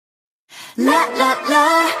La la la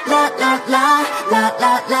la la la la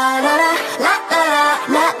la la la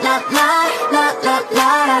la la la la la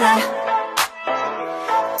la la.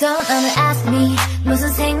 Don't ever ask me 무슨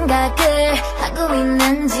생각을 하고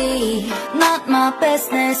있는지. Not my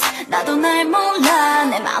business. 나도 날 몰라.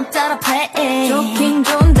 내 마음 따라 play. 좋긴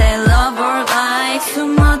좋은데 love or like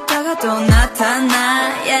숨었다가 또 나타나.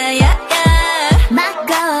 Yeah yeah yeah.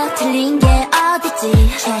 맞고 틀린 게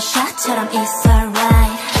어딨지. 샷처럼 it's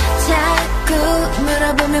alright. 자꾸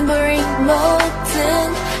물어보면 boring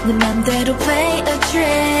모든 내 맘대로 play a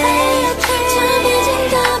trick. 정해진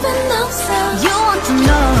답은 없어. You want to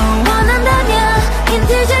know. 원한다면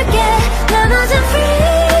힌트 줄게. 넌 어제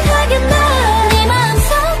free 하겠나. 네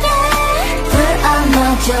마음속에 불 안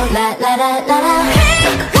넣어줘. La la la la la. Hey,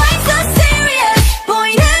 why so serious?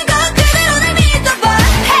 보이는 것 그대로 날 믿어봐.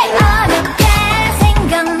 Hey, 어렵게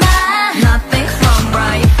생각나. Nothing's wrong,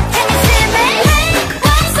 right? Can you see me? Hey,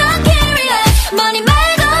 why so curious? 머리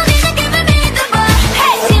말고 네 느낌을 믿어봐.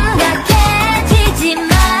 Hey, 심각해지지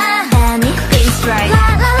마. Anything's right. La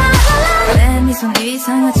la la la la. 내 미소는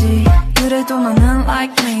이상하지. 그래도 너는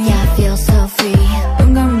like me. Yeah, I feel so free.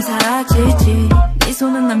 눈 감으면 사라지지.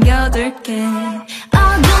 미소는 남겨둘게.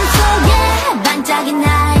 어둠 속에 반짝인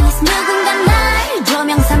eyes. 누군가 날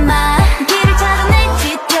조명 삼아 길을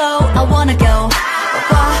찾아낼지도. I wanna go.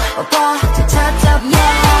 to touch up,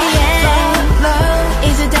 yeah, yeah. Follow,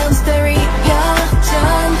 이제다운 스토리 여전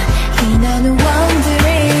희나는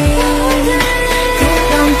wondering.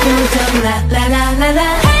 그런 표정 la la la la la.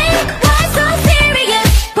 Hey, why so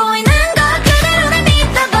serious? 보이는 것 그대로 날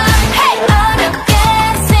믿어봐. Hey, 어렵게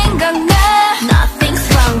생각나. Nothing's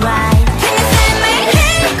wrong, right? Can you see me?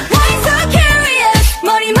 Hey, why so curious?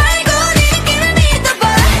 머리 말고 네 느낌을 믿어봐.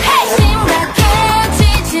 Hey,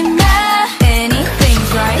 심각해지지 마.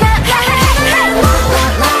 Anything's right.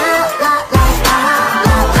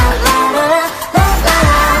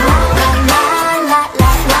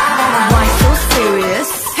 Why so serious?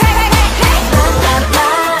 Hey, hey, hey, hey.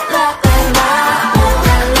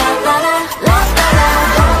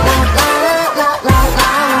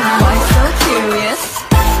 Why so curious?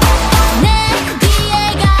 내 뒤에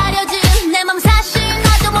가려진 내 맘 사실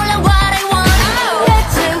나도 몰라 what I want.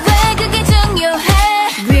 대체 왜 그게 중요해?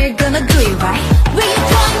 We're gonna do it right. Will you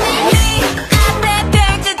join me? 앞에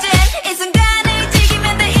펼쳐진 이 순간을 즐기면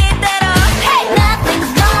돼 이대로. Hey, nothing's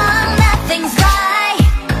wrong, nothing's right.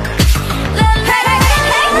 La la la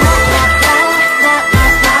la.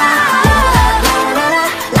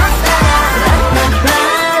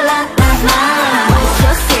 Why so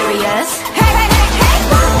serious? Hey, hey, hey, hey.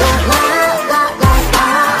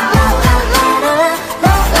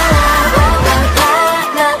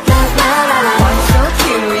 Why so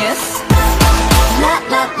curious? La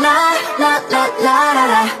la la la la la la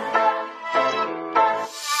la.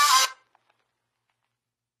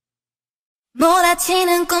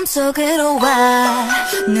 몰아치는 꿈속으로 와.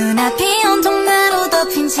 눈앞이 온통 나로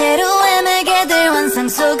덮인 채로 헤매게 될 환상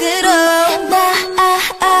속으로.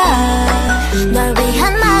 널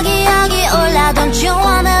위한 막이야기 올라. Don't you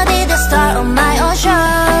wanna be the star of my own show?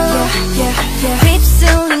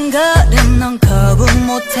 휩쓸린 걸음 넌 거부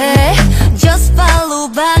못해. Just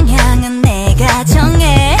follow 방향은 내가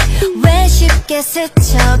정해. 왜 쉽게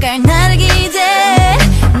스쳐갈 날 기대.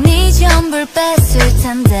 네 전부를 뺏을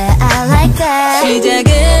텐데 I like that.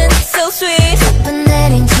 시작은 so sweet. 슬픈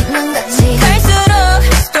내린 첫눈 같이 갈수록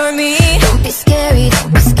stormy. Don't be scary,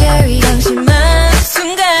 don't be scary. 방심한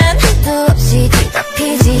순간 끝도 없이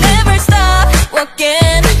뒤덮이지. Never stop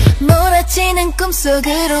walking. 몰아치는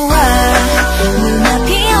꿈속으로 와.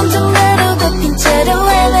 눈앞이 엄청 나로 덮인 채로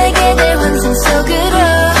헤매게 될 환상 속으로.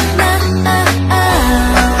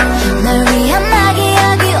 널 위한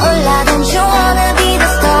막이야기 올라. Don't you wanna be the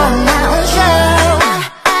star of my own show?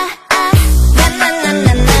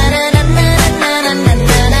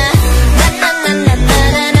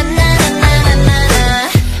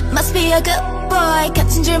 Must be a good boy.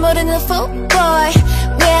 갇힌 줄 모르는 fool boy.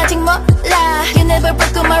 왜 아직 몰라? You never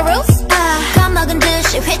broke my rules. 겁먹은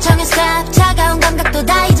듯이 휘청인 step. 차가운 감각도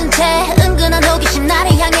다 잊은 채 은근한 호기심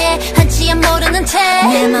나를 향해 한치 앞 모르는 채.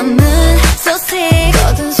 내 맘은 so sick.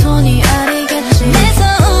 거든 손이 아리겠지.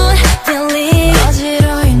 매서운 feeling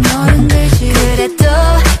어지러이 너는 들지. 그래도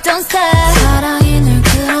don't stop. 사랑이 늘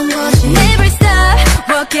그런 거지. Never stop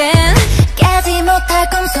walking. 깨지 못할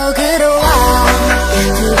꿈속으로 와.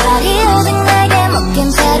 두 발이 오직 내게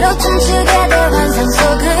묶인 채로 춤추게 될 환상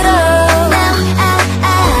속으로.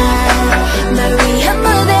 널 위한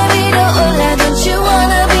무대 위로 올라. Don't you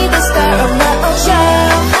wanna be the star of my own show?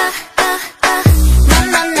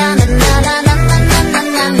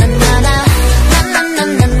 나나나나나나나나나나나나.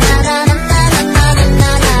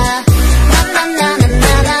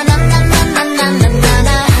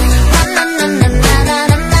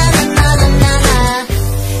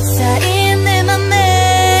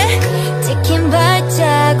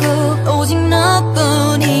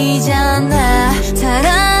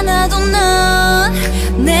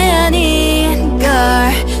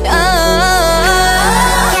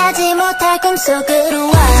 속으로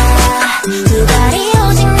와 두 발이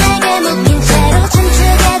오직 내게 묶인 채로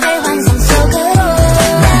춤추게 될 환상 속으로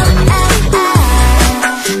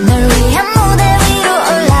널 위한 무대 위로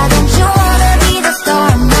올라 Don't you wanna be the star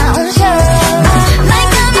of my own show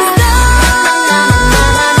Like I'm a star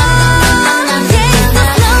Take the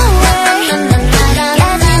slow way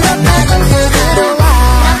까지 높아진 속으로 와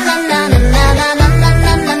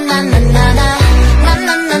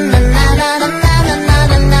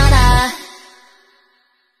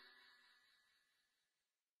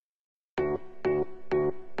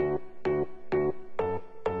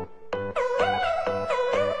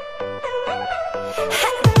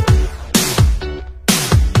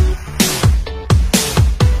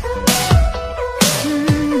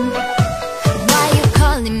Why you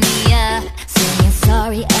calling me up? Saying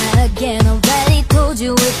sorry again. Already told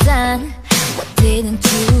you it's done. What didn't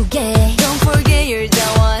you get? Don't forget you're the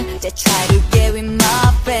one that tried to get with my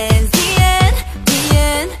friends. The end, the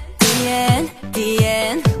end, the end, the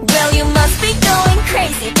end. Well, you must be going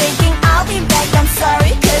crazy, thinking I'll be back. I'm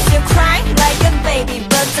sorry, cause you're crying like a baby,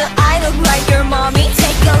 but do I look like your mommy?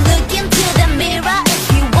 Take a look into the mirror. If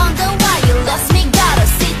you wonder why you lost me, gotta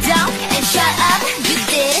sit down and shut up. You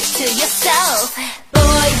did it to yourself.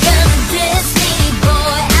 Boy, gonna diss me,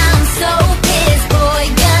 boy, I'm so pissed. Boy,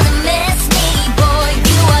 gonna miss me, boy,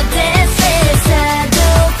 you are dismissed. I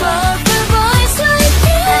don't fall for boys like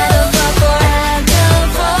you. I don't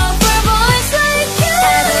fall for boys like you.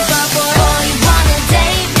 I don't fall for boy, wanna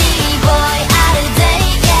date me, boy, out of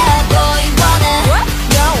date, yeah. Boy, wanna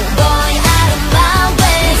no, boy, out of my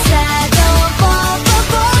way. I don't fall for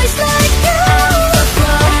boys like you.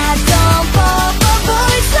 I don't fall for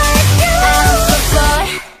boys like you.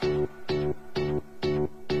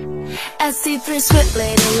 I see through sweet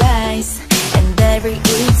little lies and every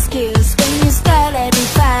excuse. When you start every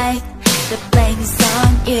fight, the blame is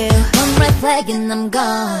on you. One red flag and I'm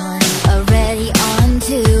gone. Already on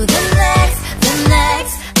to the next, the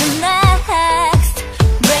next, the next.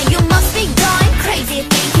 But you must be going crazy,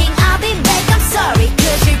 thinking I'll be back. I'm sorry,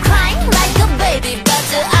 cause you're crying like a baby, but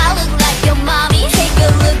do I look like your mommy? Take a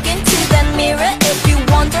look into the mirror. If you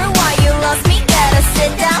wonder why you lost me, gotta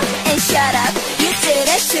sit down and shut up. You did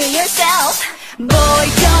it to yourself. Boy,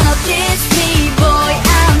 gonna diss me, boy,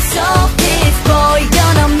 I'm so pissed. Boy,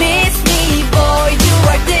 gonna miss me, boy, you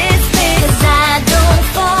are dismissed. Cause I don't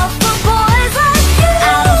fall for boys like you.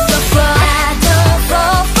 I don't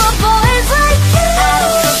fall for boys like you. I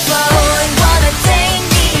don't fall for boy, wanna take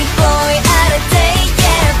me, boy, out of date,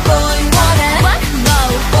 yeah. Boy, wanna no,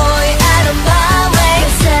 boy, out of my way.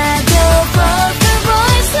 Cause I don't fall for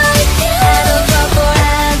boys like you. I don't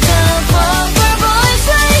fall for boys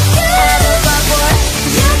like you. I don't fall for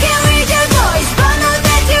you can read your voice, but know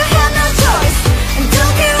that you have no choice. And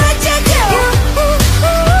don't care what you do.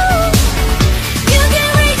 You can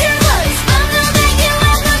read your voice, but know that you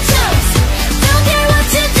have no choice. Don't care what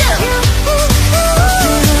you do.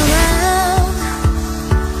 Turn around,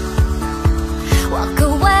 walk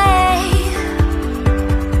away.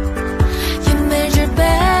 You made your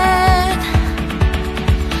bed,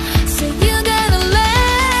 so you gotta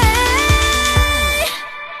lay.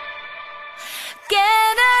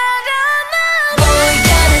 Get out of my way. Boy,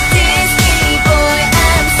 gonna diss me, boy,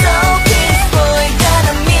 I'm so pissed. Boy,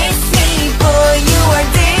 gonna miss me, boy, you are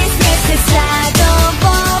dismissed. Cause I don't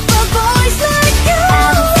fall for boys like you. I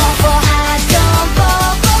don't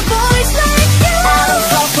fall for boys like you. I don't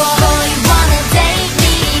fall for boy, wanna date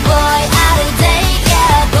me, boy, out of date,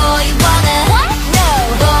 yeah. Boy, wanna no,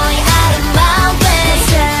 boy, out of my way.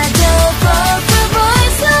 Cause I don't fall for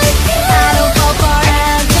boys like you. I don't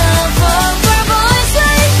fall for boys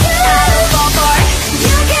like you. I don't fall for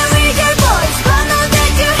you can read your voice, but know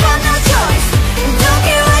that you have no choice. And don't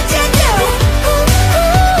care what you do.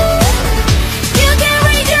 You can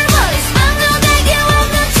read your voice, but know that you have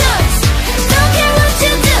no choice. And don't care what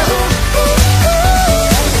you do.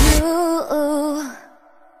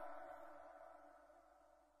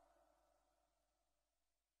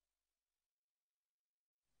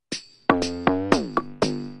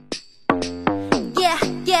 Yeah,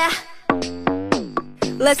 yeah.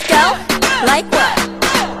 Let's go. Like what?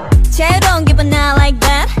 새로운 기분 not like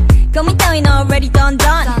that. 고민 따윈 already done.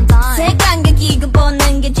 색감과 기분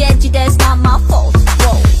보는 게 죄지. That's not my fault.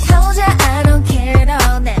 도저히 I don't care at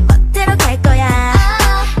all. 내 멋대로 갈 거야.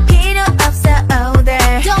 필요 없어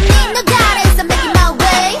older. Don't need no guidance. I'm making my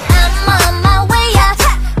way. I'm on my way up.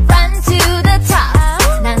 Run to the top.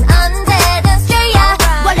 난 언제든 straight up.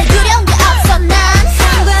 원래 두려운 게 없어 난.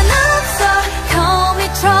 상관없어. Call me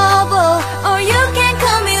trouble or you can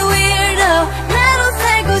call me weirdo. 나로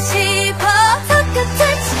살고 싶어. 똑같은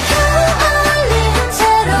어울린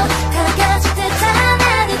채로 다 같이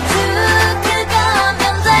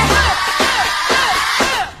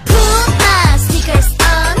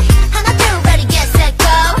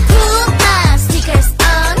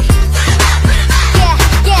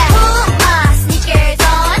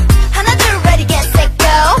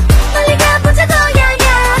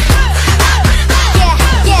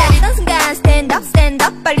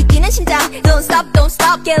don't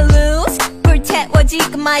stop, get loose. 불태워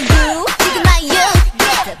지금 my you, 지금 my you.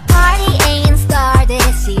 The party ain't started,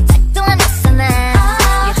 시작도 안 했어 난.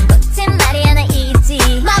 요즘 꽃은 말이 하나 있지.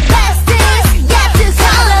 My besties, yet to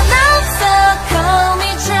come. 난 없어, call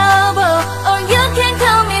me trouble, or you can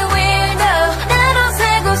call me weirdo. 나로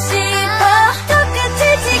살고 싶어, 똑같이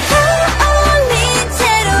지켜 어울린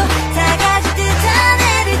채로 다 같이 뜻한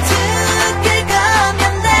애를 쭉 긁으면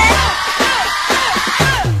돼.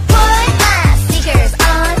 Put my sneakers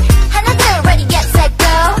on, 하나 둘 ready get set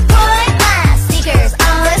go. Put my sneakers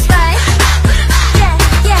on, that's right. Yeah,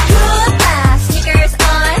 yeah. Put my sneakers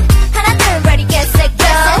on, 하나 둘 ready get set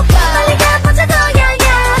go. 빨리 가보자고, yeah,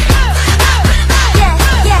 yeah. Yeah,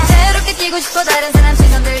 yeah. 새롭게 뛰고 싶어 다른 사람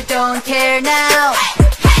시선들 don't care now.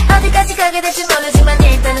 어디까지 가게 될지 모르지만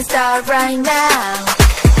일단은 start right now.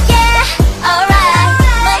 Yeah, alright.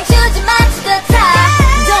 멈추지 마 to the top.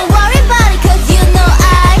 Don't worry about it cause you know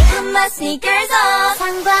I put my sneakers on.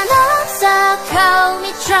 상관없어, call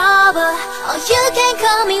me trouble, or you can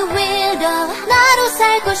call me weirdo. 나로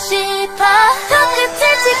살고 싶어, 똑같이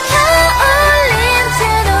지켜 어울린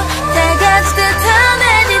채로 다 같이 뜻한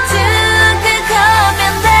attitude 그거면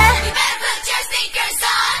돼. Put your sneakers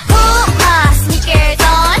on. Put my sneakers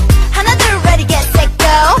on. 하나 둘 ready get set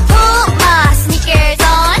go. Put my sneakers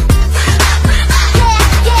on. Yeah,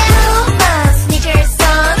 yeah. Put my sneakers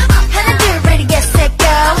on. 하나 둘 ready get set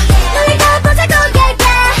go. 빨리 가보자고, yeah,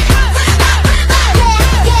 yeah. Yeah,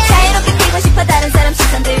 yeah. 자유롭게 뛰고 싶어 다른 사람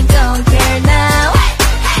시선들 don't care now.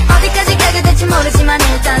 어디까지 가게 될지 모르지만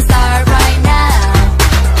일단 start right now.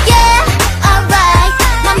 Yeah, alright.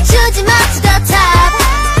 멈추지 마 to the top.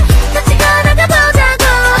 같이 걸어가 보자고.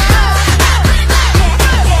 Yeah,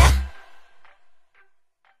 yeah.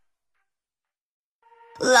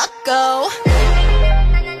 Let go.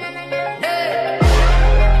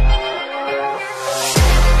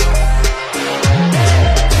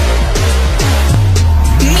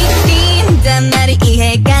 미친단 말이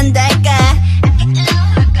이해가 안 될까?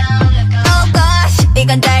 Oh gosh,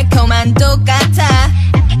 이건 달콤한 똑같아.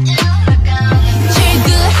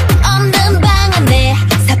 출구 없는 방 안에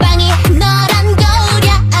사방이 너란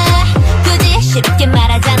거울이야. 굳이 쉽게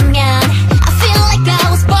말하자면 I feel like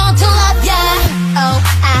I was born to love ya. Oh,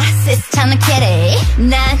 시스템은 kitty.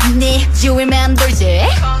 난 네 주위를 맴돌지.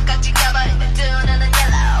 코까지 가버린 내 두 눈은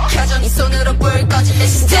yellow. 여전히 손으로 불 꺼질 때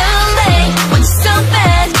It's too late, want you so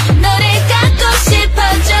bad. 너를 갖고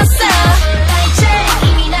싶어졌어. 이제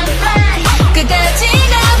이미 난 fly. 끝까지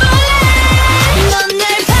가볼래. 넌 날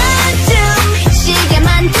반쯤 시계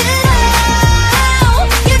만들어.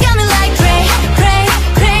 You got me like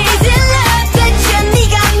crazy love. 대체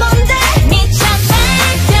네가 뭔데? 미쳐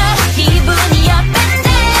날려 기분이 up and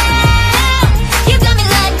down. You got me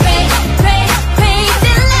like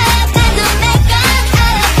crazy love. 나도 내가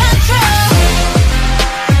out of control.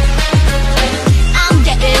 I'm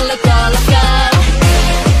getting loco.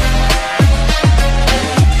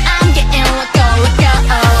 I'm getting loco.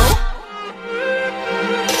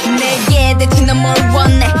 내게 대체 넌 뭘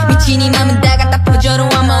원해? 미친 이 맘은 다 갖다 퍼줘도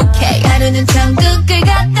I'm okay. 하루는 천국을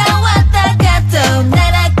갔다 왔다 가도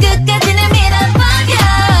나라 끝까지는 밀어버려.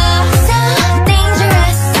 So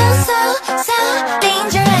dangerous, so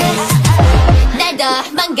dangerous. 날 더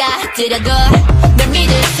망가뜨려도 널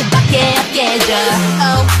믿을 수밖에 없겠죠.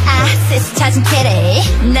 Oh, 아세스 찾은 kitty.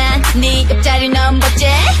 난 네 옆자리를 넘봤지.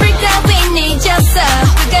 Freaked out we 잊었어.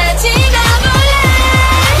 끝까지 가볼래.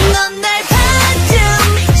 넌 날 반쯤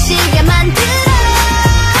시계 만들어.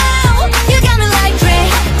 You got me like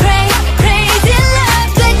crazy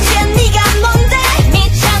love. 대체 네가 뭔데?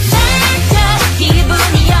 미쳐 날려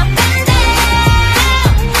기분이 up and down.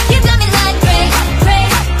 You got me like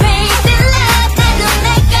crazy love. 나도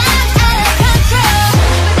내가 out of control.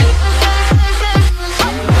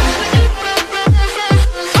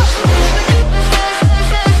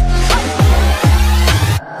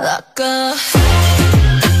 Let go.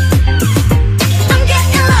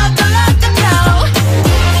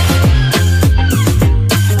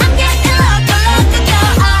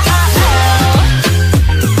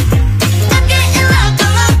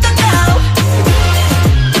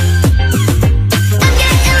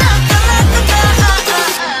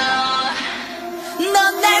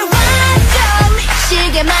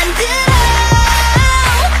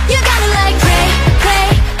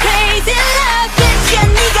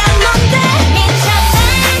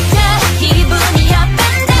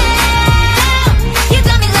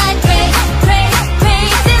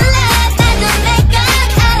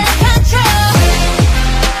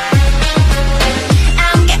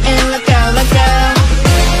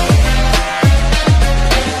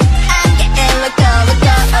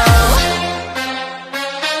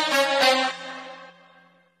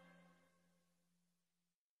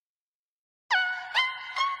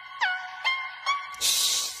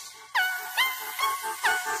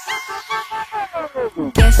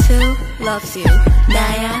 loves you.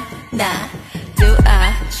 나야 나. Do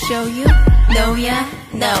I show you? No야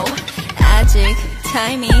no. 아직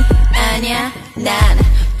타임이 아니야 난.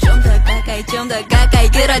 좀 더 가까이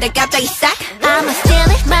그러다 갑자기 싹. I'ma steal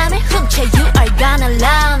it 맘을 훔쳐. You are gonna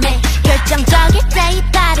love me. 결정적일 때 이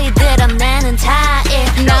발이 드러내는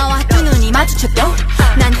타입. 나와 두 눈이 마주쳐도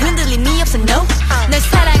난 흔들림이 없어 no. 널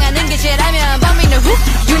사랑하는 게 죄라면 범인은 who?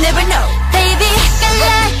 You never know. Baby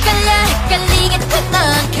헷갈리겠지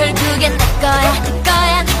넌. 결국엔 내 거야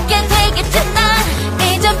내게 되겠지 넌.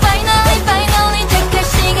 이제 finally 택할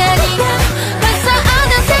시간이야. 벌써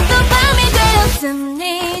어느새 또 밤이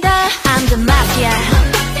되었습니다. I'm the mafia.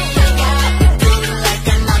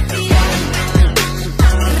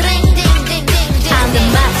 I'm the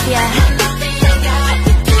mafia.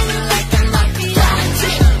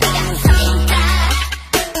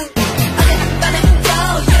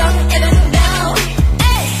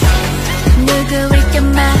 누구일까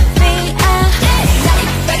mafia.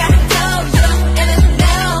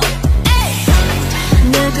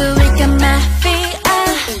 누구일까 mafia.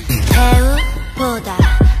 배우보다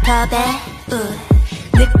더 배우.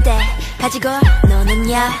 늑대 가지고 노는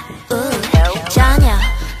여우. 전혀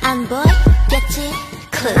안 보이겠지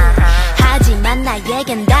clue. 하지만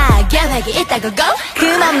나에겐 다 계획이 있다고 go.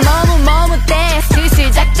 그만 머뭇대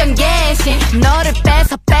슬슬 작전 개시. 너를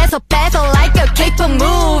뺏어 like a K-pop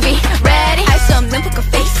movie. Ready? 할 수 없는 poker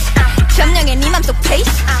face. 점령해 네 맘속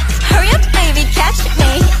place. Hurry up baby catch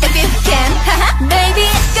me if you can. Baby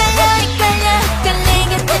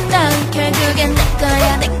헷갈리겠지 넌. 결국엔 내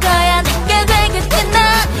거야 내게 되겠지 넌.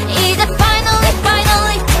 이제 finally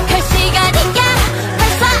택할 시간이야.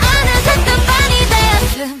 벌써 어느새 또 밤이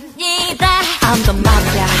되었습니다. I'm the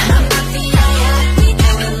mafia.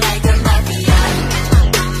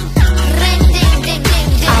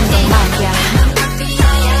 I'm the mafia.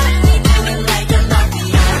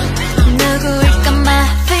 누구일까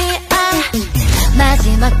mafia.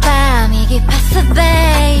 마지막 밤이 깊었어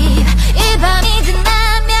babe. 이 밤이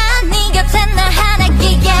지나면 네 곁에 날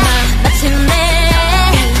하나기에 마침내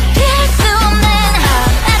피할 수 없는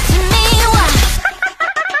아침이 와.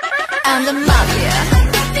 I'm the mafia.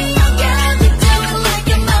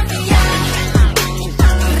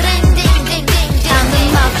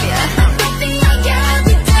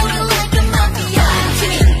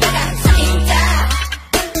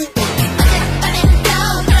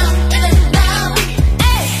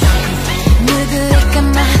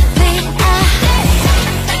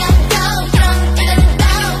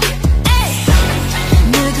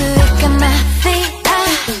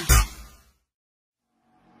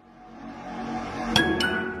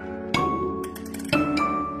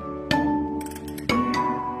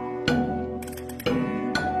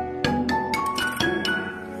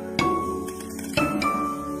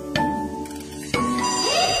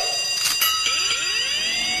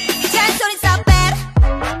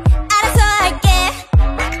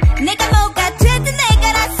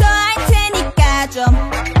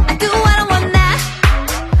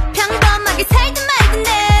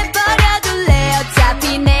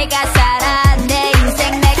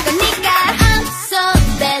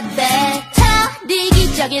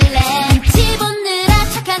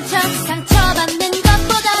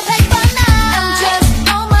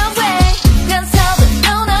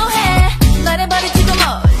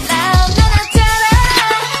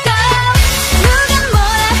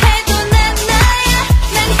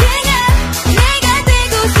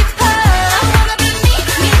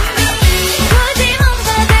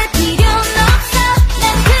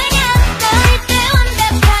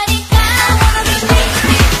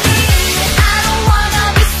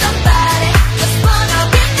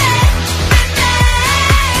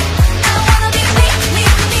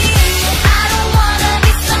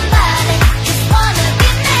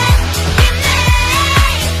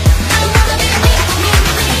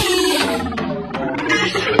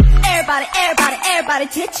 Everybody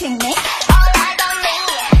teaching me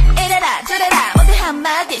이래라 저래라 모두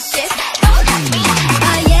한마디씩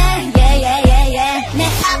Oh yeah 내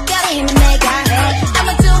앞가림은 내가 해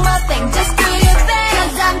I'ma do my thing just do your thing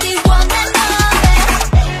Cause I'm the one and only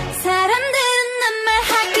사람들은 난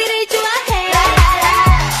말하기를 좋아해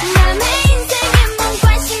남의 인생에 뭔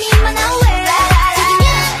관심이 많아 왜 지금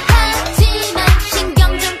야하지만 신경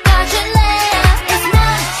좀 꺼줄래 It's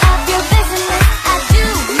none of your business I do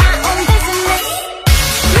my own business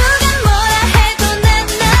누가 뭐라 해도 난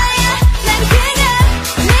나야 난 그냥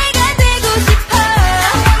내가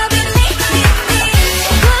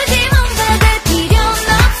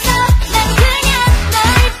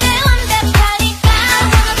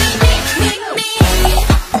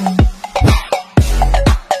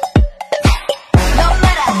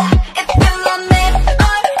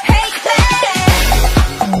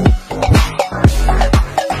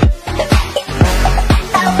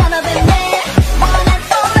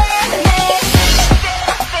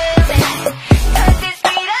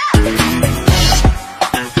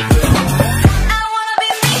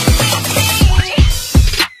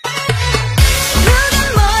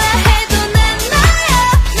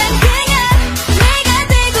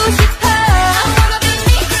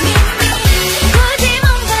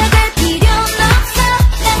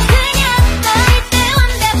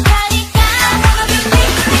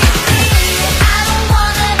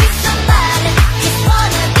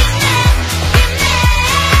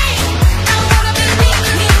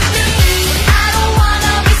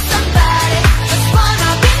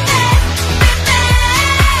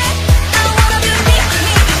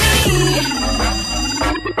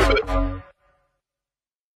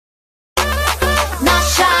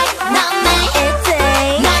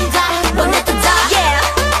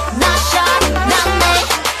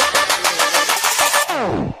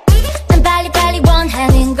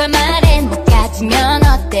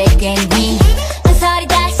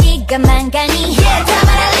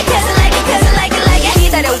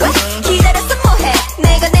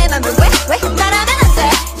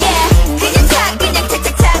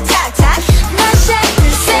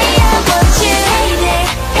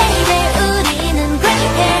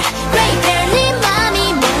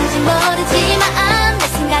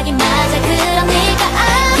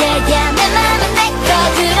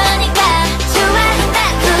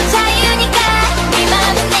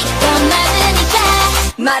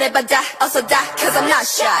말해봐다 어서 다 cause I'm not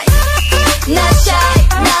shy Not shy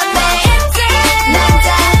not me 난다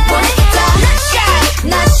보내겠다 Not shy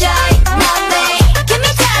not shy not me Give me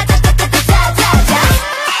다다다다다다다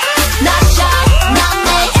Not shy not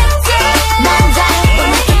me 난다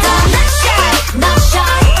보내겠다 Not shy not shy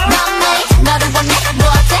not me 너를 원해 뭐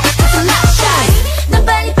어때 cause I'm not shy 넌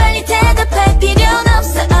빨리빨리 대답할 필요는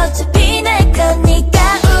없어 어차피 내 거니까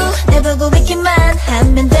내 보고 있기만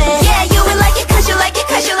하면 돼 Yeah you will like it cause you like it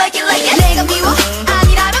cause you like it like it 내가 미워?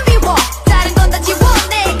 아니라면 미워 다른 건 다 지워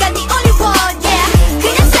내가 네 only one yeah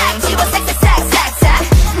그냥 싹 지워 싹싹싹싹싹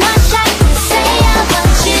Not shy say I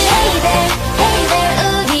want you Hey there hey there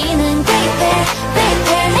우리는 baby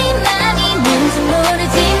baby 네 맘이 뭔지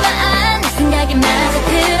모르지만 내 생각이 맞아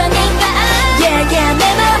그러니까 Yeah yeah 내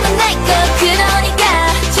마음은 내 거 그러니까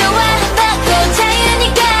좋아한다고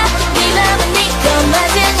자유니까 네 맘은 네 거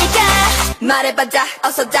맞으니까 말해봐다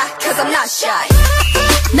어서 다 cause I'm not shy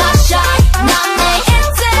Not shy not me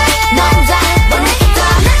난다 보내겠다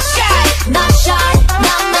Not shy not shy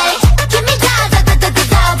not me Give me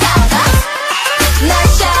다다다다다다다 Not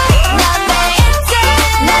shy not me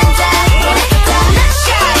난다 보내겠다 Not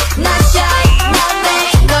shy not shy not me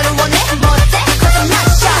너를 원해 뭐 어때 cause I'm not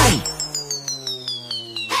shy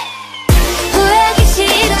후회하기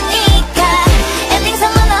싫으니까 엔딩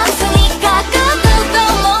상관 없으니까 꾹꾹꾹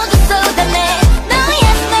모두 쏟아내 No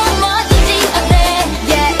yes no 뭐든지 어때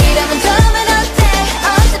Yeah 이러면 처음엔 어때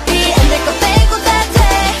어차피 안 될 거 빼고 다 돼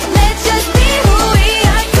Let's just be who we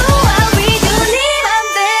are 좋아 we do 네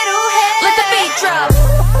맘대로 해 Let the beat drop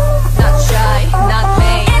Not shy not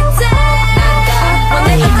me 난다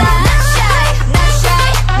보내겠다 Not shy not shy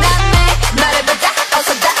not me 말해봐다 어서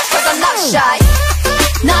다 cause I'm not shy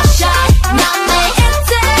Not shy not me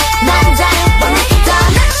난다 보내겠다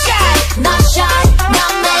Not shy not shy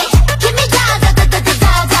not me Give me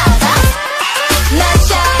다다다다다다다 Not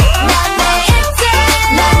shy not me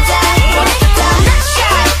난다 보내겠다 Not shy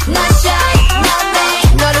not shy not me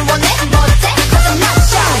너를 원해 뭐 어때 cause I'm not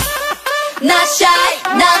shy Not shy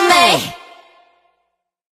not me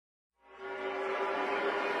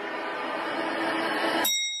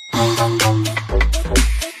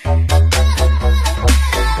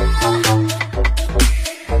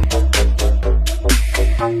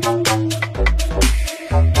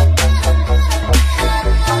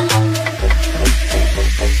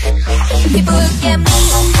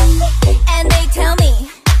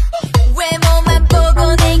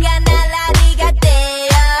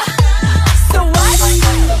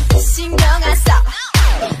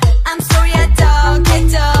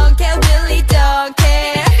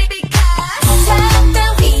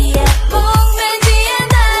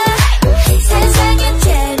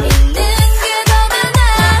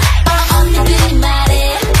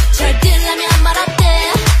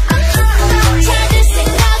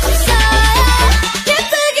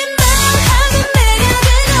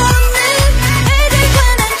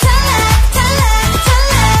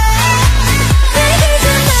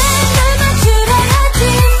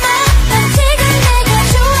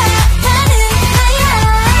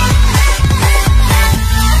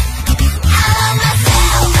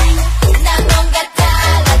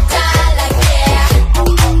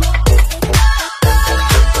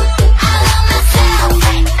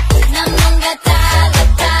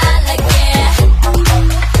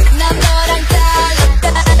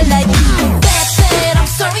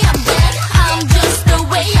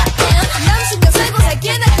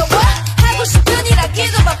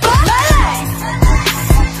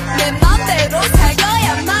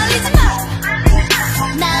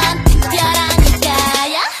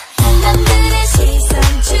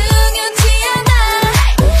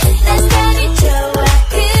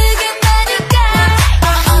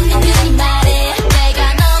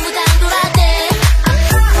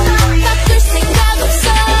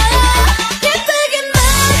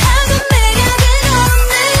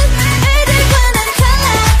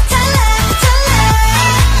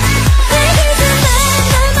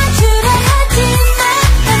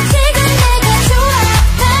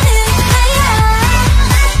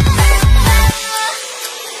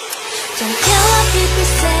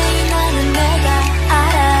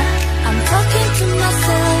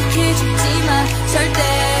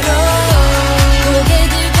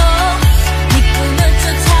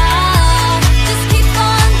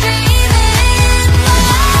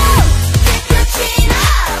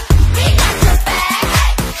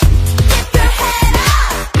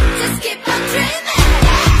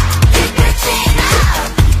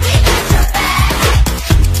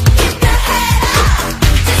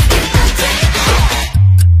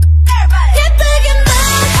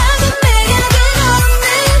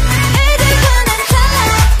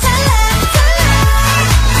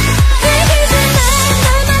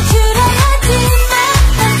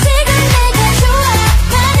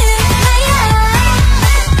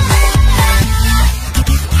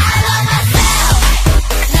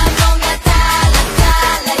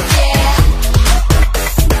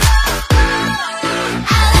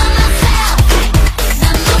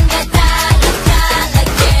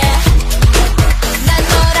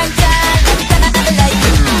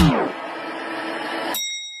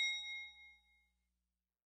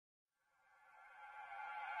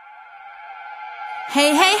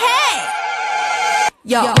Hey, hey, hey!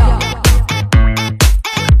 Yo.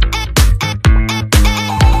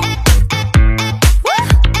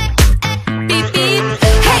 Beep, beep.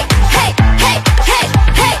 Hey, hey, hey, hey,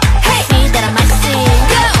 hey, hey. See that I might see.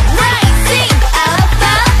 Go, right, see.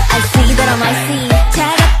 Alpha. I see that I might see.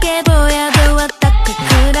 차갑게 보여도 어떻게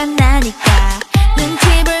그런다니까. 눈치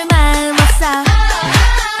볼 마음 없어.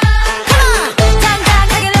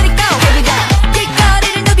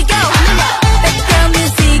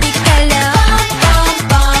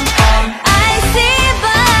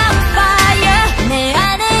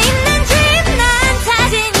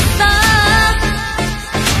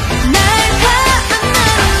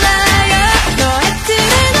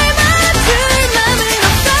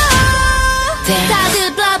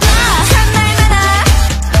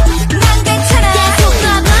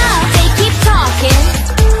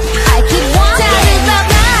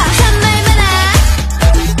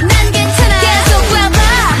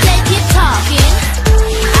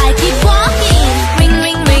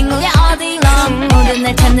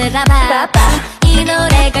 이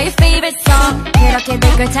노래가 your favorite song 그렇게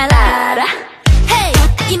될 걸 잘 알아 Hey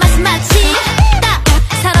이 맛은 마치 딱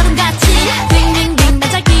살아본 같이 빙빙빙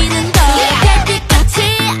반짝이는 거 별빛같이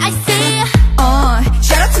I see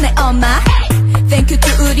Shout out to 내 엄마 Thank you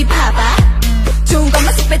to 우리 바바 좋은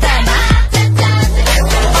것만 쏙 빼닮아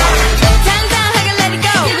당당하게 let it go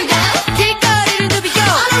길거리를 누비고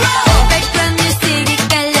백그라운드 뮤직이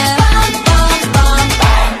깔려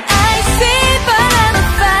I see but I'm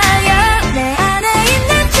fire 내 안에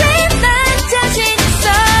있는 dream 난 자신 있어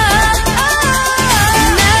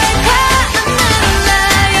날 봐 I'm not a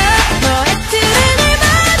liar 너의 틀을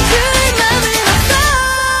밟을 맘은 없어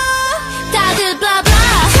다들 blah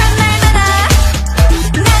blah 참말 많아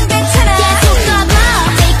난 괜찮아 계속 blah blah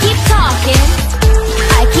They keep talking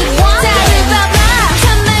I keep walking 다들 blah blah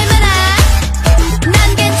참말 많아 난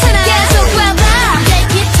괜찮아 계속 blah blah They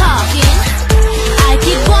keep talking I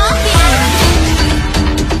keep walking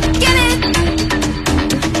Get it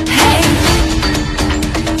Hey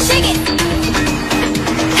Shake it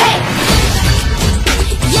Hey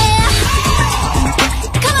Yeah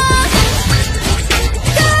Come on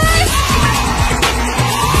Guys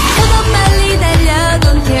그만 빨리 달려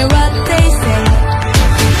Don't care what they say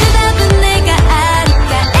대답은 내가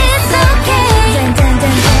아니까 It's okay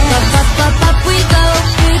Pop pop pop pop we go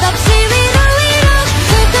끝없이 위로 위로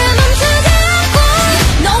절대 멈추지 않고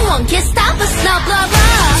No one can stop us now blah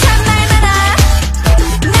blah 참말 많아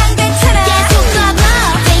난 괜찮아 계속 blah blah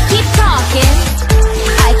They keep talking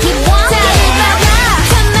I keep walking 다들 blah blah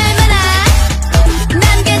참말 많아 난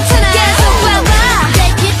괜찮아 계속 blah blah They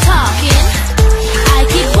keep talking I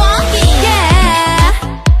keep walking Yeah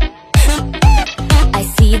I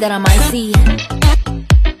see that I might see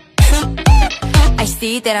I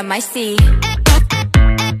see that I might see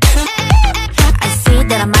I see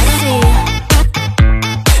that I might see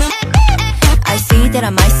I see that I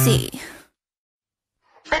might see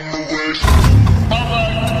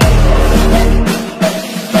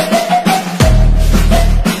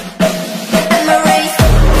I'm a race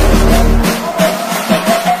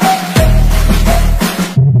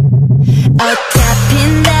어차피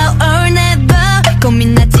now or never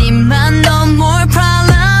고민하지만 no more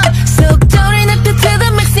problem 속도를 높여 to the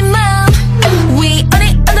maximum We on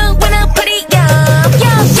it on the when I put it up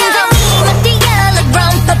심장이 막 뛰어 like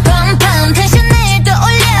rum pa pum pum 텐션을 더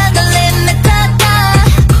올려 the limit 닫아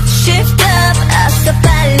Shift up 아싸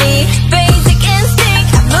빨리 basic instinct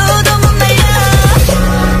아무도 못 말려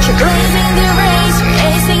Blazing the race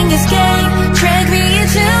racing this game track 위에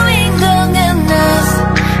주인공은 us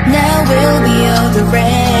Now we'll be all the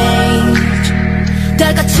rage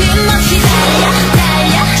다 거침없이 달려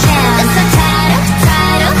달려 샤워서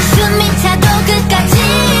타러 숨이 차도 끝까지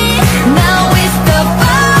Now it's the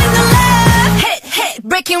final lap Hit hit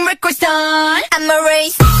breaking records done I'm a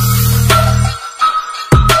race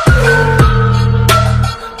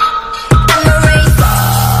I'm a race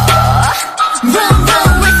Run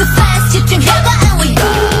run we're so fast you together and we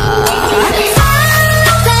go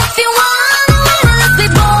If you wanna win let's be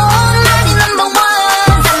born ready number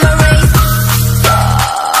one I'm a race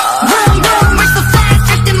Run run we're so fast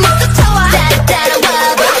절대 못 쫓아와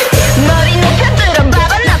따라와봐 머리 높여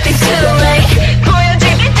들어봐봐 nothing's too late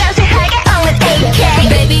보여줄게 자세하게 on an AK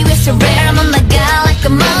Baby we're so rare I'm on my god like a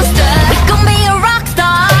monster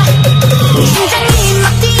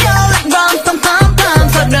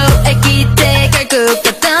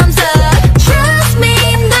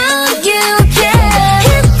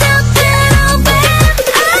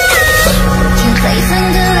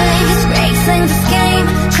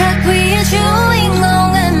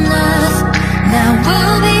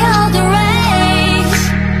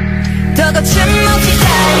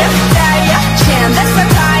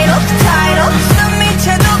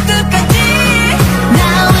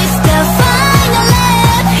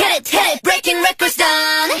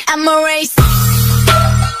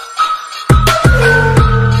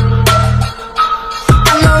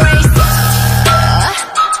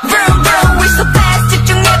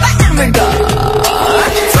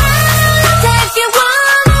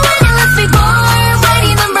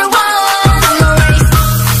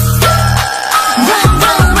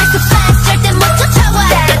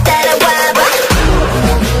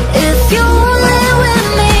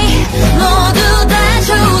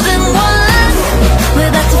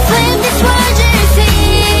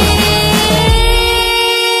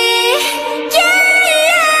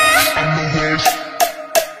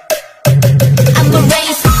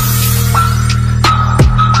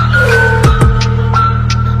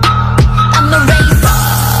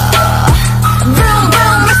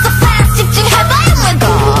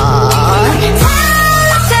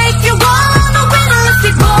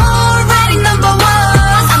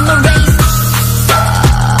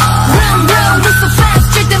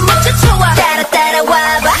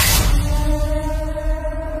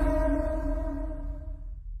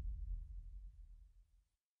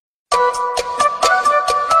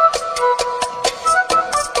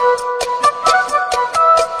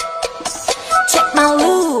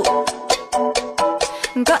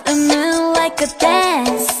걸음은 like a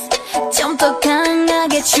dance 좀 더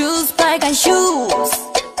강하게 choose 빨간 shoes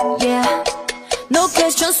Yeah No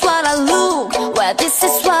questions what I look Well this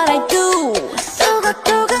is what I do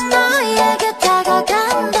또각또각 너에게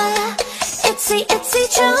다가간다 ITZY ITZY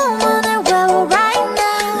주문을 외워 right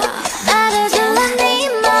now 나를 질러 네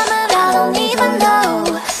맘을 I don't even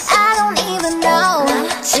know I don't even know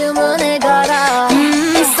주문을 걸어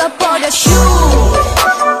써버려 shoe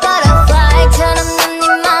Butterfly처럼 난 네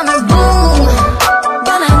맘을 boom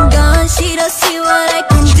뻔한 건 싫어 see what I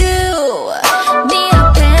can do 네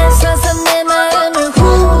앞에 서서 내 마음을 who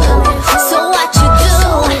So what you do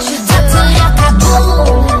다 틀려가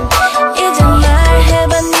boom 이제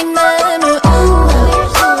말해봐 네 마음을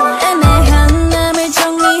애매한 맘을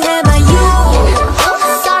정리해봐 you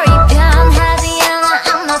Sorry 변하지 않아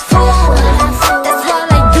I'm not fool That's what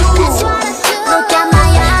I do Look at my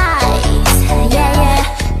eyes Yeah yeah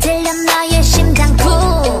들려 너의 심장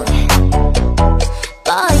cool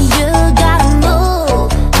Boy you gotta move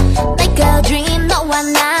Like a dream 너와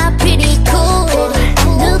나 pretty cool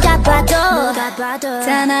누가 봐도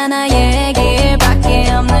단 하나의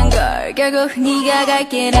길밖에 없는 걸 결국 네가 갈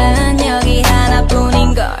길은 여기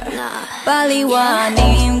하나뿐인걸 빨리 와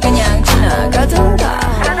아님 그냥 지나가던가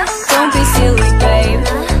Don't be silly babe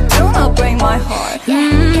Do not break my heart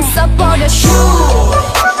써버려 shoe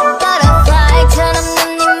Butterfly처럼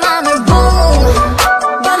난 네 맘을 boom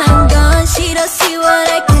뻔한 건 싫어 see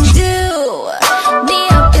what I can do 네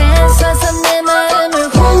앞에 서서 내 마음을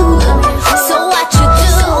who So what you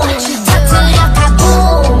do 다 틀려가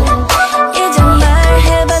boom 이제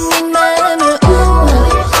말해봐 네 마음을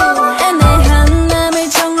애매한 맘을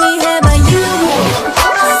정리해봐 you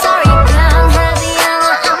Sorry 변하지 않아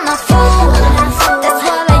I'm not fool That's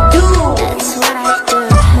what I do That's what I do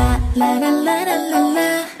La la la la la la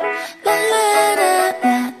La la la la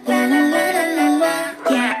la la la la la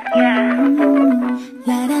Yeah yeah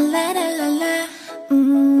La la la la la la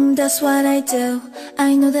That's what I do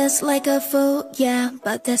I know that's like a fool Yeah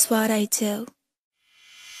but that's what I do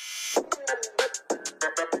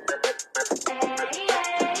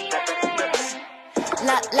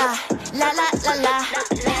La la la la la la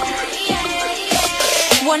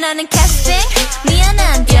원하는 캐스팅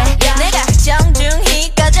미안한데 내가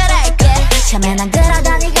정중히 거절할게 처음엔 안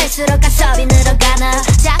그러더니 갈수록 가섭이 늘어가나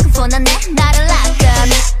자꾸 폰하네 나를 락업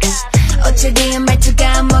어쩌기엔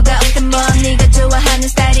말투가 뭐가 어때 뭐 네가 좋아하는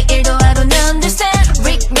스타일이 1도 하루는 둘셋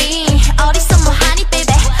Rick me 어디서 뭐하니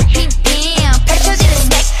baby 핑핑 펼쳐지는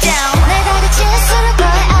smackdown 내가 그칠수록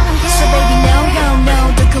거의 I don't care So baby no no no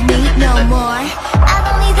don't call me no more I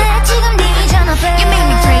don't need that 지금 네 전화벨 You make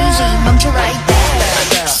me crazy 멈춰 right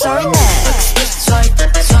there Sorry next Swipe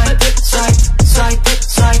swipe swipe swipe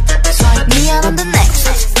swipe swipe 미안한데 next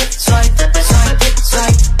Swipe swipe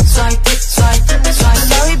swipe swipe swipe swipe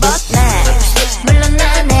Sorry but next 물론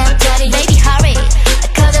난 내 앞자리 Baby hurry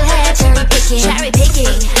거절해 cherry picking Cherry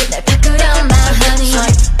picking 날 바꾸려 말 honey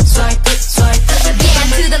Swipe swipe swipe Yeah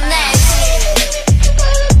to the next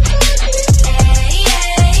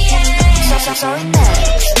Sorry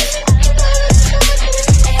next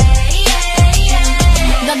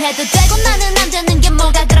넌 해도 되고 나는 안 되는 게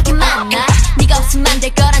뭐가 그렇게 많나 네가 없으면 안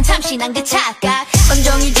될 거란 잠시 난 그 착각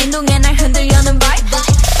온종일 진동에 날 흔들려는 vibe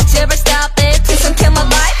제발 stop it please don't kill my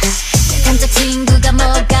vibe 남자친구가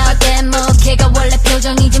뭐가 어때 뭐 걔가 원래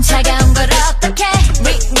표정이 좀 차가운 걸 어떡해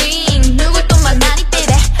Ring ring 누굴 또 만나니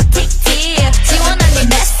baby tick tick 지원한 네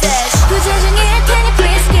message 부재중일 테니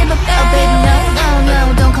please give up Oh baby no no no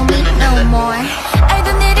don't call me no more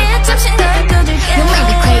알던 일이 잠시 널 꺼줄게 You make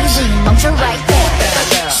me crazy 멈춰 right there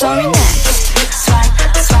Sorry next Swipe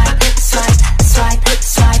swipe swipe swipe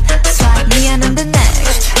swipe swipe 미안한데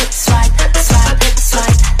next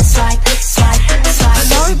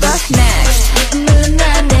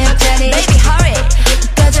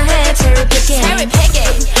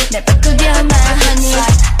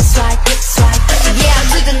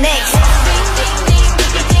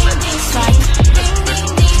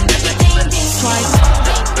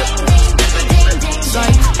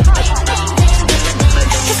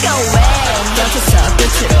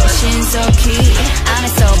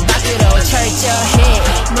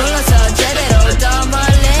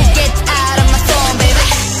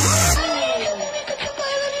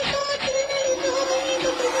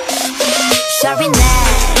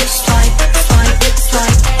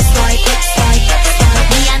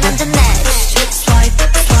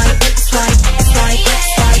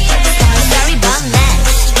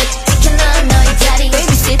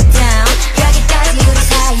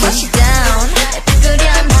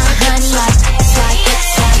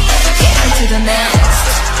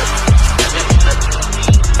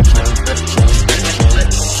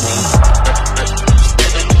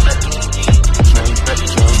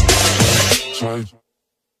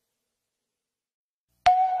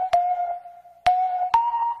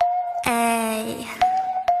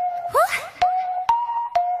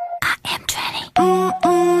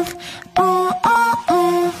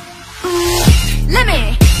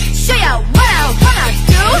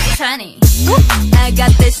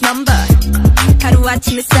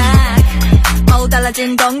침을 싹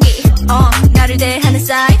달라진 공기 나를 대하는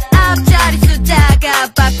사인 앞자리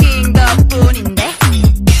숫자가 바뀐 것뿐인데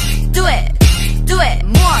Do it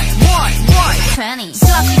more 20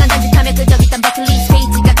 수업시간 단축하며 그저 빗단 버클리스트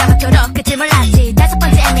페이지가 까맣도록 끝을 몰랐지 다섯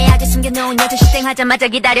번째 애매하게 숨겨놓은 12시 땡 하자마자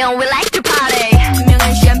기다려 We like to party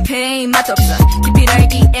투명한 샴페인 맛 없어 깊이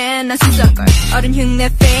알기엔 난 수상걸 어른 흉내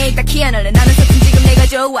fake 딱히 안 할래 나는 서툰 지금 내가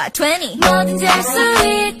좋아 20 뭐든지 할 수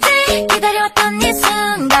있지 기다려왔던 이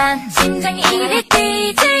순간 심장이 이리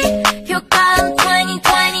뛰지 효과음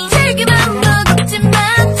 20 즐기면 무겁지만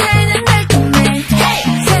쟤는 달콤해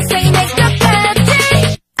Hey 세상이 내 것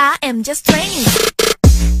같지 I am just 20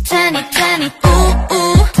 20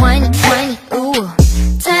 ooh 20 ooh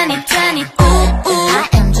 20 ooh I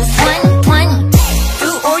am just 20 Do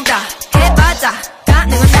or die 해봐자 다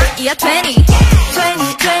내가 나이야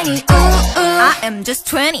 20 ooh I am just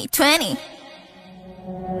 20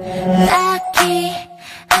 딱히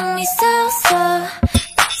의미 없어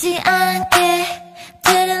듣지 않게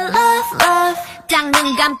들은 love 딱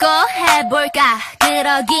눈 감고 해볼까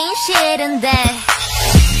그러긴 싫은데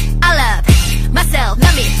I love myself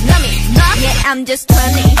love me Yeah I'm just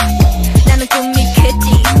 20 나는 꿈이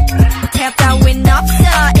크지 태엽 따윈 없어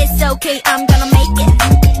It's okay I'm gonna make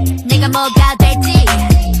it 내가 뭐가 될지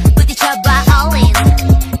부딪혀봐 all in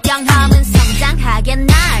영함은 성장하게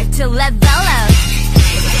날 to level up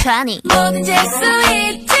 20 뭐든지 할 수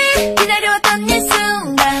있지 기다려왔던 이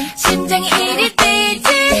순간 심장이 이리 뛰지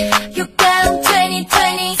효과음 20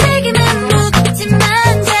 세기는 무겁지만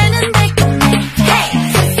쟤는 달콤해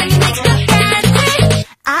Hey 세상이 내 것 같지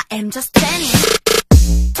I am just 20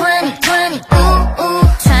 ooh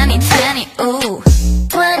 20 ooh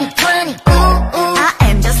 20 ooh I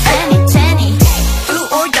am just 20 Do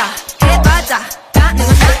or die 해봐자 다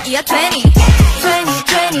내가 나이야 20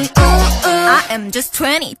 ooh I am just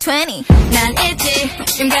 20 난 ITZY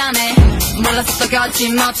용감해 몰랐어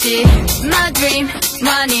거침없이 My dream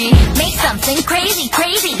money Make something crazy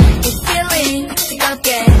It's feeling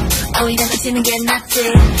뜨겁게 오히려 미치는 게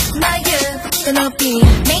낫지 나의 높이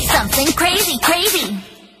Make something crazy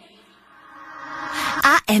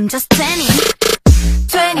I am just 20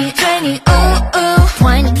 ooh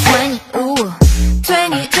 20 ooh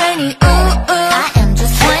 20 ooh I am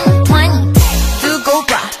just 20 두고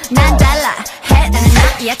봐 난 달라 해 나는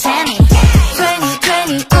나이야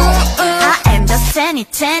 20 ooh I am just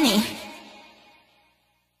 20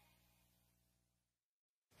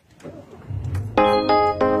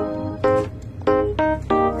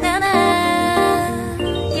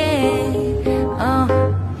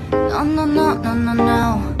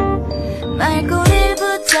 No 말꼬리를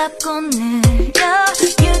붙잡고 느려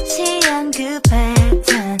유치한 그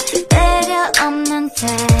패턴 배려 없는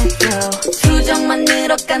태도 수정만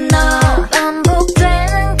늘어간 너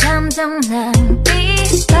반복되는 감정 낭비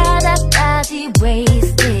바닥까지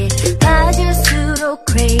wasted 빠질수록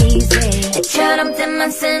crazy 애처럼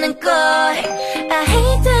때만 쓰는 걸 I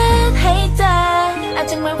hate that 아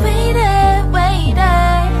정말 wait it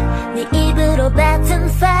네 입으로 뱉은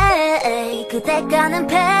fake 그대가는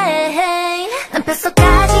pain 난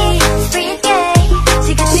뼛속까지 street gay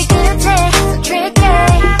지긋지긋해 so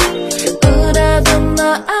tricky 울어도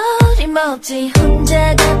뭐 어림없지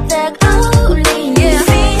혼자가 딱 어울리네 You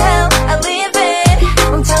see how I live it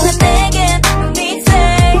멍청한 내겐 미세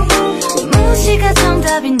무시가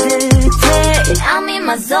정답인 듯해 I'm in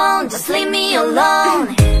my zone just leave me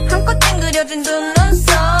alone 한껏 찡그려진 두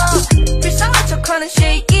눈썹 불쌍한 척하는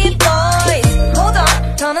shaky boys Hold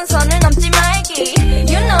on 더는 선을 넘지 말기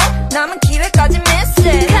You know 남은 기회까지 miss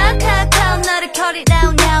it 카카오 나를 cut it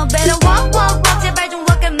down now Better walk 제발 좀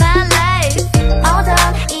walk in my life Hold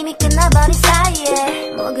on 이미 끝나버린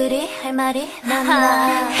사이에 뭐 그리 할 말이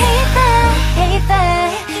많아 Hate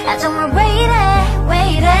that 아 정말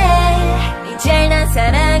wait it 이제 난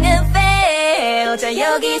사랑은 fail 자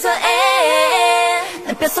여기서 end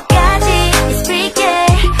난 뼛속까지 it's freaky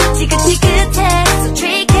지긋지긋해 so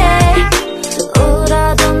tricky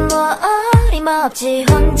울어도 뭐 어림없지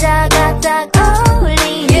혼자가 딱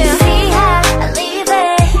어울리네 You see how I live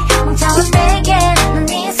it 멍청한 내게 넌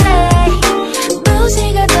미세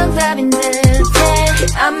무시가 정답인 듯해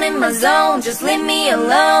I'm in my zone just leave me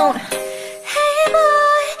alone Hey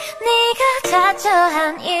boy 네가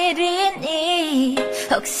자처한 일이니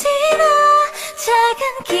혹시나 작은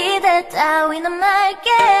기대 따위는 말게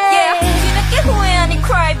Yeah 뒤늦게 후회하니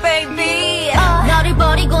cry baby 너를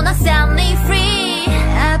버리고 난 set me free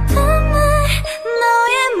아픈 말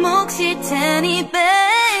너의 몫일 테니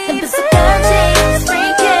babe 난 뼛속까지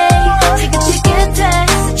freaky 지긋지긋해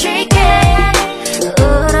so tricky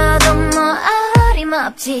울어도 뭐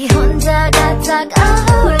어림없지 혼자가 딱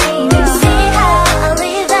어울리네 You see how I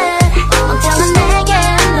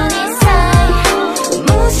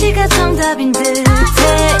답인 듯해.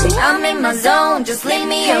 I'm in my zone, just leave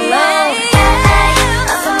me alone.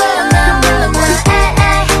 어서 물러나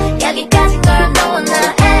여기까진 걸 너와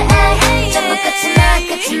나 전부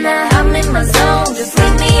끝이 나 I'm in my zone, just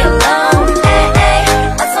leave me alone.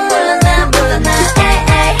 어서 물러나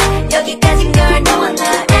여기까진 걸 너와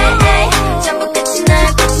나 전부 끝이 나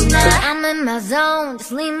I'm in my zone,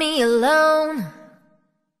 just leave me alone.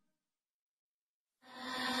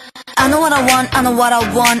 I know what I want, I know what I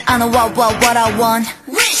want, I know what I want.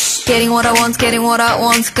 Getting what I want,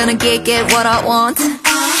 gonna get what I want.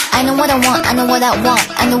 I know what I want, I know what I want,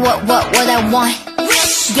 I know what I want.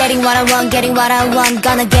 Getting what I want,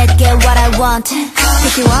 gonna get what I want.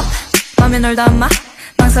 Pick you up, 맘에 널 담아.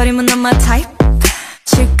 망설임은 not my type.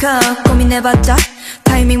 실컷 고민해봤자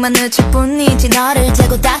타이밍만 늦을 뿐이지. 너를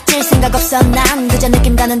재고 닥칠 생각 없어. 난 그저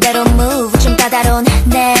느낌 가는 대로 move. 좀 까다로운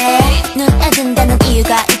내 눈에 든다는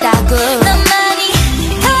이유가 있다고. 너만이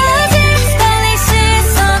터질 스타일의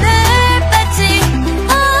시선을 받지.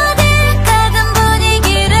 어딜 가든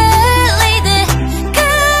분위기를 lead.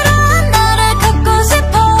 그런 너를 갖고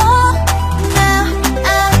싶어.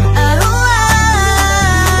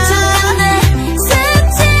 중간에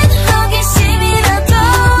스친 호기심이라도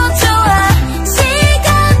좋아.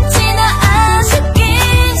 시간 지나 아쉽긴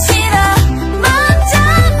싫어. 먼저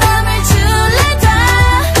맘을 줄래다.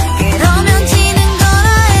 그러면 지는 거라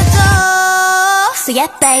해도. So yeah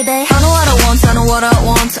baby, I know what I want, I know what I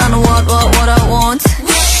want, I know what I want.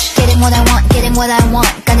 Getting what I want,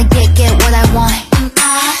 gonna get what I want.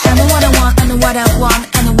 I know what I want, I know what I want,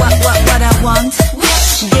 I know what I want.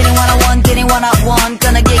 Getting what I want,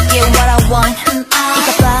 gonna get what I want.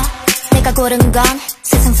 이거 봐, 내가 고른 건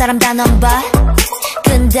세상 사람 다 넘봐.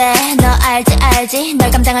 근데 너 알지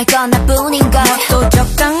널 감당할 건 나뿐인걸. 또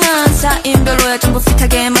적당한 사인 별로야. 전부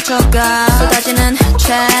핏하게 맞춰가. 쏟아지는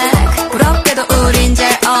track 부럽게도 우린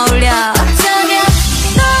잘 어울려. 어쩌면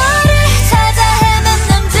너를 찾아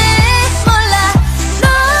헤맸는지 몰라.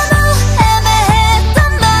 너무 애매했던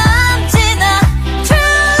맘 지나.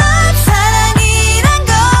 True love 사랑이란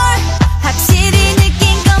걸 확실히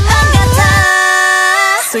느낀 것만 같아.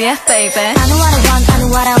 So yeah baby, I know what I want, I know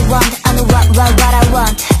what I want, I know what I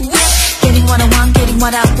want. Getting what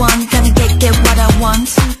I want, gonna get what I want.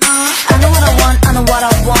 I know what I want, I know what I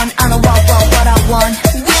want, I know what I want.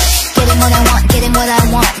 Getting what I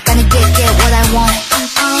want, gonna get what I want.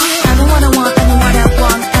 I know what I want, I know what I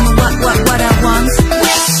want, I know what I want.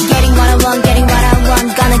 Getting what I want,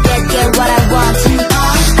 gonna get what I want.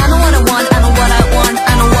 I know what I want, I know what I want,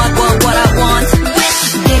 I know what I want.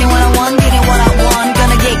 Getting what I want,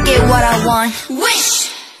 gonna get what I want. Wish.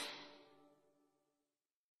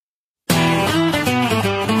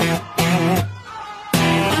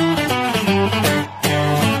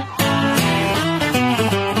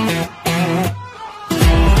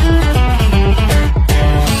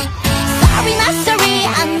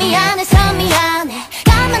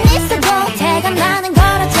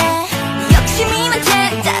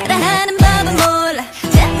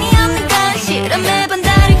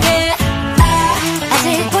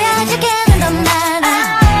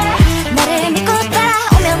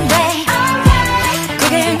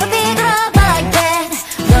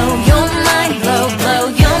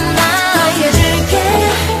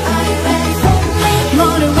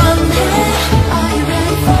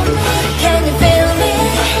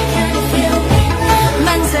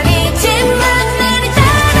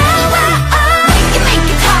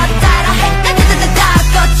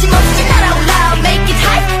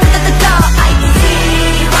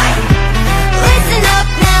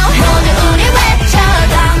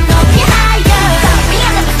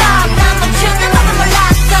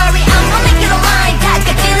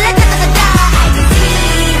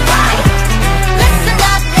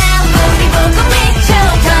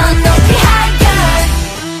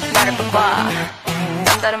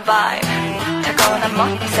 남다른 vibe 다가오는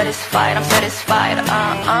맘 satisfied I'm satisfied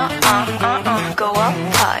go up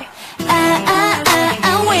high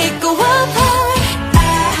we go up high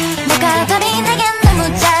내가 답이 내겐 너무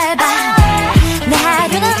짧아 내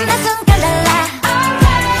하루는 내 손가락 달라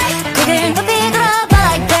고개를 높이 들어봐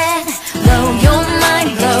like that blow your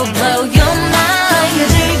mind blow your mind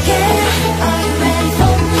알려줄게 Are you ready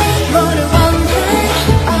for me 뭐를 원해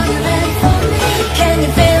Are you ready for me Can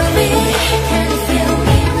you feel me Can you feel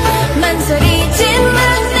me 망설이지만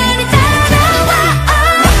나를 따라와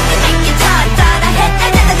Make it hard 따라해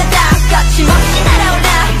거침없이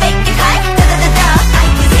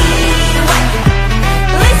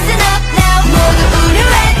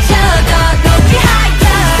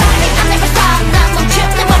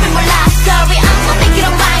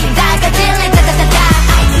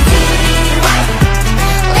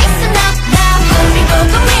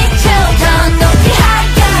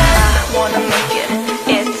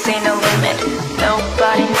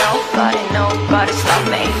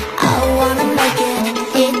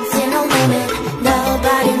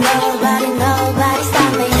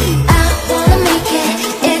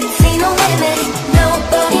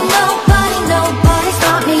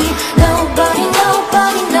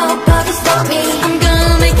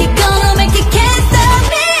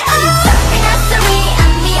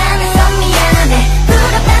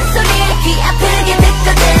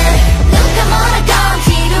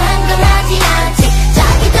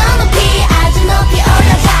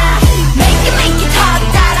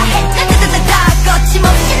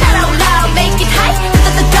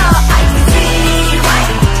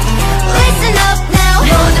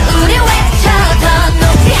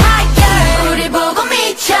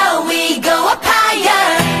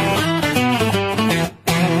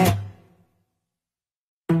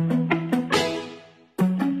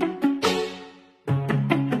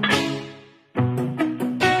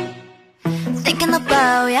Thinking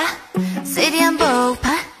about ya City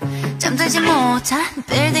한복판 잠들지 못한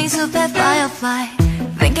빌딩 숲의 firefly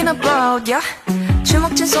Thinking about ya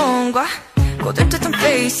주먹진 손과 고들뜨던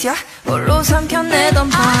face ya 홀로 삼켜내던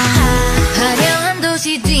밤 화려한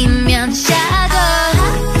도시 뒷면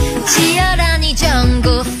shadow 치열한 이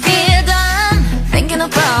전국 feel them Thinking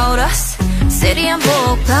about us City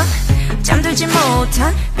한복판 잠들지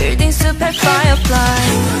못한 빌딩 숲의 firefly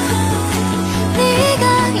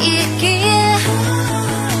네가 있기에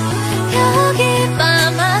여기 by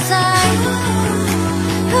my side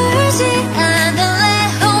울지 않을래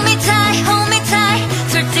Hold me tight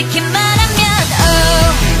솔직히 말하면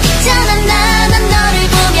oh 있잖아 나는 너를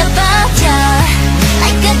보며 버텨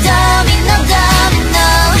Like a domino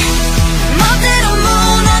멋대로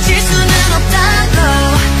무너질 수는 없다고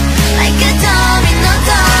Like a domino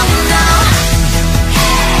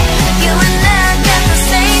Hey, you and I got the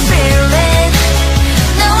same feeling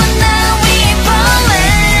너와 나 we ain't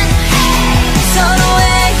falling 서로의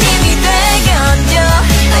힘이 돼 견뎌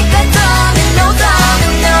Like a domino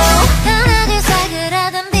하나둘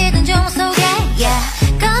사그라든 비든 종 속에 yeah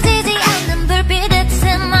꺼지지 않는 불빛 it's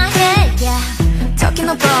in my head yeah Talking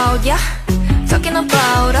about ya Talking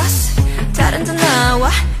about us 다른 듯 나와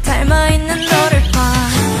닮아있는 너를 봐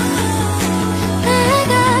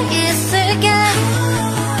내가 있을게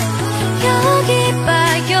여기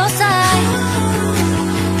by your side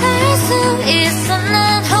할 수 있어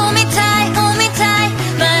난 hold me tight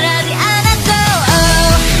말하지 않아도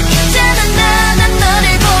oh 있잖아 난 너를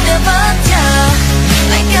보며 버텨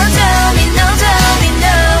Like a domino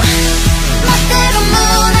멋대로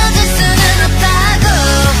무너질 수는 없다고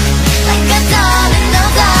Like a domino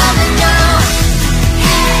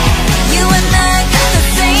Hey, you and I got the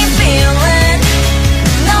same feeling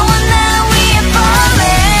너와 나 we ain't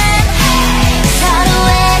falling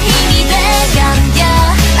서로의 힘이 돼 견뎌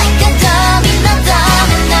Like a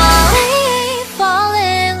domino We ain't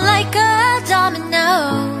falling like a domino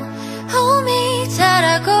Hold me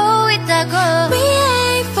잘하고 있다고 We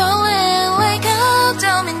ain't falling like a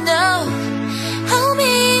domino Hold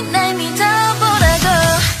me 날 믿어보라고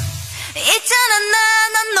있잖아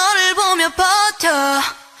난 너를 보며 버텨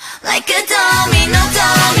Like a domino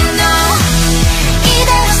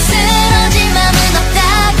이대로 쓰러질 맘은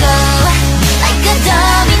없다고 Like a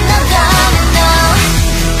domino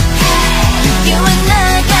Hey, you and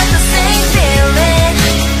I got the same feeling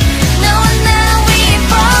너와 나 we ain't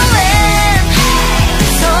falling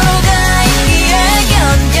서로가 있기에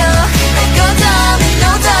견뎌 Like a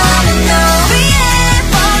domino We ain't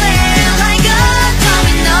falling like a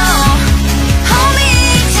domino Hold me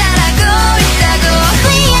잘하고 있다고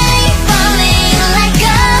We ain't falling like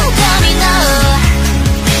a domino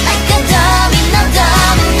Like a domino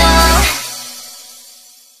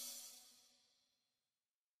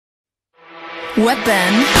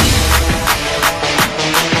Weapon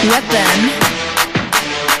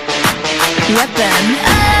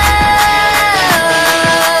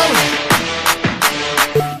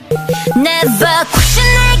Never question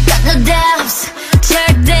I got no doubts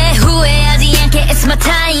절대 후회하지 않게 It's my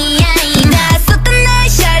time 나 쏟던 날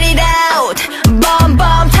shout it out bomb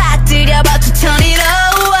터뜨려 about to turn it on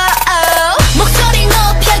목소리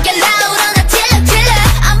높여 get louder 나 질러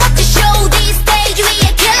I'm about to show this stage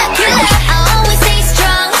위에 killer I always stay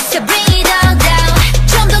strong so bring it all down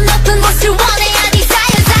좀 더 높은 곳을 원해 I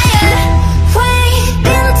desire Wait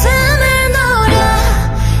빈틈을 노려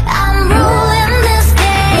I'm ruling this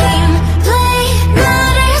game Play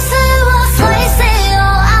나를 세워 slice it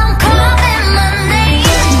all I'm calling my name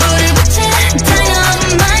불을 붙여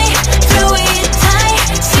dynamite throw it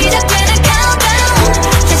tight 시작되는 countdown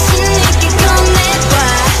자신 있게 꺼내봐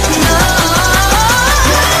No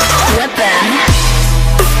Weapon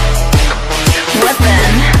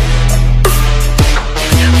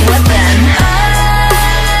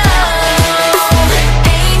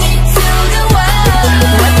Aim it to the wall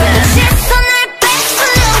시선을 뺏어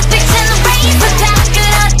눈빛은 razor 다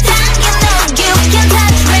끌어당겨 No you can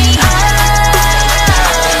touch me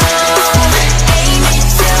Aim it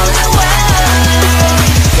to the wall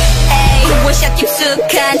Ay 원샷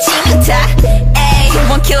깊숙한 치명타 Ay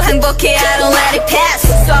one kill 행복해 I don't let it pass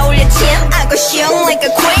쏘아 올려 침 I go shoot like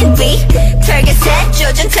a queen bee target set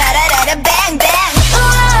조준 타라라라 bang bang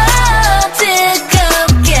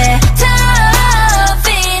뜨겁게 top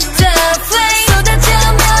it the flame 쏟아져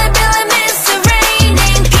million mist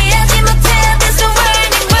raining 피하지 못해 this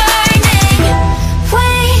burning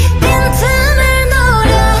Wait 빈틈을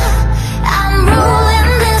노려 I'm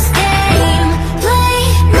ruling this game Play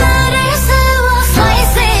나를 세워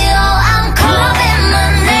slice it all I'm calling my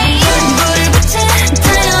name 불을 붙여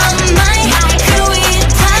dynamite throw it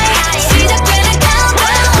tight 시작되는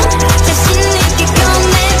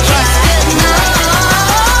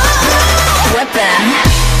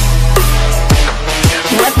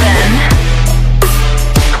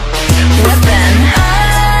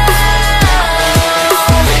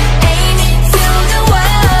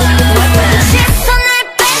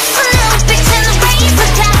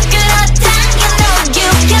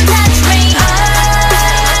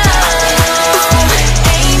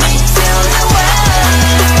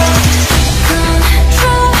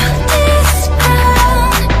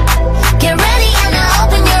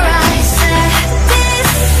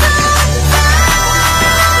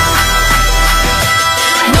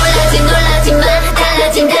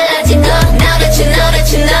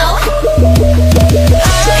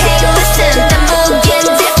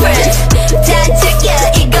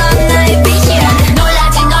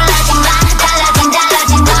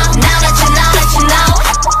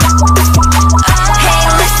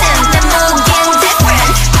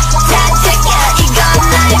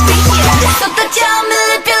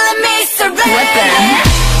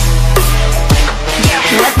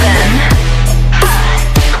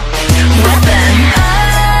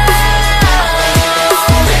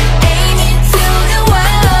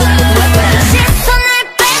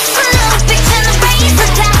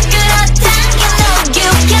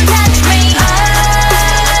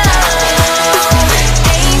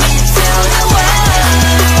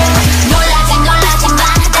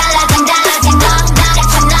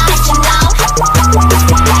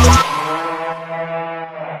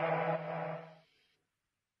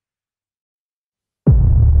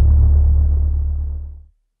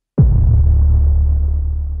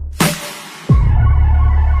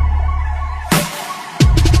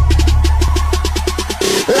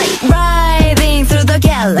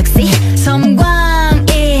갤럭시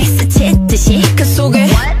섬광이 스치듯이 그 속에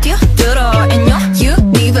뛰어들어 in your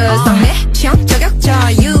universe 내 취향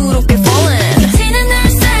저격자 You be falling 빛치는 널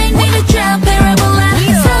쌓인 baby drop parabola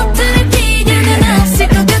서투를 비교는 없을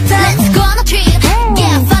것 같아 Let's go on a trip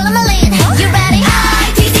Yeah follow my lead You ready?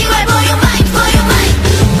 ITZY blow your mind blow your mind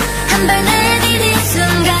한 발 내디딘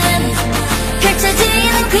순간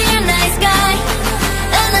펼쳐지는 clear night sky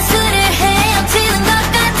은하수를 헤엄치는 것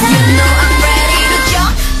같아 You know I'm ready to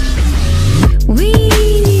jump We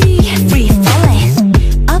free falling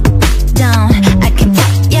up down I can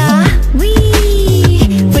fly yeah We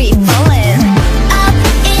free falling up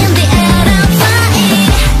in the air I'm flying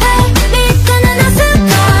발 밑에는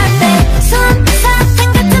어스컬 솜사탕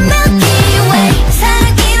같은 Milky Way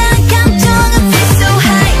사랑이란 감정은 feel so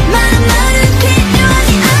high 많은 말은 필요하지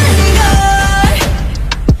않은 걸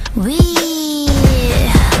We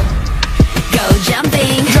go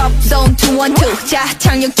jumping Drop zone 212 자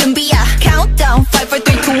착륙 준비야 Countdown 5 4 3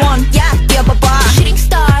 2 1 야 뛰어봐봐 Shooting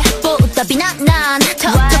star 보다 빛난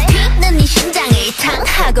턱턱 튀는 네 심장을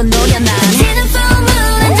탕하고 노려 난 지는 full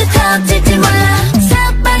moon 언제 터질지 몰라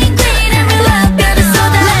사방인 green and real love 별을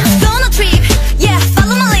쏟아 Let's go on a trip Yeah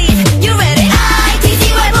follow my lead You ready?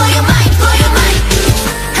 ITZY blow your mind blow your mind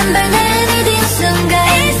한 발 내디딘 순간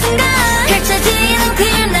이 순간 펼쳐지는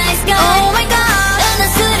clear night sky Oh my god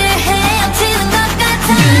은하수를 헤엄치는 것 같아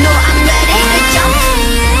You know I'm ready to jump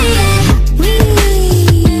We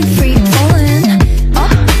free falling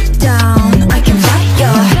Up down I can fly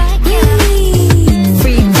yeah We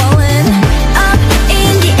Free falling up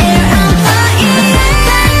in the air I'm flying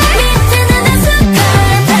밑에는 어스컬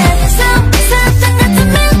솜사탕 같은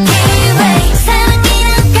Milky Way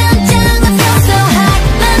사랑이란 감정은 feel so high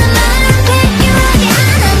많은 말은 필요하지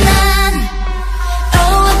않아 난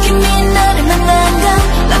Oh lucky me 너를 만난 건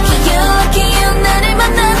Lucky you 나를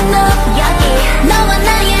만난 너 여기 너와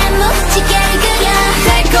나의 묵직한 그려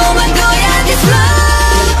달콤한 거야 this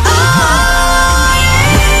love Oh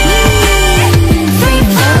yeah Free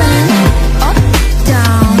falling Up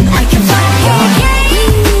down I can fly yeah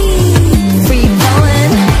Free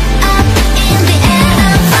falling up in the air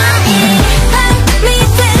I'm flying 발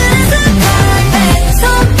밑에는 어스컬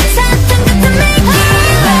솜사탕 같은 Milky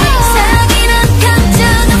Way 사랑이란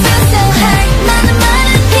감정은 feel so high 많은 말은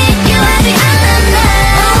필요하지 않아 난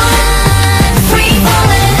Free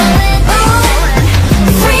falling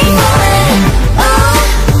Free falling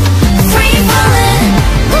Free falling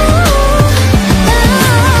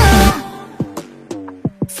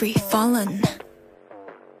Free falling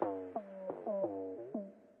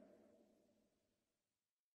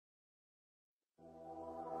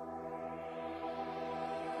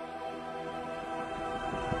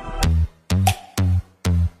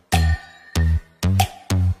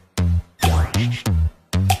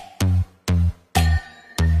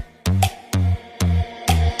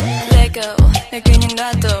Let go 날 그냥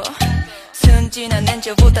놔둬 순진한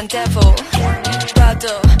엔젤보단 devil 봐도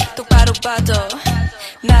똑바로 봐도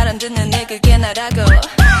말 안 듣는 애 그게 나라고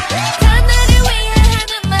다 나를 위해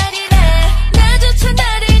하는 말이래 나조차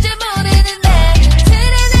나를 잘 모르는데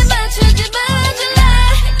틀에 맞추지 말아줄래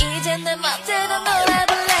이제 내 맘대로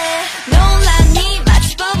놀아볼래 논란이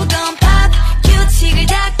마치 버블건 팝 규칙을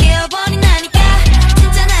다 깨어버린다니까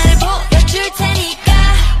진짜 나를 보여줄 테니까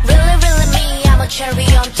Really really me I'm a cherry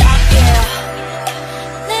on top yeah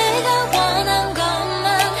내가 원한 것만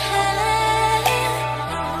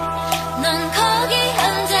해넌 거기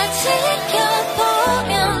앉아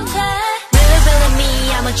지켜보면 돼 Really really me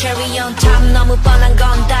I'm a cherry on top 너무 뻔한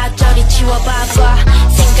건 다 저리 치워봐봐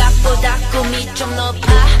생각보다 꿈이 좀 높아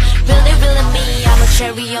Really really me I'm a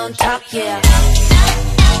cherry on top yeah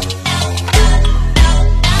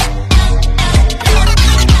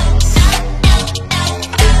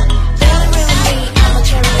Really really me I'm a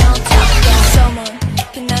cherry on top yeah Someone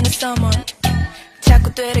빛나는 someone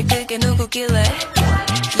자꾸 되래 그게 누구길래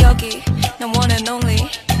여기 난 one and only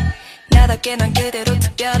나답게 난 그대로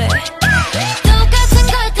특별해 똑같은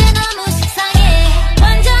걸 때 너무 식상해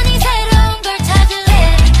완전히 새로운 걸 찾을래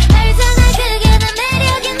알잖아 그게 내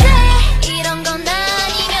매력인데 이런 건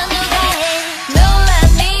아니면 누가 해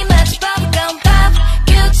논란이 마치 버블건 팝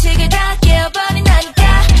규칙을 다 깨어버린다니까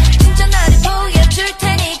진짜 나를 보여줄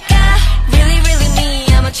테니까 Really really me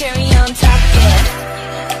I'm a cherry on top yeah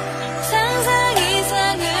상상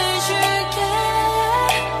이상을 줄게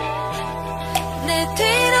내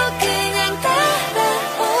뒤로 그냥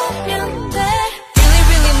따라오면 돼 Really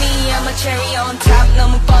really me I'm a cherry on top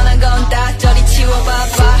너무 뻔한 건 다 저리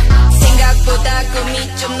치워봐봐 생각보다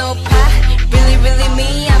꿈이 좀 높아 Really really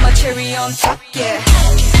me I'm a cherry on top yeah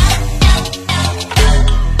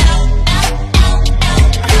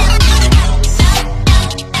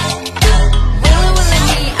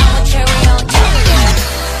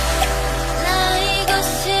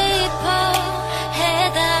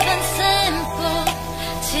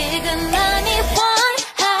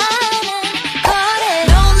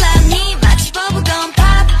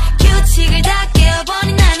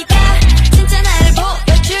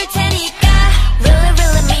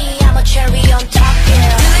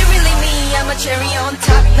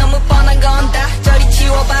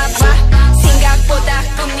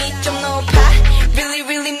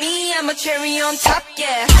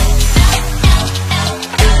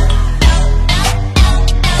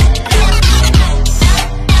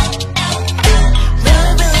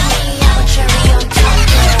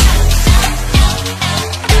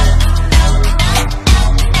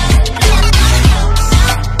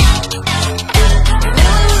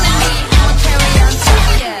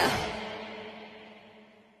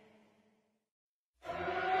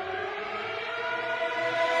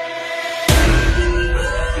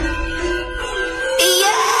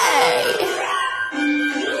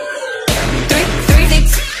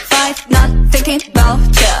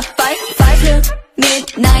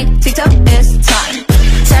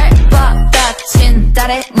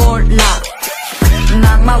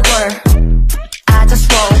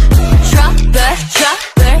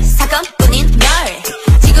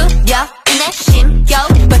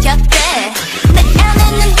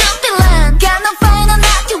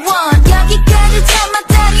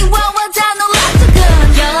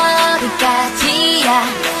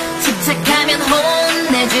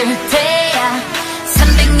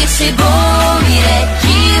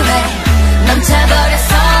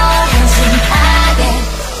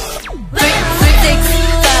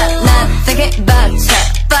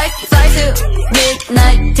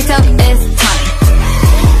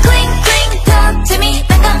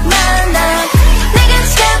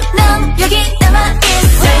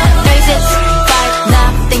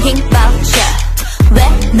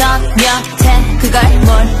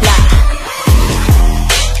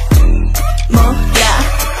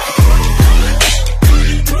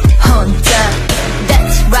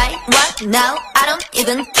now I don't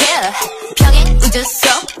even care 평행 우주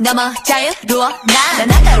속 넘어 자유로워 난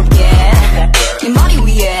날카롭게 네 머리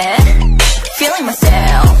위에 feeling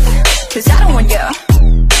myself cause I don't want you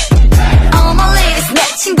all my ladies 내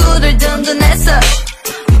친구들 든든했어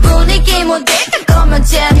분위기 모델 할 거면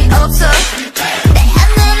재미없어 내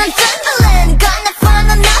눈은 뜬들린 gonna find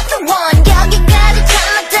another one 여기까지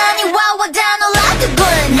참았다니 wow 다 놀라더군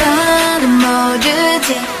너는 모르지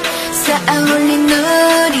쌓아올린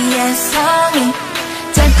우리의 성이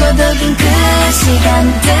짧고 더 긴 그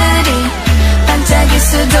시간들이 반짝일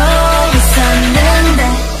수도 있었는데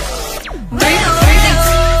 3, 6,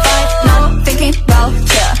 5, no thinking about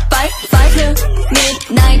ya 5 to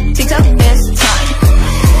midnight TikTok is time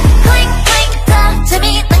Clink clink 더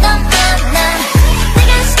재미난 건 많아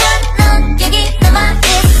내가 시간 넌 여기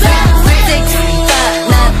남아있어 3, 6, 5,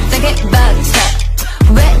 not thinking about ya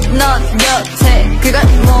왜 넌 여태 그걸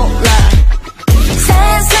몰라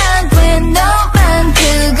세상에 너만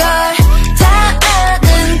그걸 다 아는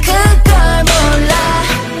그걸 몰라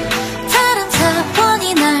다른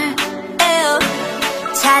사원이 날 에어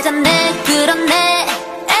찾아내 끌어내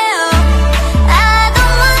에어 I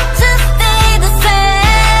don't want to stay the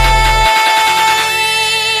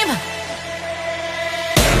same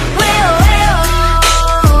왜요 왜요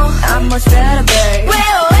I'm much better babe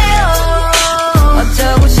왜요 왜요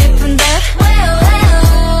어쩌고 싶은데 왜요 왜요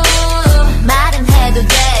말은 해도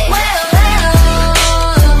돼 왜요 왜요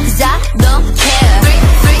Cause I don't care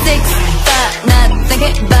 3, 6, 5 not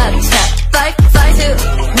thinking about ya 5 to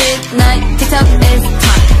midnight TikTok is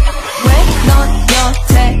time 왜 넌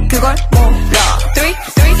여태 그걸 몰라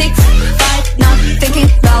 3, 6, 5 not thinking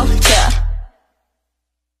about ya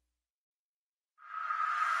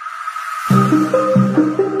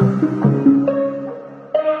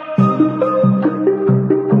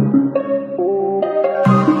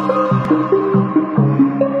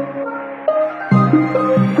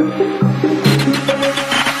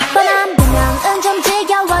뻔한 분명은 좀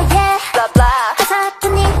지겨워 yeah blah blah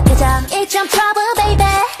가사뿐 네 표정 일점 trouble baby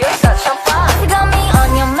You're such a fun You got me on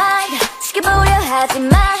your mind 지켜보려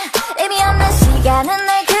하지마 의미 없는 시간은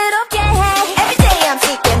날 괴롭게 해 Every day I'm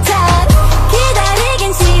seeking time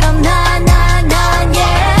기다리긴 싫어 난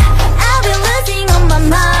yeah I'll be losing on my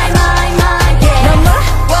mind yeah No more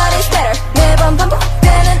what is better 매번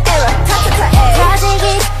반복되는 error 타타타에 터지기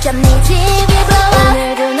직전 네 집이 blow up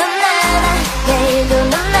오늘도 넌 나나 내일도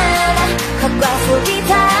넌 나나 겉과 속이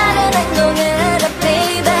다른 행동을 해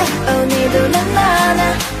baby 오늘도 넌 나나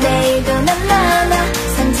내일도 넌 나나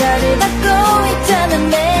상처를 받고 있잖아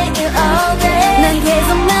매일 all day 난 계속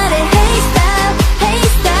말해 hey stop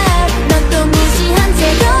넌 또 무시한 채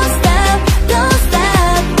don't stop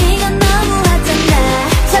이건 너무하잖아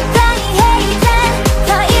적당히 해 이제 더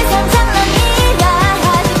이상 장난이라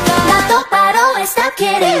하지마 나 똑바로 해 stop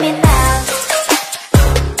kidding me now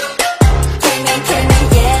Kill me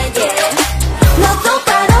yeah yeah 너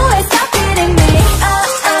똑바로 해 stop kidding me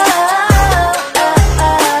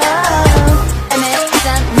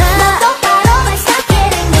애매하잖아 너 똑바로 해 stop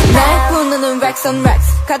kidding me now 날 부누는 racks on racks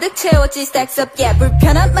가득 채웠지 stacks up yeah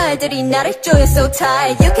불편한 말들이 나를 조여 so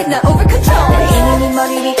tired You cannot over control 이미 네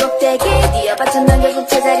머리 위 꼭대기 뛰어봤자 넌 결국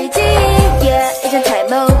제자리지 yeah 이젠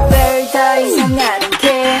time over 더 이상 I don't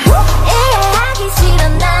care 이해하기 싫어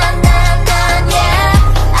난 yeah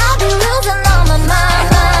I'll be losing all my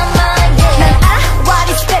mind yeah 난 알아 what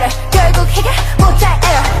is better 결국 해결 못할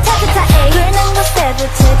error 타타타에 끓는 것에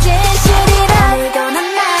도대체 진실이라 오늘도 난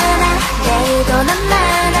나나 내일도 난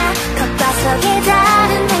나나 겉과 속이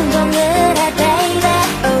다른 행동을 해 baby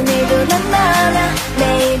오늘도 난 나나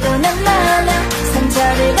내일도 난 나나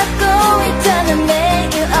상처를 받고 있잖아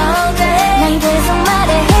매일 all day 난 계속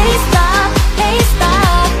말해 hey stop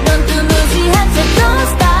넌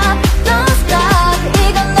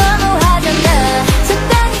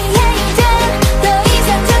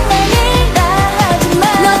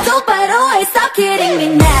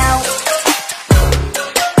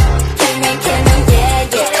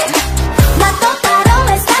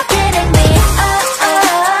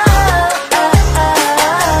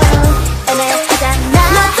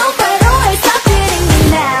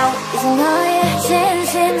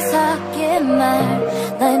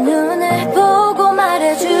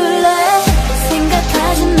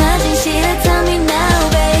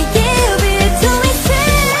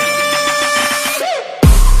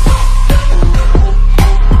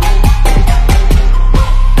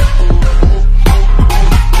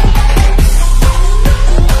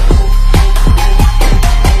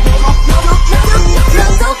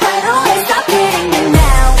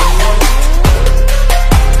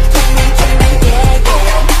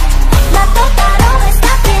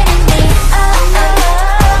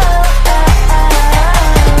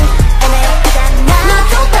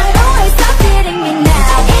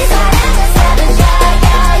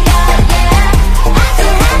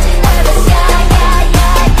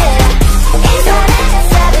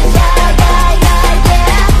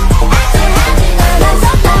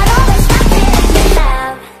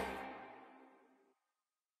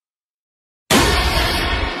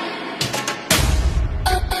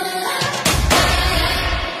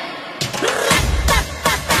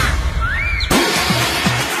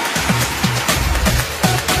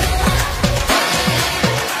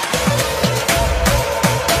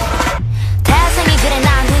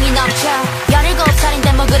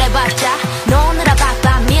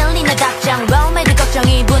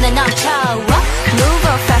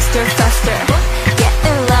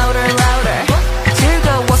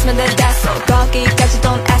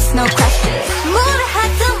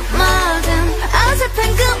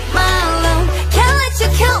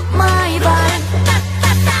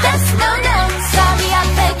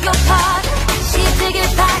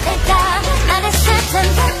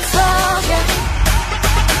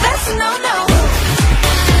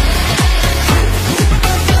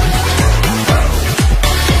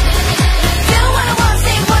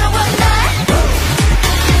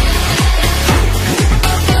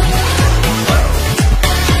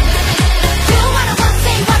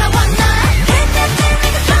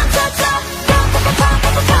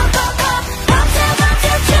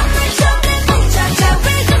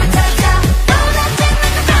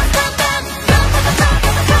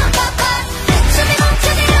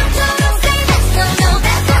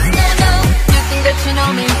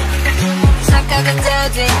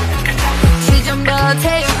끝까지 지좀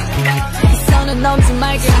버텨요 이 선은 넘지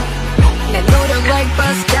말게 내 노력 like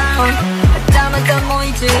bust down 하자마자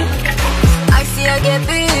모이지 I see I get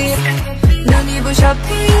beat 눈이 부셔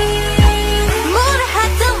피 뭐라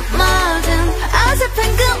하든 말든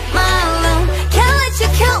어설픈 그 말로 Can't let you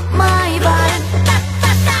kill my vibe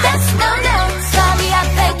That's no no Sorry I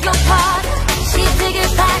beg your pardon 시득을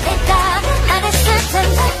바랬다 말했을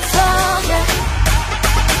텐데 so yeah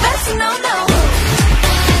That's no no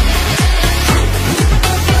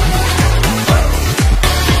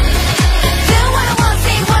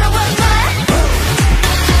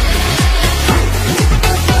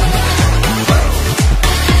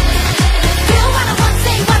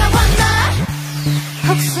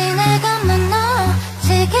혹시 내가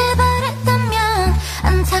만나지길 바랬다면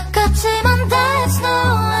안타깝지만 That's no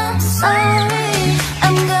I'm sorry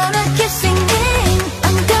I'm gonna keep singing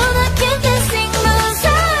I'm gonna keep dancing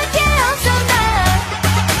무서울 게 없어 날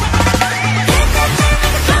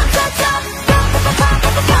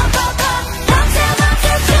밤새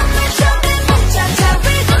춤을 멈춰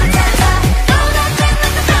위로 달아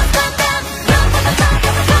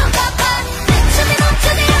춤이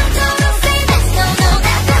멈추지 않도록 say that's no no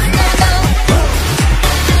that's no no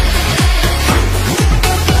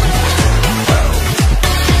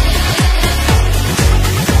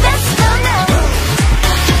that's no no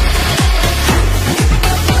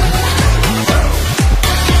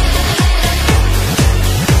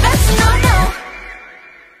that's no no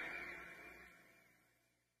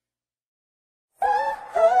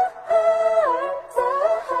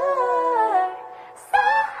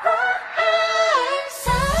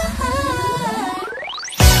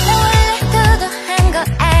나 원래 도도한 거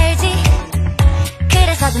알지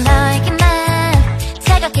그래서도 너에게만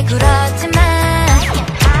차갑게 굴었지만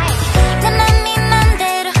내 맘이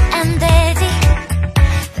맘대로 안 되지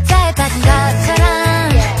바다에 빠진 것처럼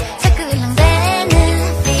자꾸 일렁대는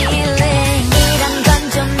feeling 이런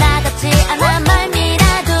건 좀 나답지 않아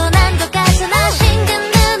멀미라도 난 똑같잖아 싱긋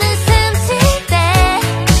눈을 숨쉴 때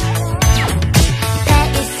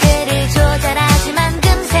페이스를 조절하지만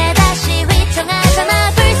금세 다시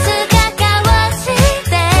휘청하잖아 불쑥 가까워질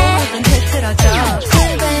때 모든 흐트러져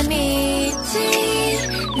제발 믿지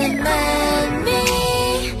내 말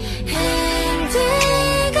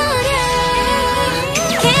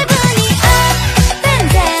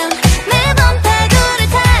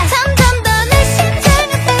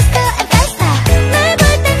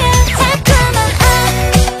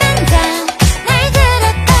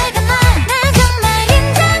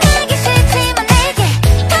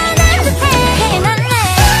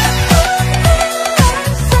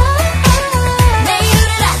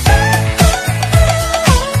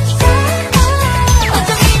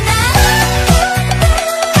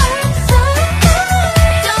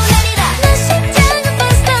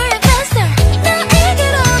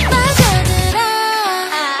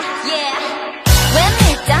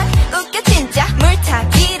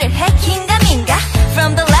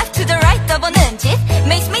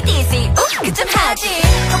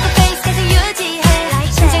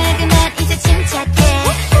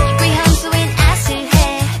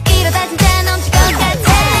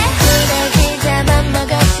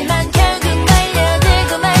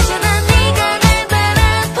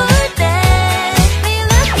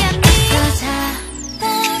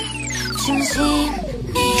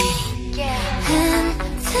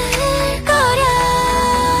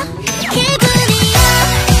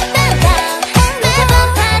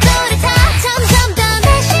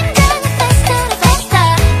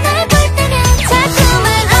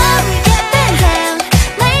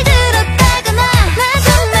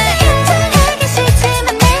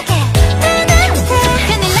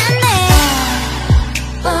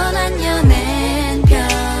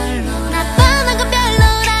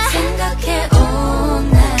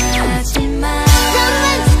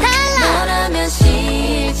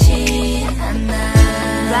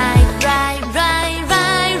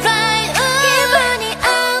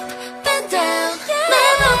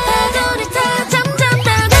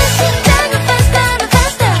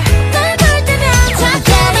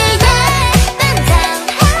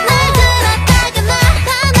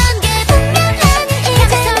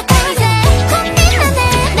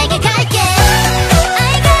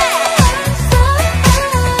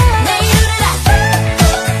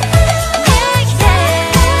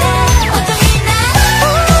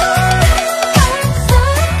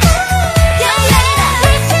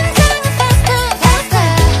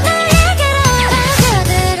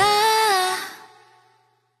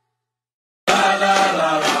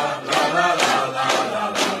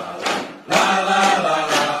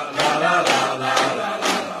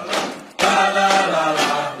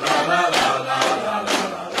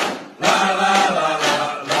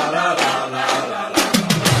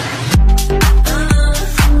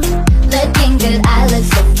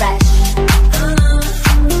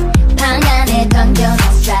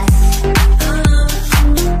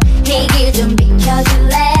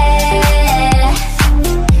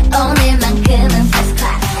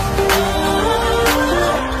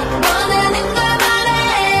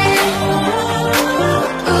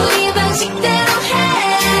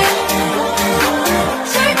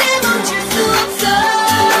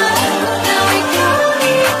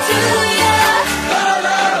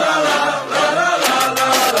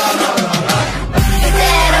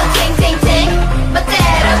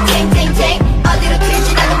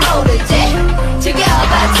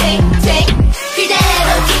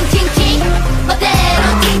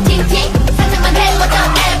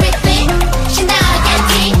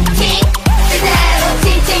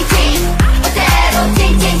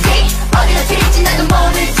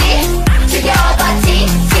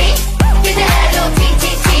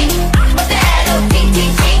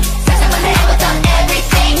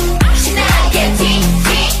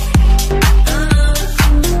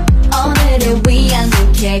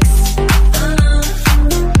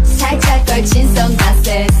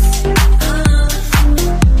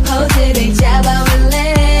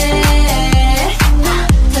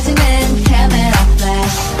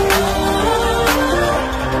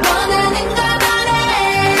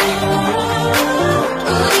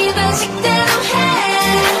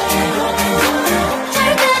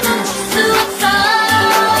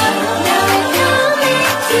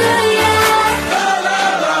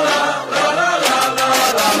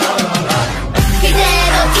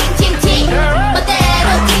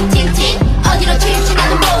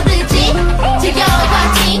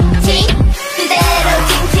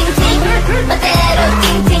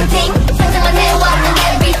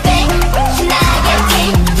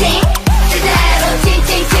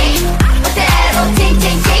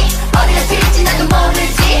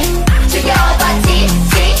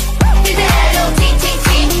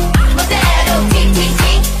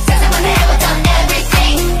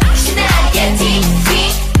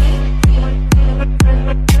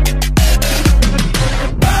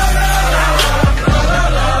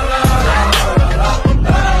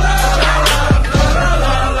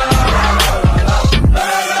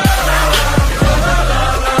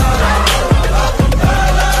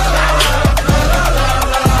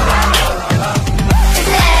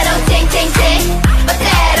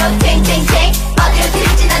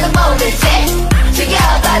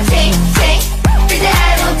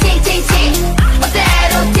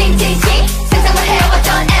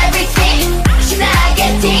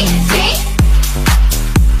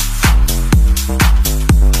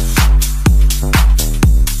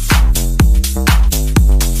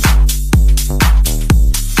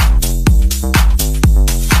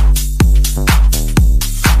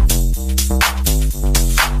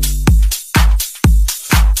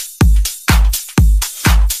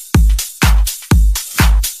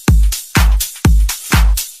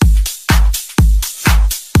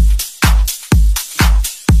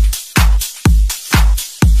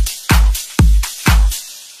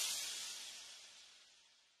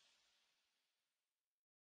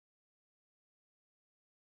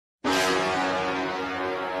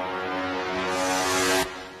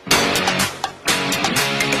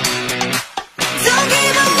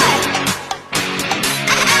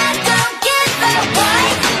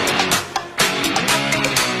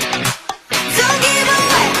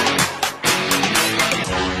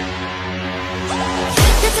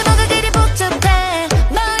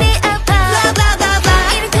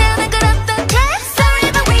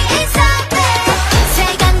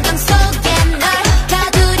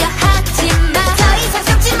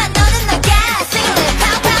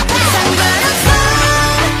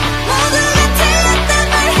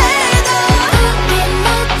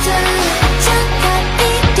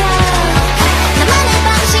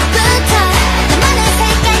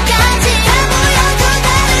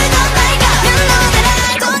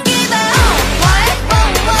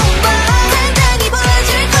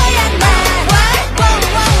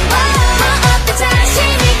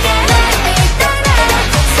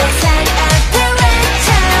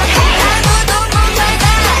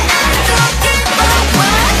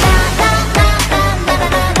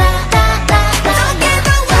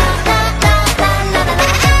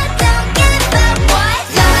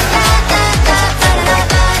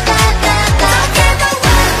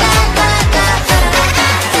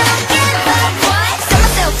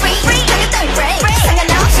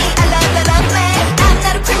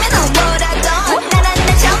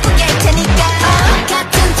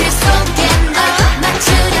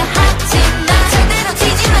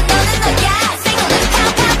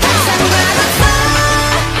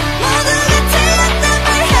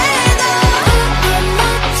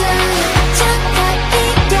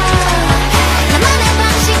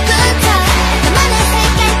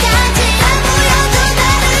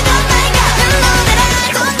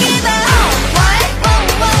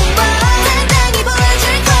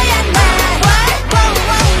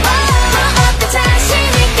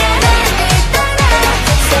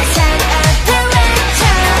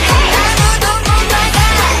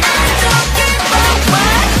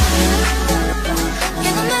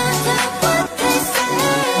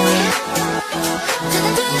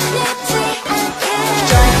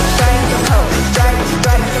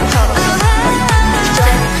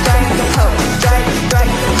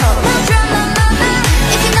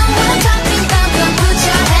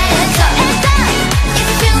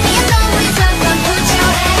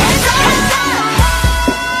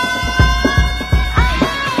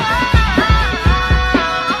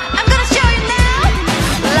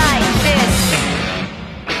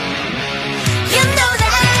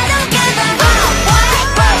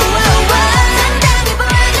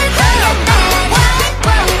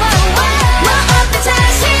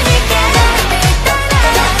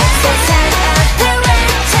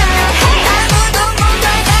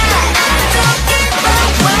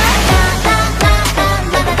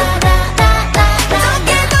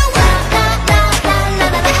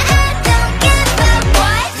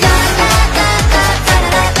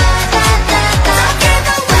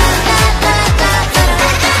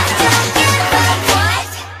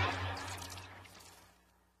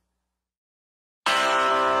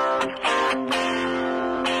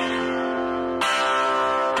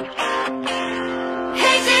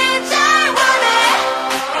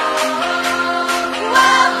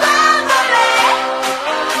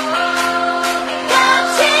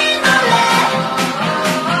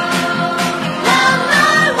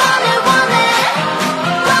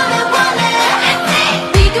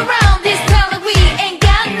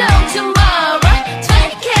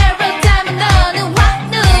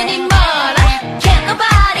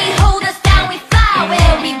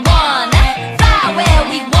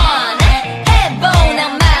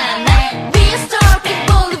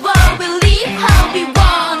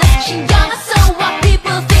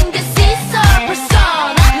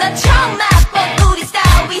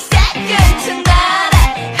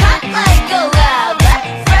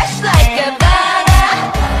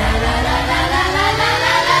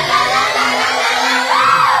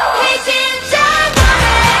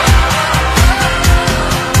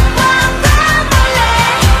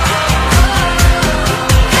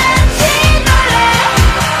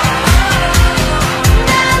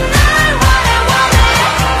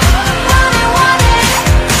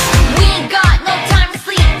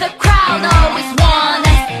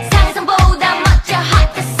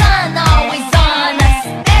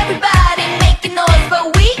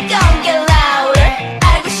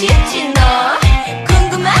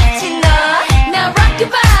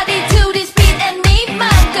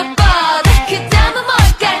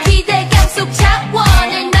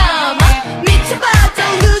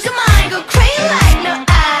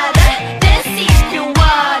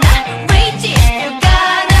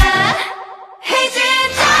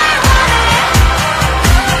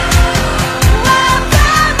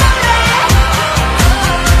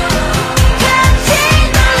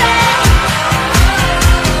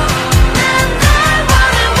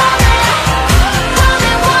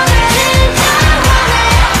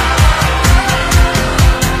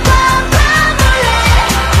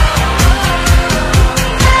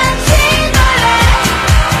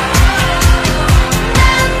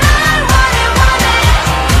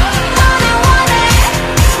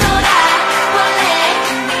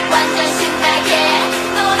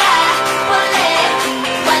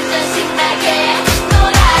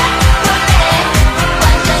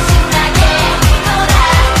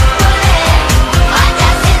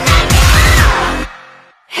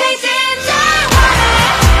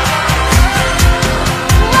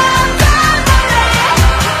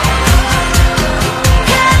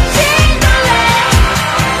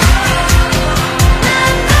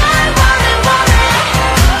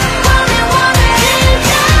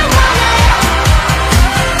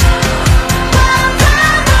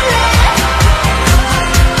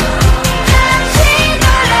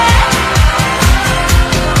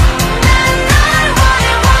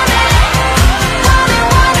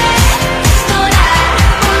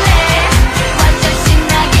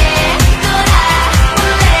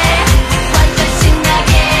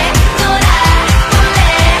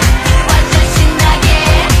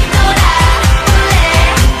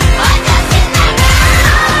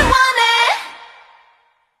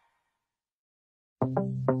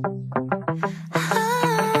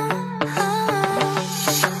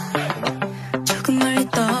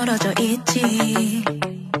멀어져 있지.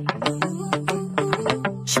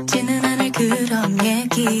 쉽지는 않을 그런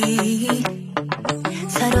얘기.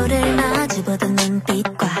 서로를 마주보던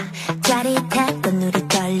눈빛과 짜릿했던 우리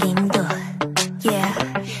떨림도 yeah,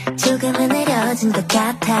 조금은 느려진 것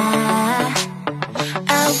같아.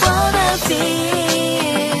 I wanna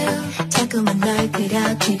feel 자꾸만 널 그려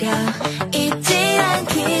잊지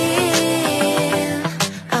않길.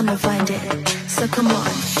 I'ma find it, so come on.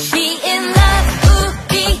 Be in love,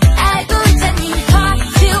 우리 알고 있잖니.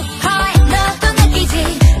 Heart to heart, 너도 느끼지.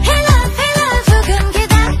 Hey love, 조금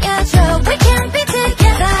기다려줘. We can be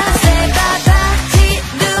together. 새가 다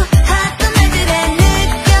지루하던 날들에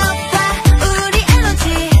느껴봐 우리 에너지.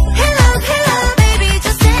 Hey love, baby,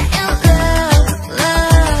 just stay in love,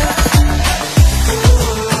 love.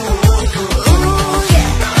 Ooh, yeah.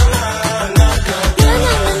 Na, na, na,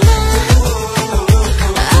 na.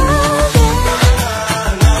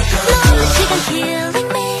 너의 시간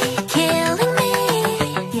killing me,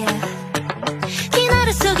 yeah. 긴 하루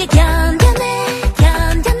속에 견뎌내.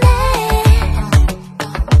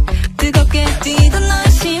 뜨겁게 뛰던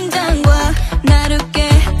너의 심장과 나롭게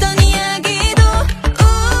했던 이야기도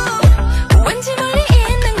왠지 멀리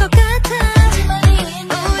있는 것 같아.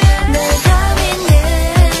 내가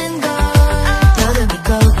믿는 것 너도 믿고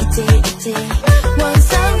있지. Want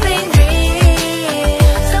something real,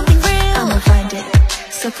 I'ma find it,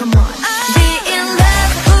 so come on. Be in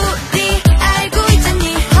love, 우리 알고 있잖니.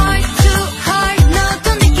 Heart to heart, 너도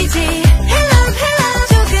느끼지. Hey love,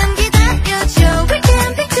 조금 기다려줘. We can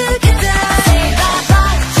be together. 새가 더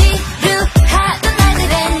지루하던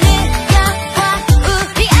날들에 느껴봐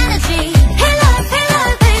우리 에너지. Hey love,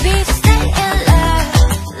 baby, just stay in love,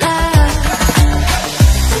 love.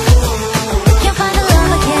 Can't find a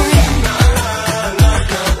love again.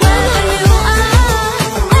 Where you are,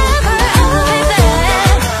 ever,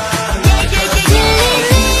 baby.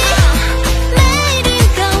 매일은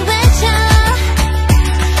건 외쳐.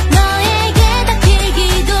 너에게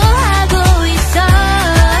닿기도 하고 있어.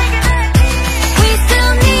 We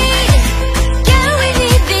still need, yeah, we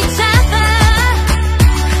need each other.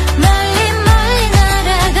 멀리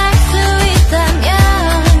날아갈 수 있다면.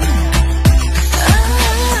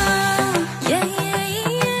 Yeah,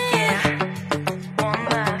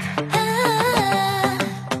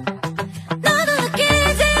 너도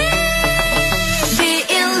느끼지. Be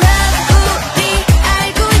in love, 우리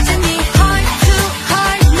알고 있잖니. Heart to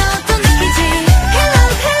heart, 너도 느끼지. Hey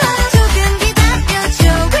love, 조금 기다려줘.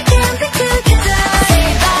 We can be together.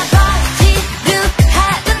 새가 더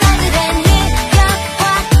지루하던 날들에 느껴봐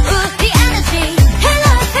우리 에너지. Hey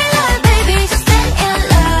love, baby, just stay in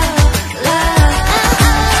love, love.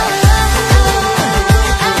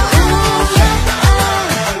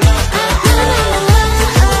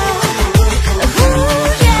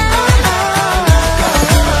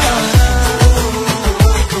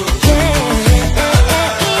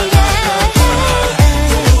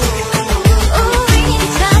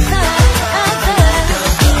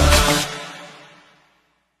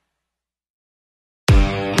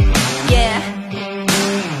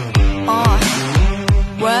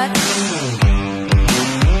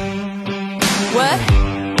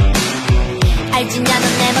 알지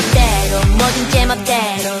나는 내 멋대로 뭐든 제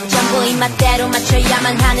멋대로 전부 입맛대로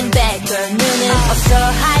맞춰야만 하는 bad girl. 눈은 없어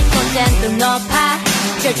high content도 높아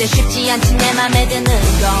절대 쉽지 않지 내 맘에 드는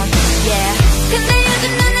건 yeah. 근데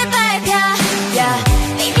요즘 눈을 밝혀 yeah.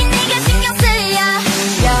 Baby 네가 신경 쓰여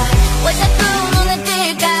yeah. 왜 자꾸 눈에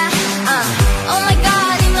뜰까 Oh my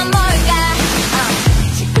god 이건 뭘까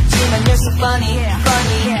짓궂지만 you're so funny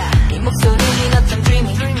네 목소리는 어쩜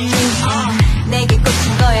dreamy 내게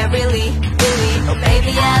꽂힌 거야 really Oh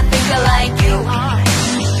baby I think I like you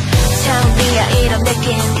처음이야 이런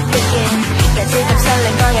느낌 지금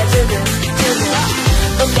설렌 거야 두근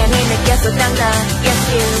운명을 느꼈어 난 Yes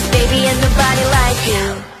you baby and nobody like you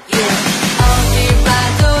어딜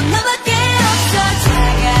봐도 너밖에 없어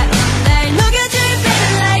차가운 날 녹여줄 baby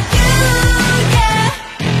like you yeah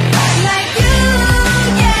like you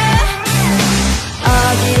yeah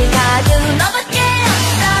어딜 가도 너밖에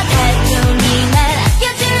없어 대충이 날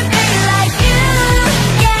아껴줄 baby like you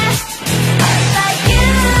yeah like you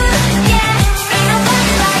yeah ain't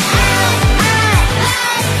nobody like I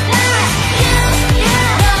like you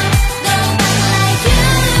yeah nobody like you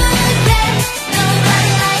yeah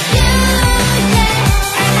nobody like you yeah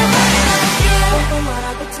ain't nobody like you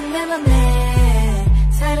뭐라고 내 맘에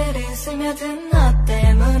사르르 스며든 너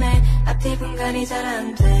때문에 앞뒤 분간이 잘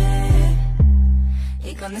안 돼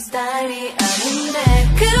이건 내 스타일이 아닌데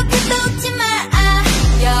그렇게 떠웃지 마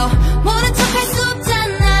yo 모른 척 할 수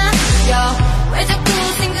없잖아 yo 왜 자꾸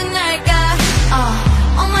생각날까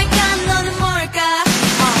oh my god 너는 뭘까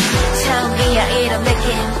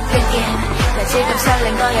지금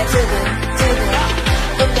설렌 거야 두근두근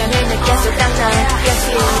운명을 느껴서 깜짝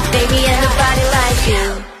Yes you Baby ain't nobody like you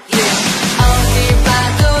어딜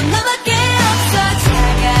봐도 너밖에 없어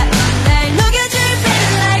차가운 날 녹여줄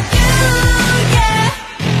baby like you yeah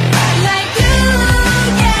Like you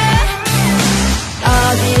yeah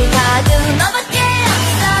어딜 가도 너밖에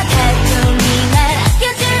없어 달콤히 날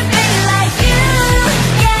아껴줄 baby like you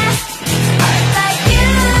yeah Like you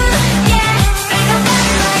yeah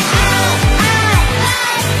Nobody like you I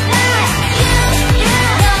like you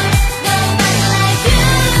Nobody like you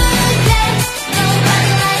yeah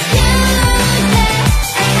Nobody like you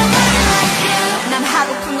yeah Ain't nobody like you 난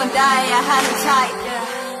하고픈 건 다 해야 하는 type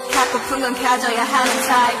갖고픈 건 가져야 하는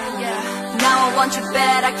type Now I want you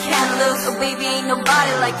bad I can't lose So baby ain't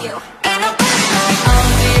nobody like you Ain't nobody like you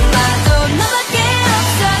어딜 봐도 너밖에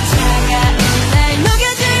없어 차가운 날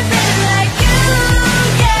녹여줄 baby like you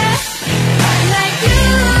yeah Like you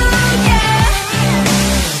yeah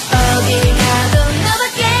어딜 가도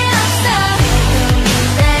너밖에 없어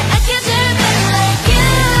날 아껴줄 baby like you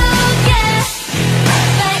yeah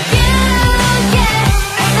Like you yeah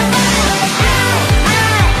Ain't nobody like you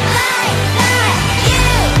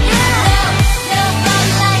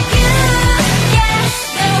Nobody like you yeah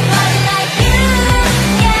Nobody like you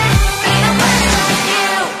yeah Ain't nobody like you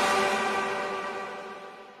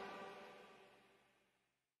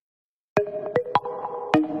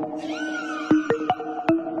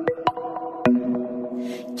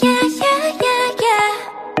Yeah yeah yeah yeah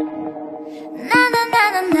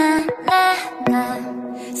나나나나나나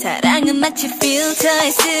사랑은 마치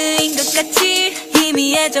필터에 쓰인 것 같이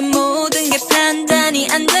희미해져 모든 게 판단이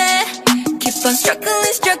안 돼 Keep on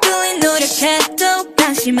struggling struggling 노력해도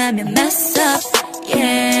방심하면 mess up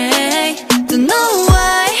yeah Don't know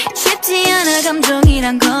why 쉽지 않아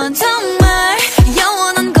감정이란 건 정말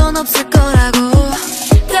영원한 건 없을 거라고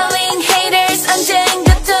Going haters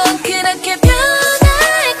언젠가 또 그렇게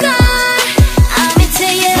변할걸 I'm into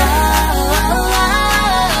you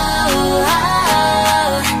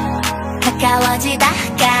가까워지다가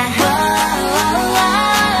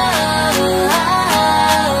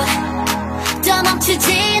또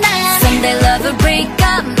멈추진 않아 Someday love will break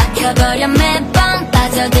up 막혀버려 매번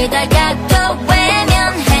빠져들다 각도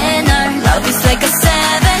외면해 널 Love is like a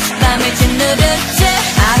savage 밤을 짓누르지 I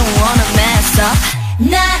don't wanna mess up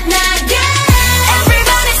yeah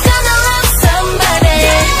Everybody's gonna love somebody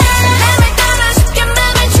맘을 따라 쉽게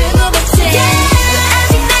맘을 주고받지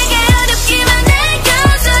아직 내게 어렵기만 해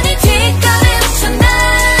여전히 뒷걸음을 쳐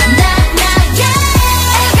yeah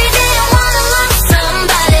Every day I wanna love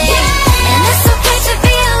somebody And it's okay to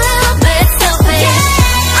be a little bit selfish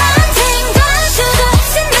언젠가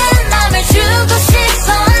주고진 내 맘을 주고 싶어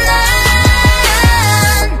난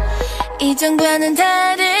이 정도는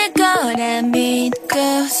다를 거라 믿고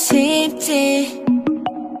싶지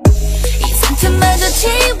이 상처마저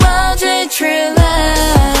지워줄 true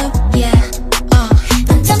love yeah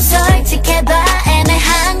넌 좀 솔직해봐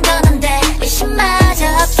애매한 건 안돼 의심마저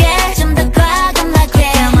없게 좀 더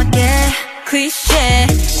과감하게 클리셰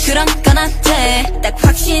그런 건 어때 딱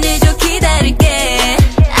확신을 줘 기다릴게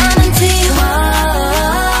I'm into you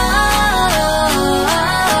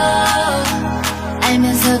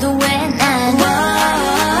알면서도 왜 난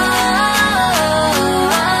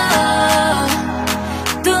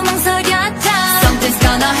또 망설였죠 Something's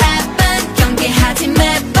gonna happen 경계하지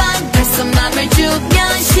매번 벌써 맘을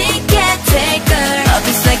주면 쉽게 take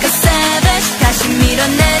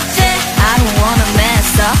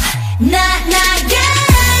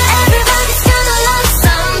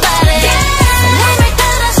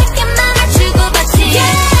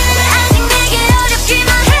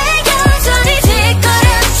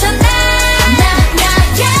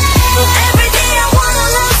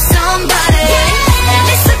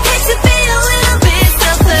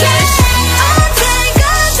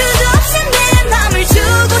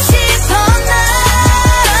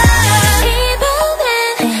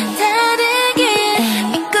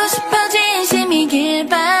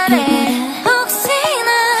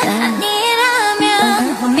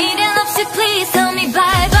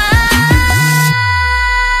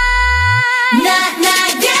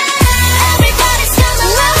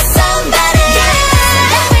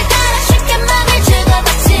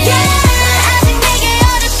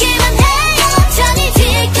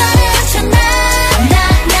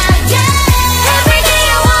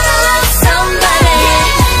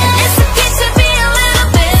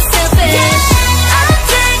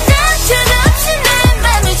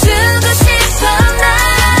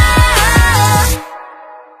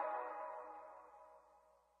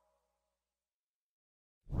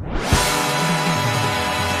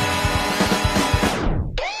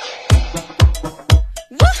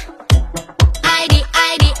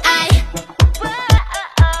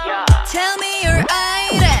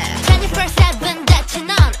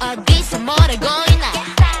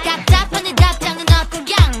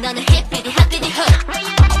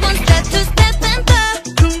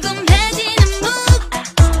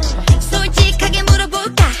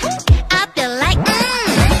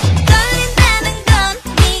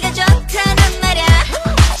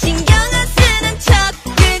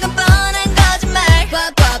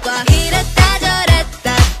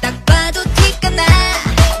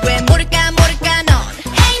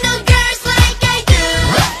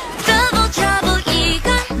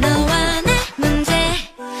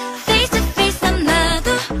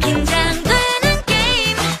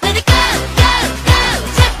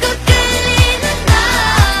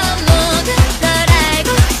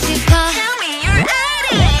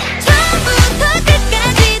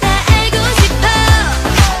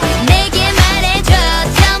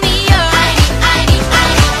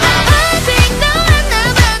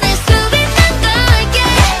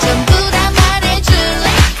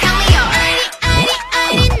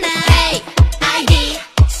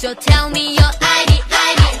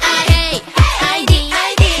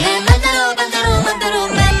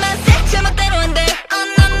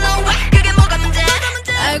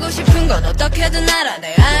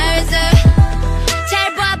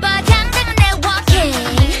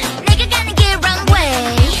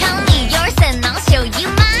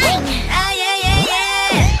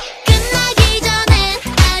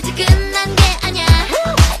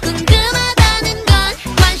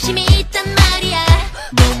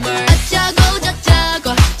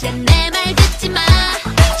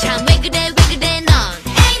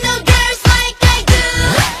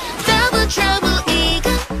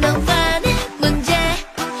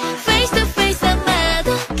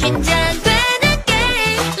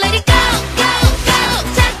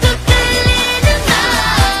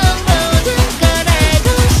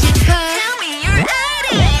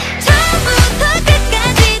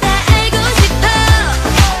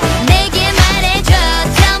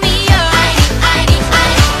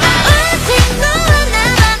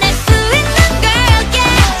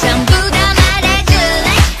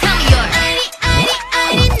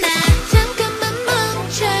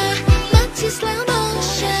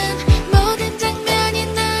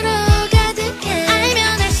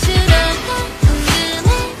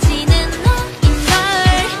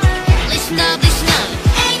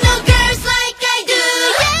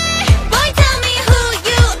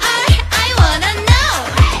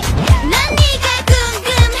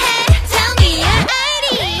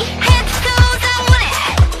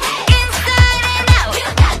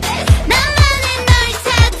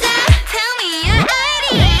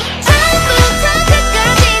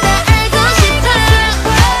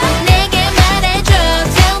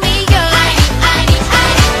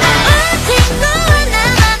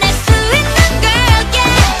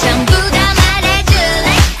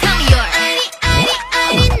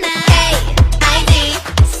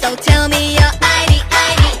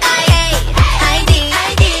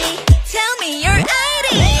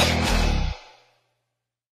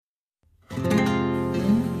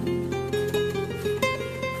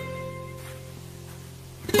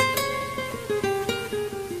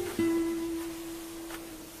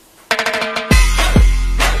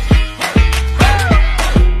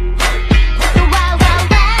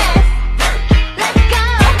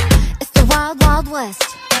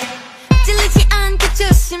찔리지 않게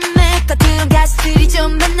조심해. 거칠은 가시들이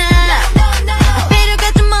좀 많아.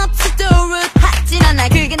 배려가 좀 없이 또 rude하진 않아.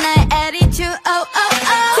 그게 나의 attitude.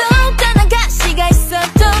 독단한 가시가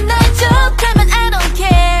있어도 날 좋다면 I don't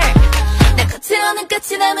care. 내 겉으로는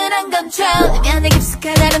끝이 남을 안 감춰. 내 안에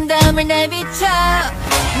깊숙한 아름다움을 내비쳐.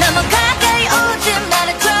 너무 가까이 오지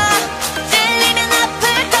말아줘. 찔리면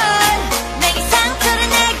아플걸. 내게 상처를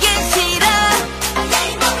내긴 싫어.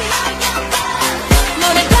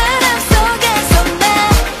 모래바람 속에서 나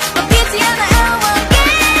먹히지 않아. I won't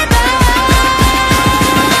give up.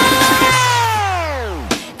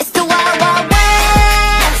 It's the wild wild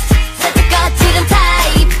west. 살짝 거칠은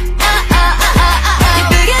타입.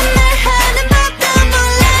 예쁘게 말하는 법도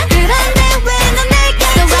몰라. 그런데 왜 넌 내게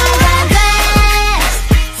It's the wild wild west.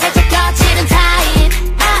 살짝 거칠은 타입.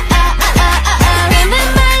 내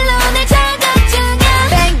말로 날 자극 중이야.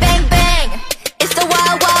 Bang bang bang. It's the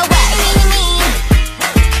wild wild west.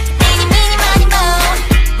 Mini mini money mo.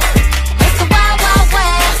 It's the wild wild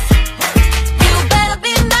west. You better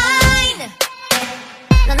be mine.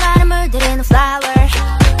 넌 나를 물들이는 flower.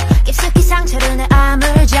 깊숙이 상처를 내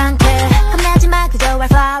아물지 않게. 겁내지 마 그저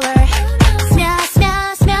wildflower. 스며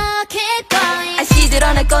keep going. 안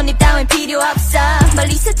시들어날 꽃잎 따윈 필요 없어.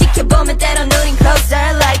 멀리서 지켜보면 때론 우린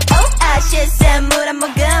closer. Like oh I should say 물 한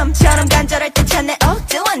모금처럼 간절할 땐 찾네. Oh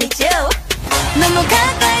do I need you. 너무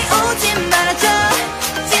가까이 오지 말아줘.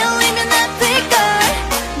 찔리면 아플걸.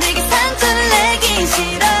 내게 상처를 내긴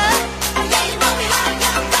싫어.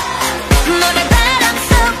 모래바람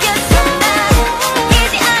속에서 나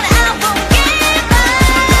이지 않아. I won't give up.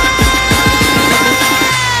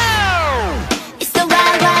 It's the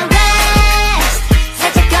wild wild west.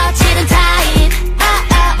 살짝 거칠은 타입.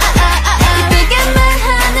 예쁘게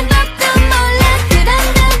말하는 법도 몰라.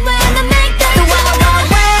 그런데 왜 넌 내게 The wild wild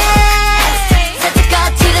west. 살짝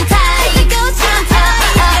거칠은 타입.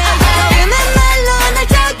 내 말로 날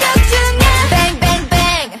저격 중이야. Bang bang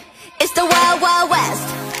bang. It's the wild wild west.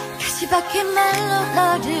 가시밭길 말로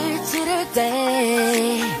너를 찌를 때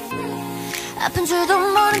아픈 줄도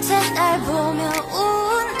모른 채 날 보며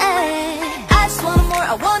우네. I just want more,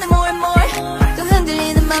 I want it more and more. 또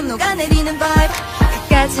흔들리는 맘 녹아내리는 vibe.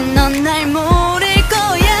 끝까지 넌 날 모를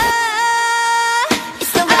거야.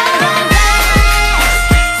 It's the wild wild west.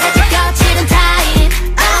 살짝 거칠은 타입.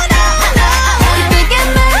 예쁘게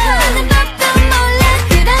말하는 법도 몰라.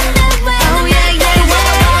 그런데 왜 넌 내게 The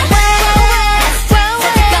wild west.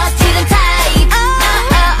 살짝 거칠은 타입.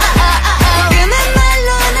 내 말로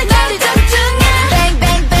날 자극 중이야. Bang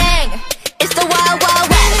bang bang. It's the wild wild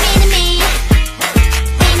west.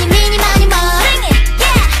 Mini mini money mo.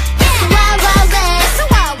 Yeah. It's the wild wild west.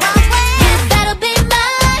 You better be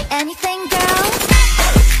mine. Anything goes.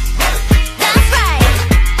 That's right.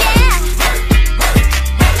 Yeah.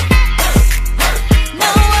 No.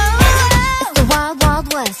 It's the wild wild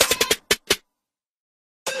west.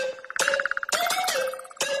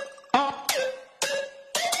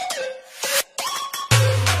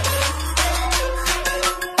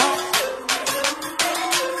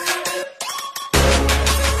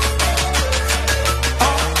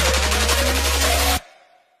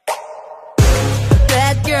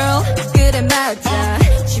 Bad girl, 그래 맞아.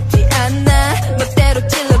 쉽지 않아. 멋대로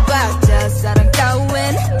찔러봤자 사랑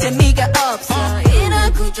따윈 재미가 없어.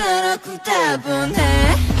 이렇고 저렇고 다분해.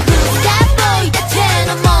 Bad boy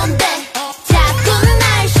자체는 뭔데 자꾸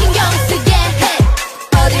날 신경 쓰게 해.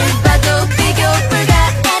 어딜 봐도 비교 불가.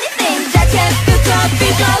 Anything 자켓부터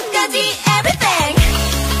비교까지 everything.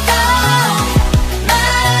 Oh my.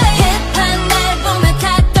 힙한 날 보면 다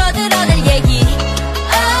떠들어댈 얘기.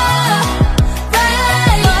 Oh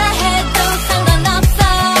right. 뭐라 해도 상관없어.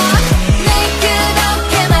 늘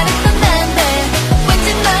그렇게 말했던 난데 왠지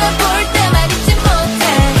널 볼 때 말이지 못해.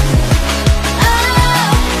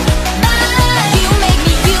 Oh my. You make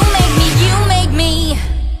me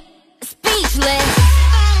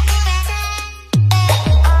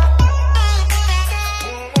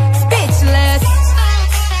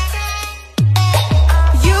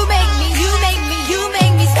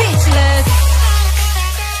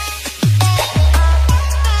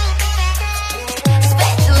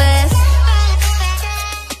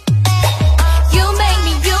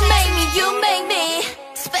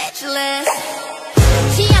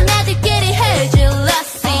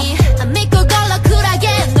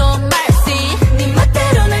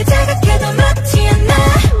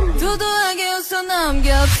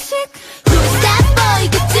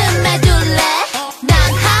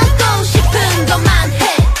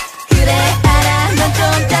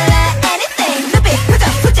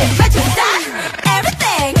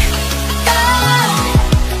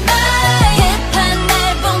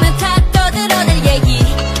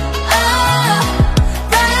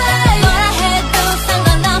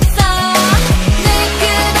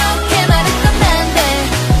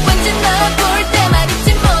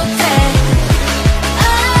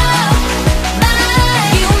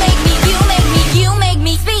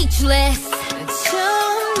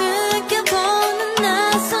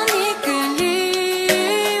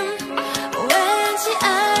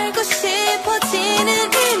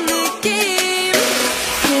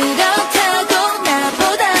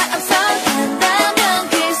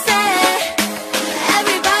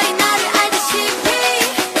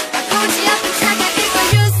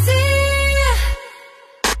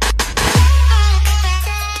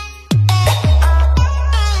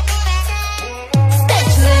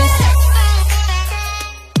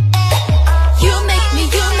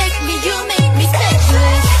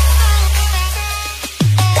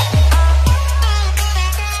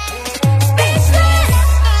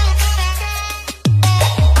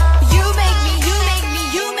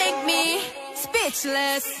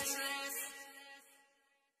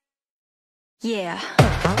Yeah.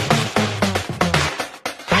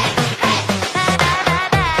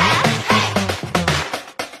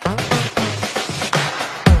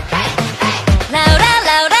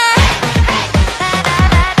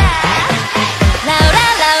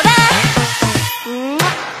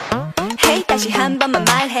 다시 한 번만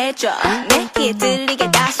말해줘 내 귀에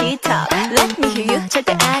들리게 다시 터 Let me hear you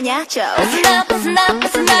절대 아냐죠 Listen up, listen up,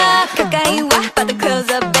 listen up 가까이 와 봐도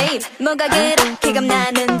close up babe 뭐가 그렇게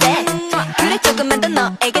겁나는데 그래 조금만 더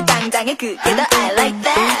너에게 당당해 그게 더 I like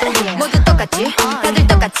that 모두 똑같지 다들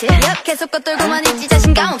똑같이 계속 겉돌고만 있지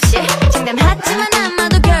자신감 없이 장담하지만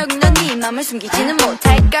아마도 결국 넌 네 맘을 숨기지는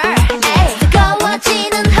못할걸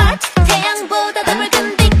뜨거워지는 heart 태양보다 더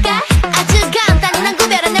붉은 빛깔 아주 간단히 난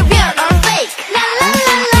구별하는 real or fake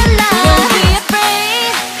Don't be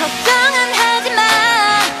afraid 걱정은 하지마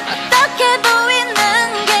어떻게 보이는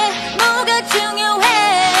게 뭐가 중요해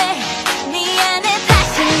네 안에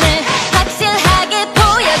자신을 확실하게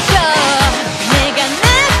보여줘 내가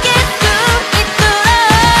느낄 수 있도록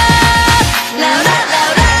Louder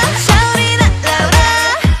louder Shout it out louder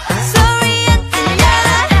소리에 들려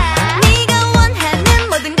네가 원하는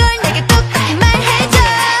모든 걸 내게 똑같이 말해줘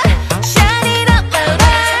Shout it out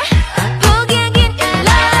louder 포기하긴 일러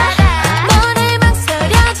뭐를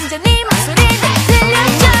망설여 진짜 네 목소리 내게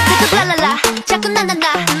들려줘 계속 랄랄라 자꾸 난난나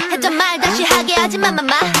했던 말 다시 하게 하지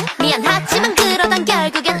마마마 미안하지만 그러단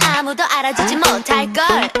결국엔 아무도 알아주지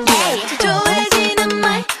못할걸 초조해지는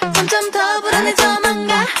말 점점 더 불안해져만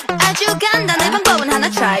가 아주 간단해 방법은 하나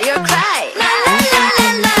Try or cry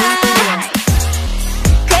랄랄랄랄라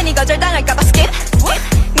괜히 거절당할까봐 skip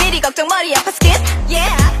미리 걱정 머리 아파 skip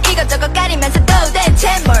이것저것 가리면서도 대체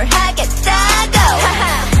뭘 하겠다고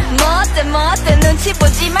뭐 어때 눈치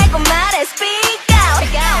보지 말고 말해 speak out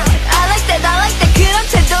I like that 그런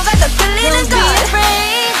태도가 더 들리는 걸 Don't be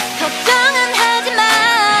afraid 걱정은 하지마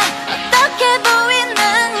어떻게 보이는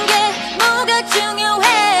게 뭐가 중요해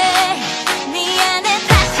네 안에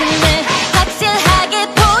자신을 확실하게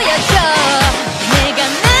보여줘 내가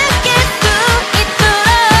느낄 수 있도록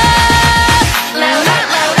Louder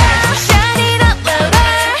louder Shout it out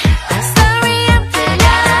louder 소리에 들려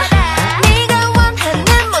네가 원하는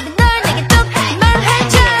모든 걸 내게 똑같이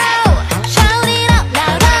말해줘 Shout it out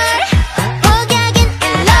louder 포기하긴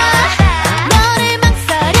일러 너를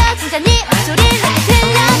망설여 진짜 네 목소리 내게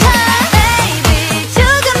들려줘 Baby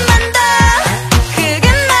조금만 더 크게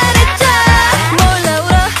말해줘 몰라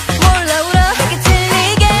울어 내게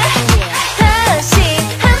들리게 다시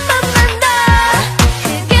한 번만 더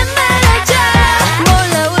크게 말해줘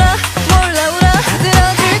몰라 울어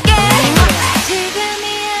들어줄게 지금이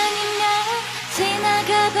아니면 지나가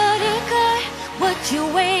버릴걸 What you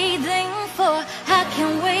waiting for I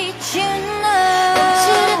can't wait you know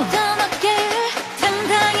지렸던 어깨를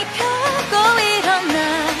당당히 펴고 일어나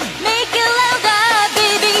Make it louder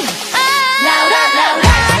baby Louder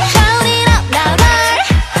louder Shout it out louder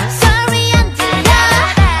소리 안 들려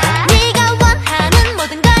네가 원하는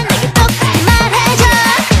모든 걸 내게 똑같이 말해줘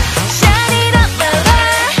Shout it out louder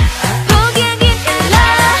포기하긴 일러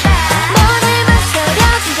뭐를 망설여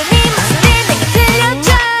진짜 네 목소리 내게 들려줘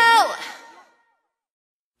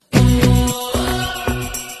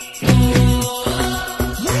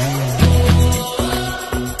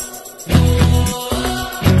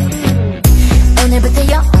오늘부터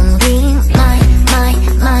you're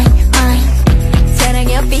mine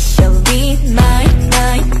사랑의 officially mine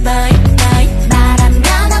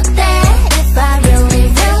말하면 어때 if I really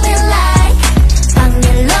like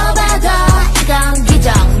확률로 봐도 이건 규정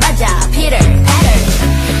맞아 Peter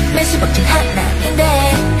pattern 매시 복진 하나인데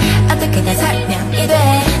어떻게 내 설명이 돼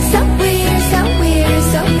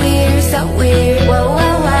So weird Whoa.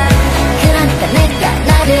 그러니까 내가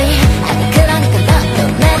너를 아니 그러니까 너도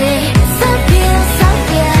나를 So real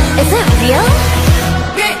Is it real?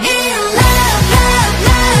 We're in love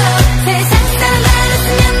세상 사람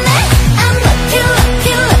알았으면 돼 I'm lucky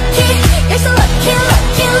You're so lucky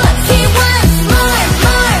Once more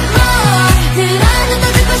들어는 더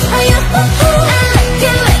듣고 싶어요 I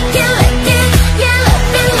like it Yeah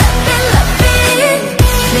love it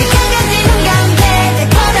내가 가진 가운데 더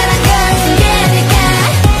커다란 건 숨기니까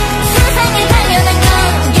세상에 당연한 건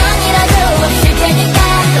우연이라도 없을 테니까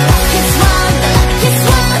The luckiest one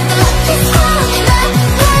in the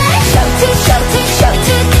world Shout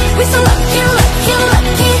it We're so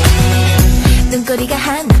lucky 눈꼬리가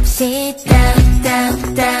한없이 down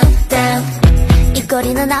이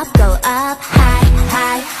꼬리는 up go up high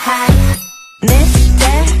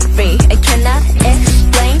Mystery I cannot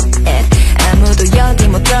explain it 아무도 여기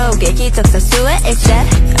못 들어오게 기적사수에 It's that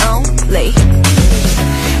only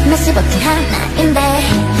메시 버튼 하나인데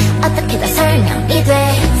어떻게 다 설명이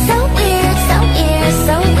돼 So weird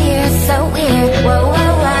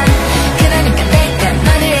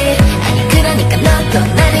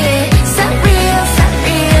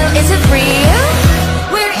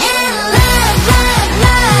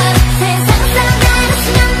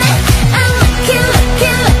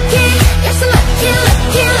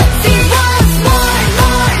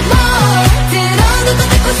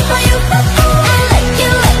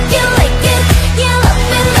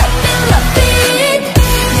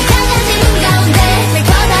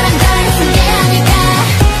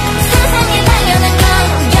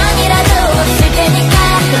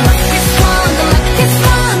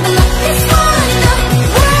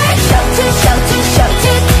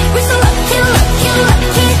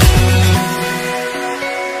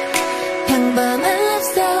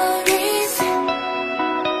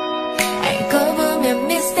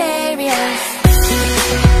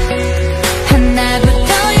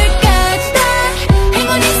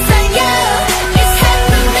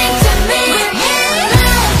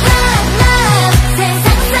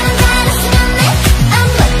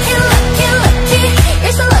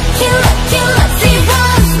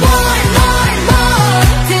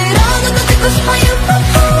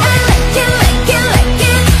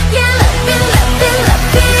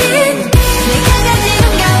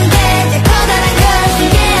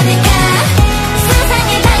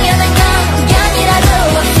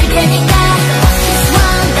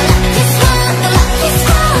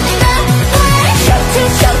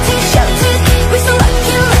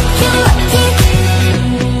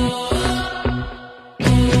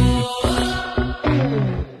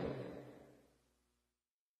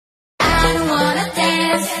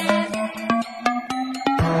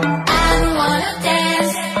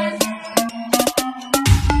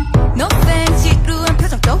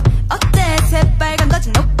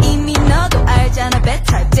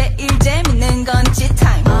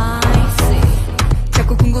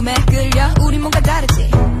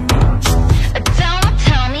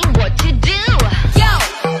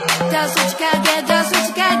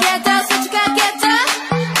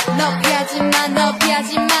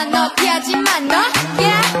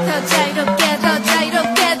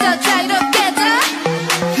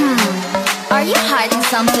Are you hiding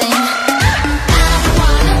something?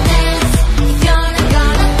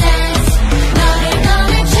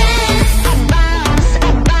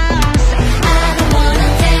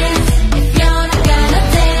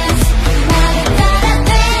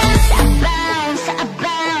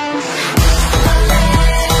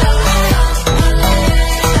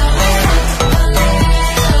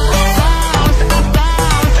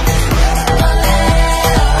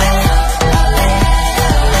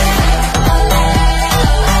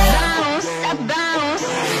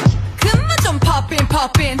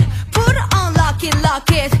 Poppin', put it on, lock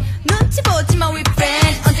it. 눈치 보지 마, we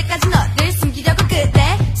friends. 언제까지 너를 숨기려고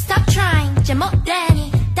그래? Stop trying, 제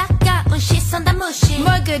못되니 따가운 시선 다 무시.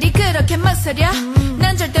 뭘 그렇게 망설여?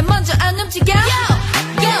 난 절대 먼저 안 움직여.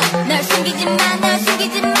 Yo, 널 숨기지 마, 널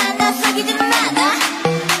숨기지 마, 널 숨기지 마.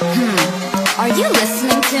 Are you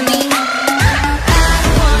listening to me?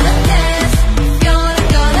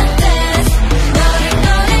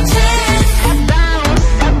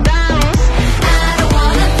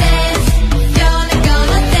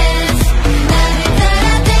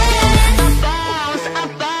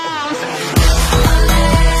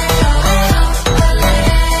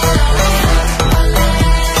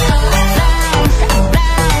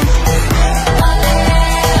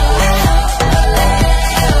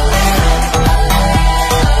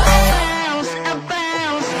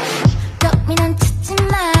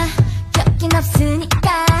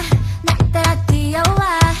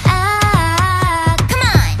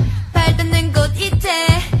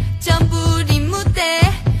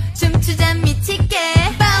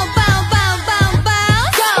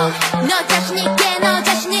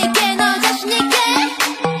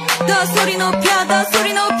 소리 높여, 더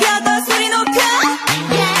소리 높여, 더 소리 높여.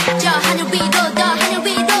 Yeah, 저 하늘 위로 더, 하늘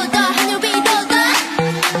위로 더, 하늘 위로 더.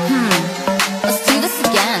 Let's do this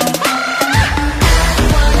again. I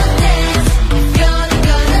wanna dance, you're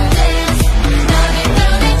gonna dance. 너를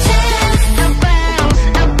너를 chance. I bounce,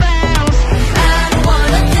 I bounce. I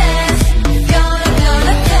wanna dance, you're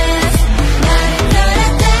gonna dance. 너를 너를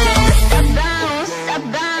dance. I bounce, I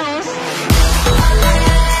bounce.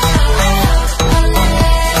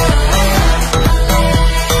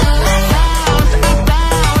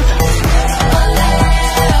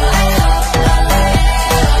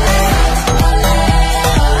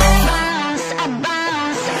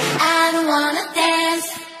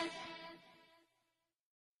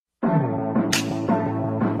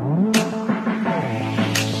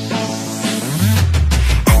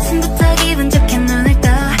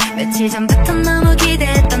 며칠 전부터 너무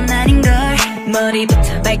기대했던 날인걸.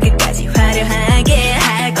 머리부터 발끝까지 화려하게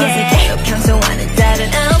어색해도 평소와는 다른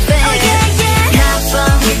outfit. Oh yeah yeah. Have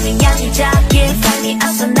fun with me 여기저기 Find me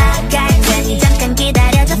어서 나갈 테니 잠깐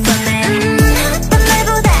기다려줬었네.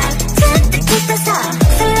 밤날보다 잔뜩 떠서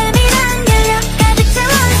설렘이란 열려 가득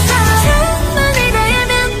채웠어. 창문을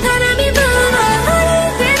닫으면 바람이 불어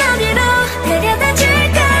내 너비로 데려다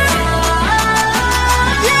줄까.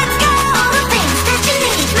 Let's go all the things that you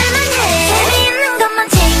need 말만 해. 재미있는 것만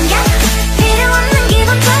챙겨 필요 없는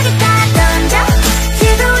기본적인 다 던져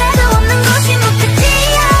지도에도 없는 곳이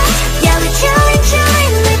목적지야.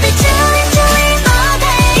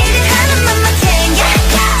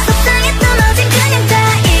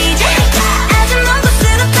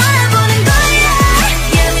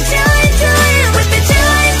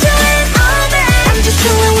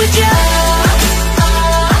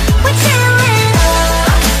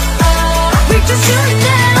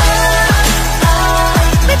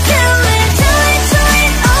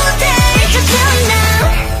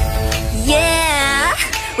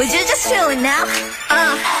 Was you just chilling now?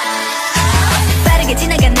 빠르게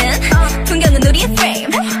지나가는 풍경은 우리의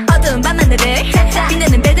frame 어두운 밤하늘을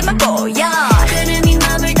빛나는 별들만 보여 구름이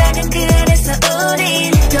머물다간 그래서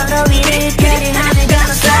우린 도로 위를 별의 하늘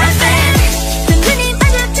건너 surfing 든 눈이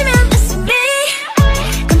마주치면 it's me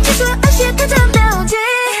멈춰서 아시아 찾아오지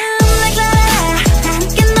Like that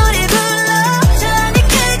함께 노래 불러 저 하늘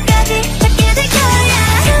끝까지 닿게 될 거야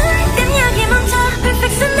잠깐 여기 멈춰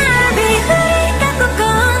perfect scenario 우리가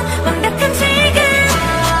꿈꿔온 완벽한 지금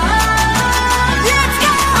Let's go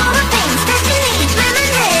all the things that you need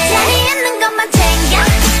lemonade 자리에 있는 것만 챙겨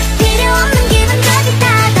필요 없는 기분까지 다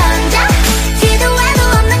던져 지도에도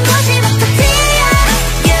없는 곳이 목적지야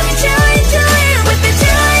Yeah we chillin' we've been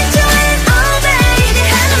chillin' all day 내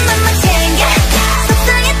하나만만 챙겨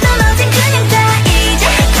속상했던 어젠 그냥 다 잊어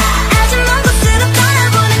아주 먼 곳으로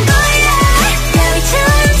떠나보는 거야 Yeah we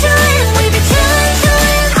chillin' we've been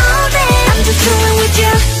chillin' all day I'm just chillin' with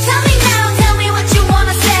you Tell me now, tell me what you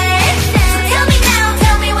wanna say So tell me now,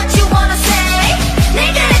 tell me what you wanna say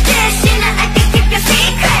내가 대신 I can keep your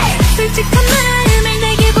secret 솔직한 마음을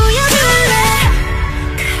내게 보여줄래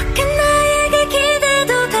그렇게 나에게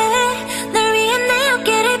기대도 돼널 위해 내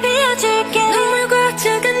어깨를 빌려줄게 눈물과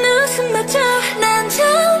작은 웃음마저 난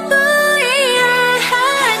전부이야 할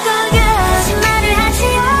거야 거짓말을 하지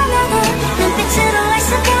않아도 눈빛으로 알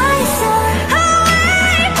수가 있어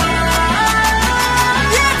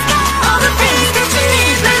Let's go all the things that you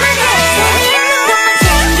need lemonade 자리에 있는 것만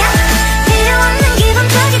챙겨 필요 없는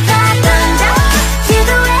기분까지 다 던져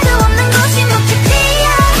지도에도 없는 곳이 목적지야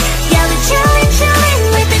Yeah we chillin'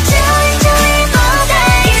 we've been chillin' all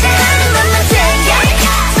day 기대하는 것만 챙겨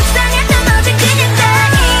속상했던 어젠 그냥 다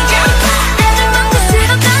잊어 아주 먼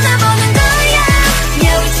곳으로 떠나보는 거야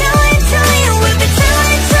Yeah we chillin' we've been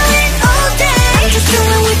chillin' all day I'm just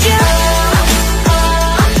chillin' with you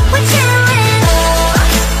We're chillin'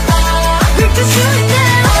 We're just chillin'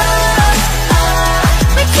 now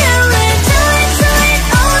We're chillin'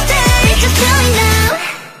 all day We're just chillin' now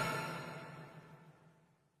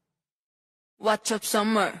Watch up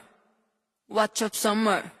summer. Watch up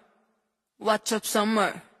summer. Watch up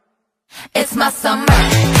summer. It's my summer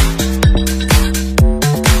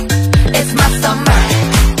It's my summer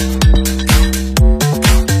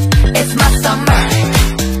It's my summer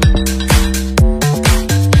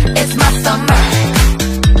It's my summer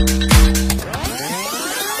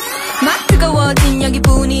막 뜨거워진 여기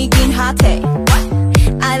분위긴 핫해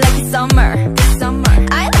I like this summer.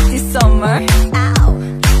 I like this summer.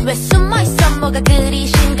 왜 숨어있어 뭐가 그리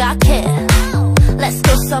심각해 Let's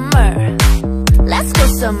go summer Let's go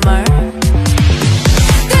summer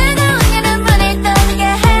뜨거운 여름분을 떠나게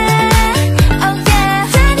해 Oh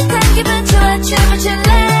yeah 짜릿한 기분 좋아 춤을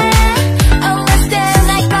출래 Oh let's dance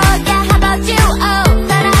like 거야 How about you Oh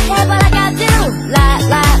따라해봐 like I do La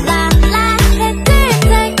la la la 해 뜰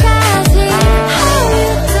때까지 How you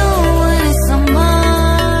doing it's summer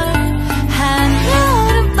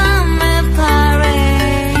한여름밤의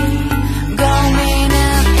parade Going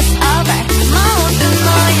up it's over 모두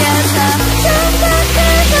모여서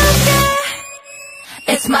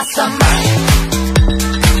It's my summer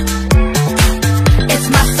It's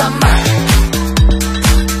my summer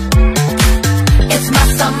It's my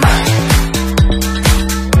summer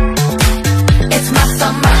It's my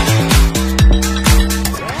summer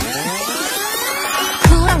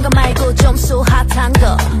쿨한 거 말고 좀 소핫한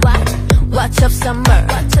거 Watch up summer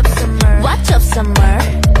Watch up summer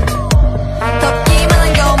덥기만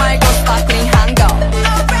한 거 말고 스파클링한 거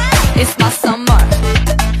It's my summer.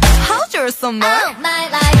 How's your summer? Oh my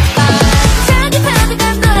life 자기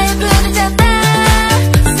파도가 노래 부르잖아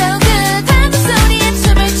So good 파도 소리에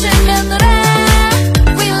춤을 추며 놀아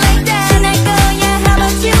We like that 날 거야 How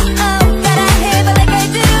about you Oh 따라해봐 like I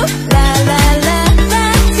do La la la la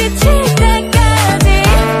지칠 때까지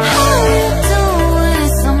How you doing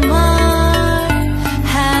it's summer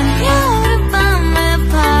한여름밤의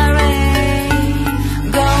parade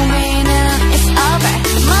Going up it's over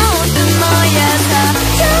모두 모여서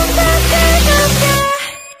좀 더 뜨겁게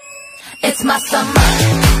It's my summer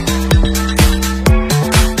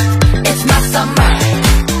It's my summer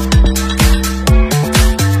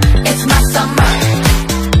It's my summer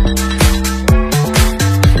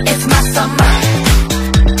It's my summer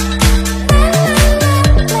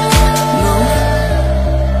Move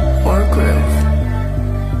or groove.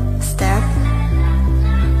 Step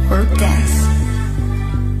or dance.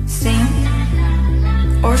 Sing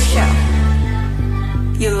or shout.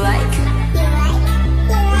 You like it?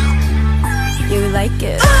 You like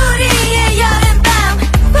it? 우리의 여름밤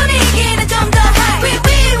분위기는 좀 더 high We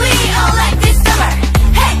all like this summer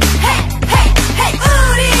Hey hey hey hey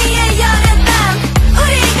우리의 여름밤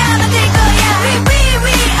우리가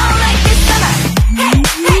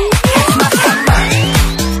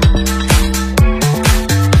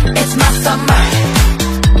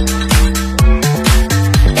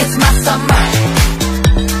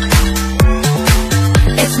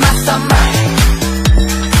summer.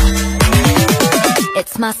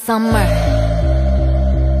 It's my summer.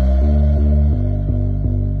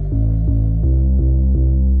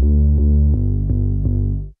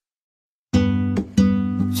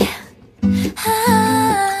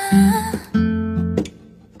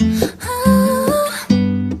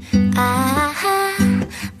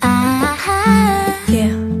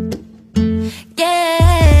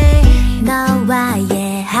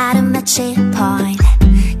 point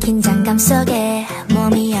긴장감 속에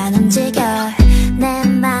몸이 안 움직여 내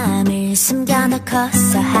맘을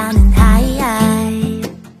숨겨놓고서 하는 하이하이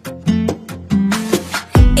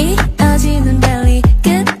이어지는 랠리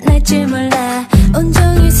끝날 줄 몰라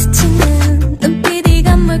온종일 스치는 눈빛이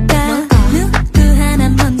건물까 누구 하나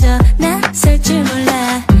먼저 나설 줄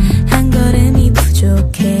몰라 한 걸음이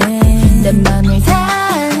부족해 내 맘을 다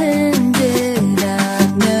흔들어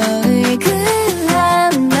놓을 그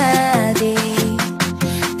한마디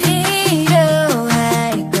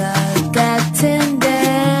필요할 것 같은데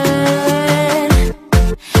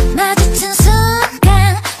마주친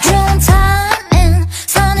순간 좋은 타이밍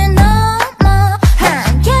선을 넘어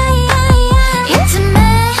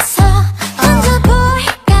이쯤에서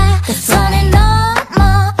던져볼까 선을 넘어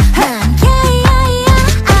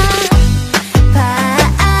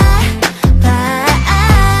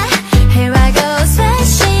Here I go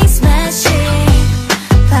smashing smashing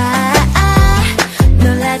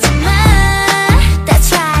놀라지 마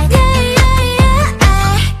That's right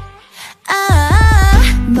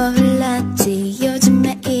몰랐지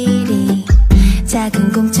요즘에 일이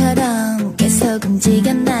작은 공처럼 계속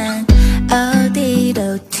움직여 난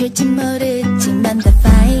어디로 튈지 모르지만 다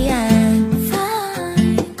fine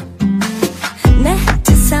내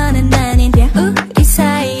두 손은 아닌 우리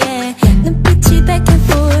사이에 눈빛이 back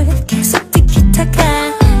and forth 계속 티키타카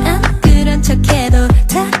그런 척해도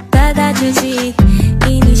다 받아주지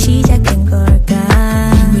이미 시작한 걸까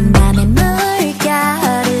네 맘에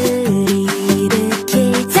물결을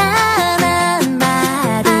일으키자는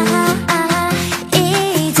말이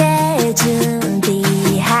이제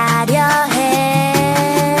준비하려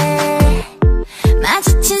해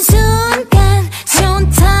마주친 순간 좋은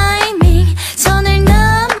타이밍 손을 넘어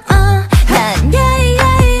난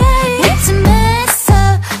이쯤에서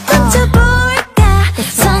던져볼까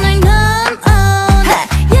손을 넘어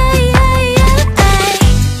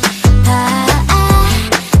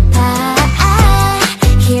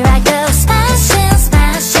Here I go smashing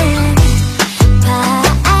smashing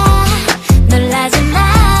놀라지 마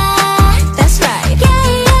That's right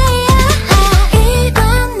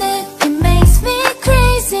이런 느낌 makes me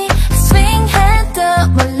crazy swing 해도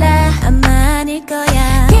몰라 아마 아닐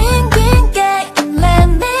거야 긴 게임 let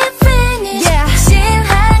me finish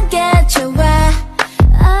실한 게 좋아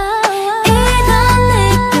이런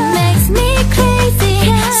느낌 makes me crazy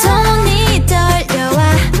손이 떨려와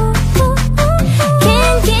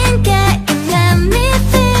긴 게임 let me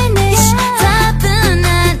finish 답은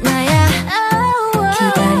하나야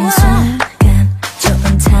기다린 순간 좋은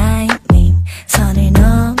타이밍 선을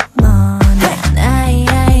넘어 난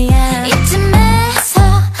이쯤에서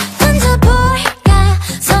던져볼까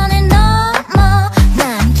손을 넘어 난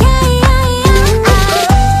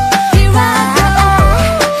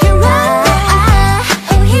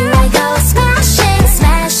Here I go smashing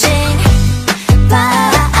smashing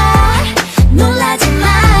놀라지 마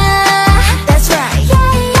That's right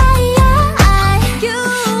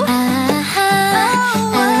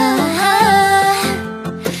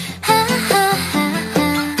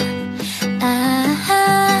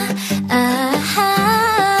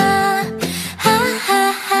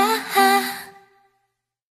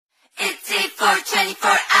ITZY for 24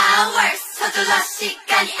 hours 서둘러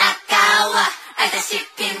시간이 아까워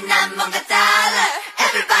알다시피 난 뭔가 달라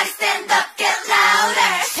Everybody stand up get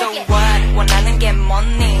louder So what 원하는 게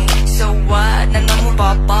뭐니 So what 난 너무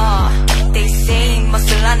바빠 They say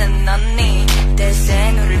멋을 아는 언니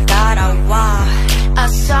대세 너를 따라와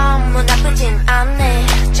어서 뭐 나쁘진 않네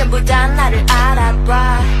전부 다 나를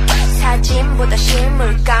알아봐 사진보다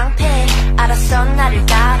실물 깡패 알았어 나를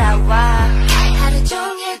따라와 하루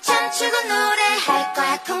종일 춤추고 노래할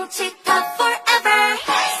거야 쿵치다 forever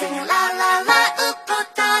Singing la la la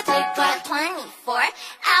웃고도 될 거야 24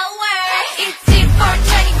 hours ITZY for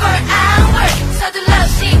 24 hours 서둘러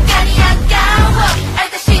시간이 아까워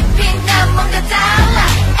알다시피 난 뭔가 달라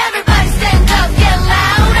Everybody stand up get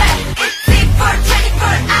louder ITZY for 24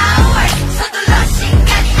 hours 서둘러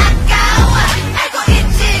시간이 아까워 알고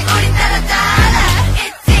있지 우린 따라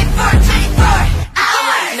ITZY for 24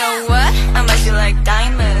 hours Know what? I might feel like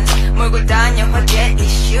diamonds 몰고 다녀 화제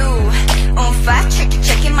이슈 On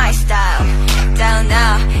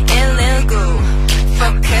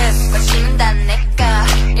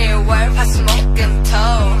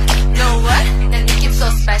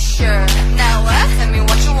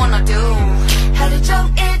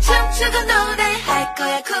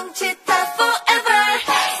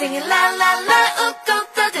온종일 랄랄라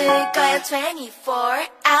웃고 떠들 거야 24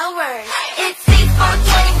 hours. It's it for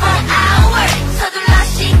 24 hours. 서둘러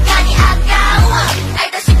시간이 아까워.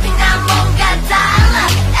 알다시피 난 뭔가 달라.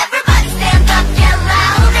 Everybody stand up, get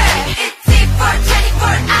louder. It's it for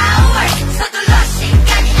 24 hours. 서둘러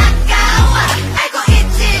시간이 아까워. 알고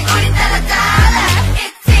있지 우린 달라.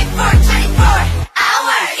 It's it for 24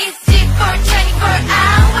 hours. It's it for 24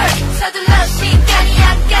 hours. 서둘러 시간이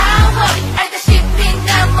아까워. 알다시피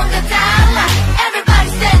난 뭔가 달라. Everybody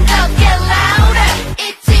stand up, get louder.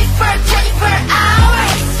 It's it for 24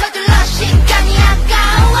 hours. 서둘러 시간이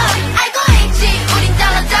아까워. 알고 있지 우린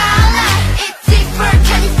달라. It's it for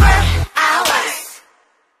 24 hours.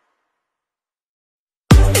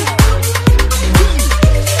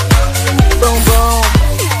 Boom boom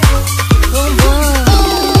boom boom.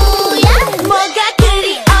 뭐가 그리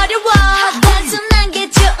어려워 단순한 게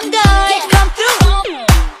좋은 걸 Come through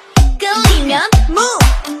끌리면 move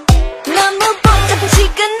너무 복잡한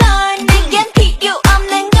시간 널 내겐 필요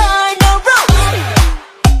없는 걸 No rules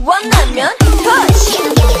원하면 push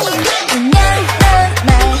그냥 넌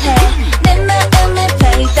말해 내 마음에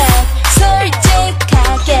playback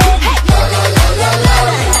솔직하게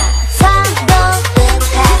사도는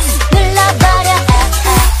pass 눌러버려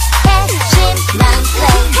핵심만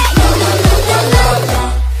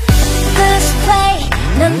Push play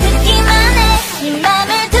넌 듣기만 해네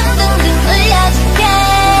맘을 둥둥둥 울려줄게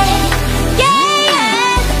Yeah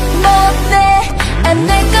yeah 뭔데 안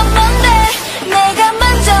될 건 뭔데 내가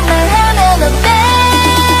먼저 말하면 어때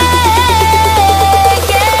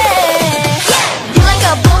Yeah You like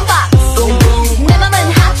a boombox 내 맘은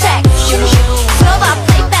hot track 들어봐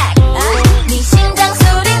playback 네 심장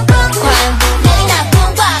소린 쿵쾅 내리나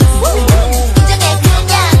boombox 인정해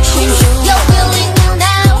그냥 You're feeling new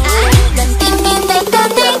now 난 이미 내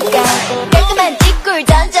거니까 깔끔한 뒷골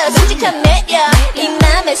던져 솔직한 매력 이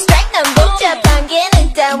맘에 strike 난 복잡한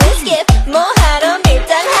기능 따윈 skip 뭐하러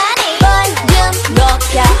밀당하니 볼륨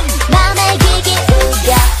높여 맘의 기기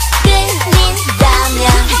우겨 끌린다면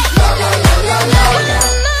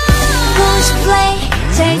Push play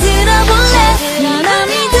잘 들어볼래 네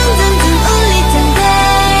맘이 둥둥둥 울릴 텐데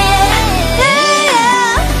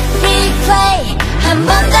Replay 한 번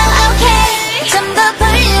더 okay 좀 더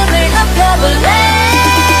볼륨을 높여볼래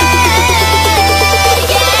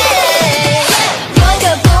You like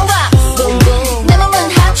a boombox 내 몸은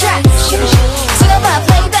hot track 들어봐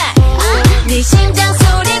playback 네 심장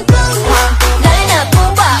소린 쿵쾅 나른한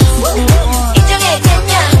boombox 인정해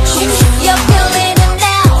그냥 You're feeling it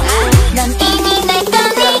now 난 이미 내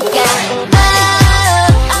거니까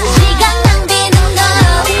시간 낭비는 너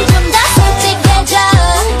좀 더 솔직해져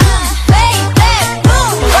Playback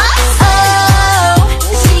boombox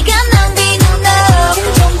시간 낭비는 너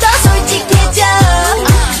좀 더 솔직해져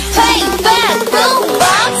Playback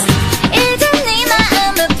boombox 이제 네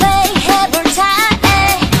마음을 play 해볼 차례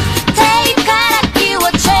Take 가락 끼워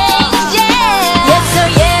change yeah Yes or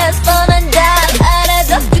yes 뻔한 답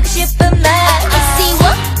알아도 듣고 싶은 말 easy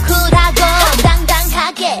쿨하고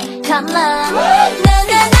당당하게 Come on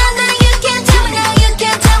나나나나 you can tell me now you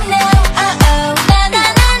can tell me now oh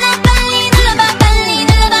나나나나 빨리 눌러봐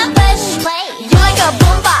push play You like a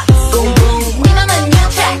boombox 네 맘은 new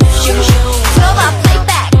track 들어봐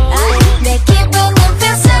playback 내 기분은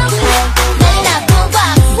feel so high 나른한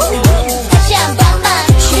boombox 다시 한 번만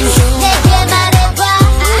내게 말해봐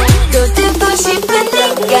또 듣고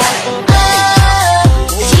싶으니까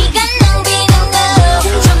시간 낭비는 너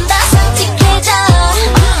좀 더 솔직해져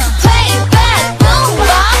Playback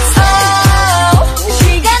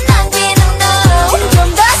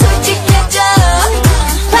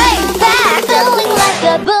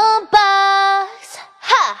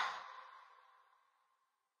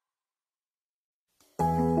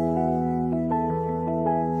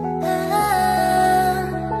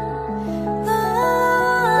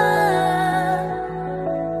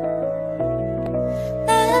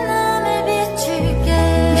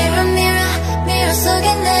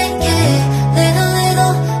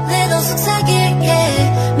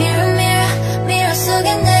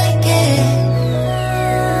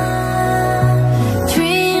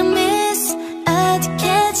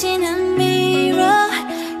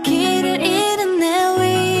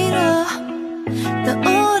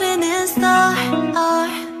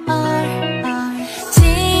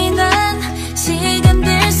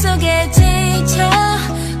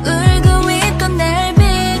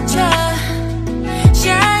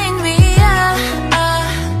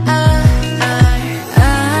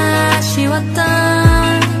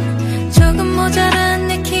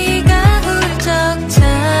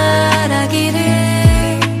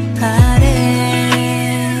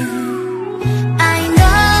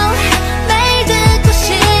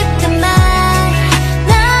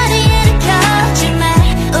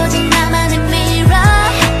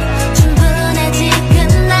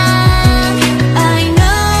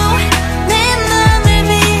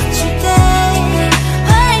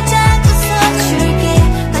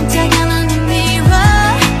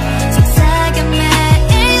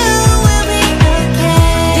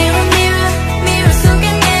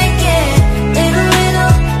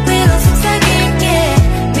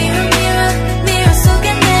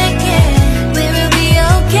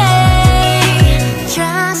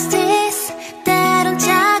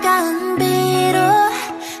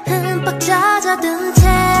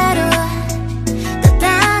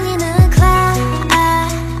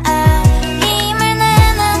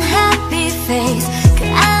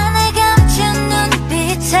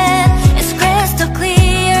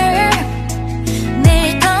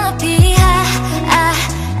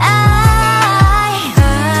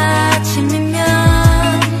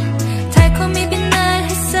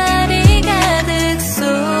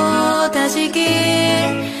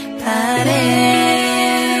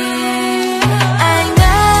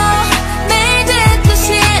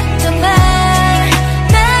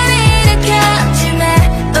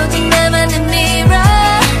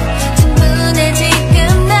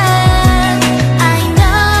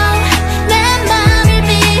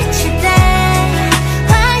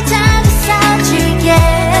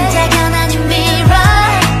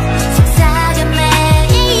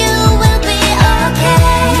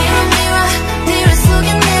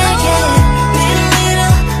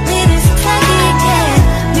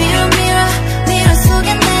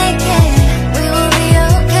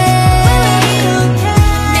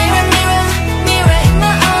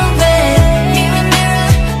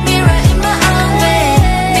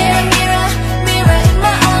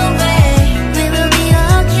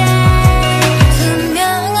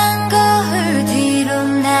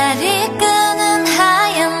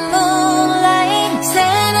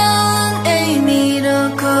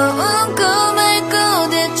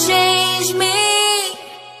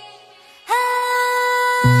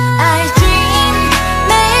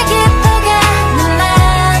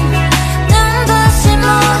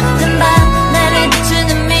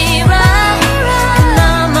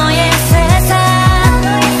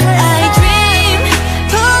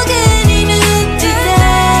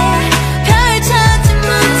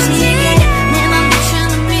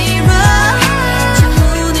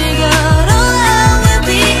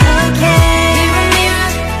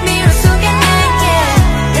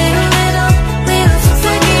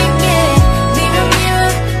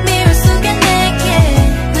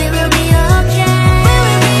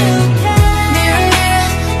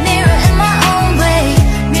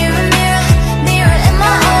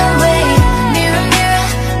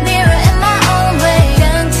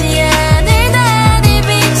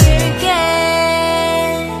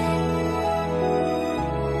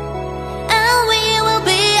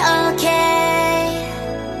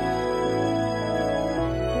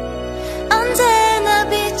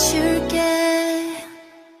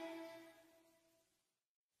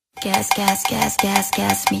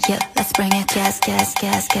gas me up. Let's bring it gas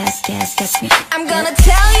me. I'm gonna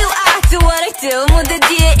tell you I do what I do. 무대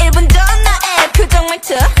뒤에 1분 전 나의 표정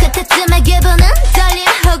말투. 그때쯤에 기분은 떨림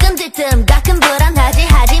혹은 들뜸. 가끔 불안하지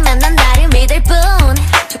하지만 난 나를 믿을 뿐.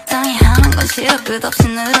 적당히 하는 건 싫어. 끝없이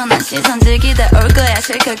늘어난 시선 즐기다 올 거야.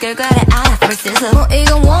 실컷 결과를 알아. 벌써 뭐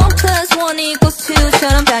이건 1+1 equals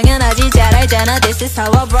 2처럼 당연하지. 잘 알잖아. This is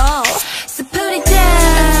how I roll. So put it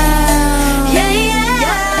down. Yeah,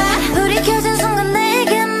 yeah. 불이 켜진 순간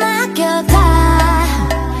내게 맡겨다.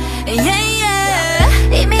 Yeah,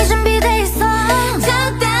 yeah. 이미 준비돼 있어.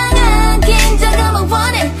 적당한 긴장감을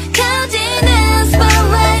원해. 켜지는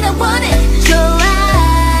spotlight I want it. 좋아.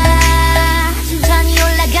 천천히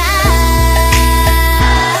올라가.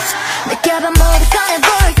 느껴봐 모두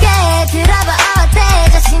꺼내볼게. 들어봐 어때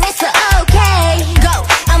자신 있어 okay. Go.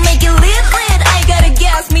 I'll make it lit. I gotta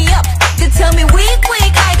gas me up. They tell me weak.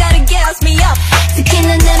 I gotta gas me up.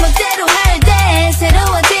 스킨은 내 멋대로 할 때.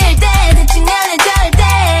 새로워질 때. 대충 안해 절대.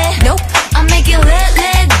 Nope. I make it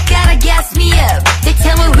lit. Gotta gas me up. They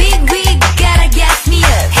tell me weak. Gotta gas me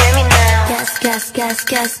up. Hear me now.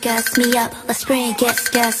 Gas me up. Let's bring it.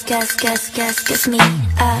 Gas me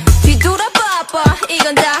up. 뒤돌아봐봐.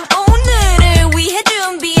 이건 다 오늘을 위해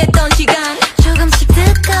준비했던 시간. 조금씩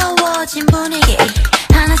뜨거워진 분위기.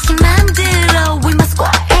 하나씩 만들어 We must go.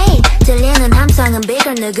 Hey. 들리는 함성은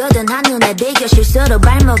bigger. 누구든 한눈에 비교. 실수로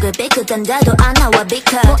발목을 삐끗한데도 안 나와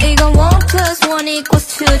because. 뭐 이건 1+1 equals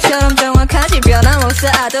 2처럼 정확하지. 변함없어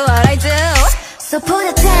I do what I do. So put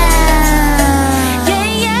it down. Yeah,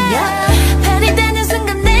 yeah. 편히 되는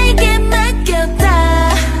순간 내게 맡겼다.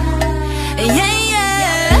 Yeah,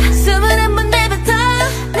 yeah. 숨을 한번 내뱉어.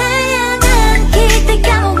 내 향한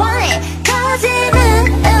기대감을 원해.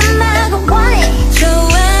 터지는 음악을 원해.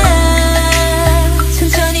 좋아.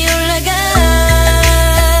 천천히 올라가.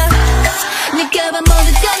 느껴봐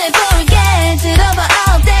모두 꺼내볼게. 들어봐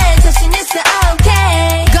all day. 자신 있어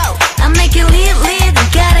okay. Go. I make it lit.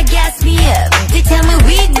 Gotta gas me up. They tell me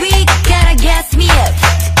weak. Gotta gas me up.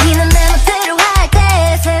 스킨은 내 멋대로 할 때.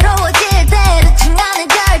 새로워질 때. 대충 안해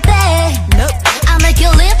절대. Nope. I make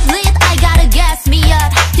it lit. I gotta gas me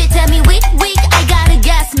up. They tell me weak. I gotta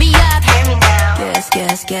gas me up. Hear me now.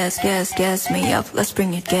 Gas me up. Let's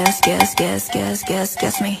bring it gas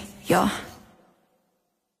me. Yo.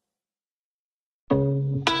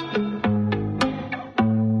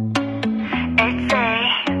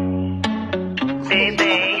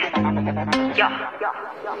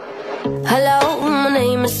 Hello, my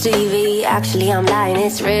name is Stevie. Actually, I'm lying,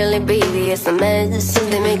 it's really BB. It's the medicine,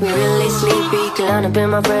 they make me really sleepy. Kalana been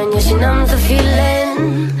my friend, yeah, she numbs the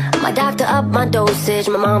feeling. My doctor upped my dosage.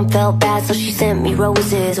 My mom felt bad, so she sent me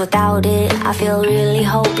roses. Without it, I feel really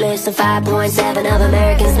hopeless. And 5.7 of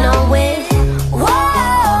Americans know it. Whoa,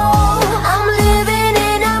 I'm living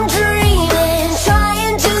and I'm dreaming,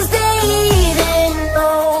 trying to stay even.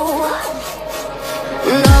 No,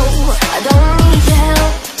 I don't need your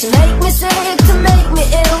help to make me sick, to make me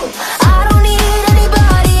ill. I don't need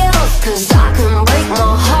anybody else, 'cause I can break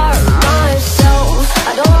my heart myself.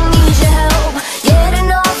 I don't need your help getting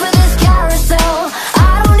off of this carousel.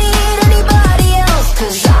 I don't need anybody else,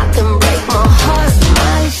 'cause I can break my heart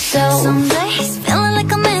myself. Some days feeling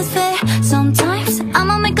like a misfit. Sometimes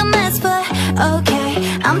I'ma make a mess, but okay,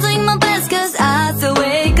 I'm doing my best 'cause I still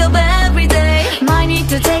wake up every day. Might need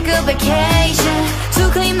to take a vacation to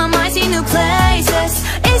clean my mind, see new places.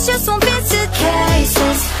 It's just one bit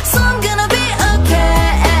suitcases, so I'm gonna be okay.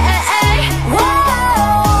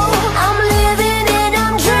 Whoa, I'm living and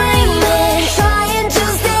I'm dreaming, trying to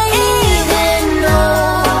stay even.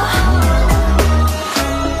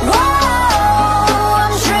 Whoa,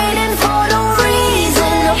 I'm trading for no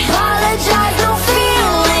reason, apologize, no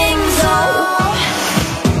feelings. No,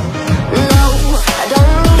 I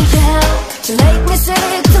don't need your help to make me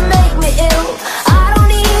sick, to make me ill. I don't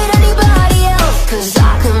need anybody else, 'cause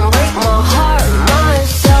I can break my heart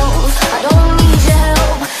myself. I don't need your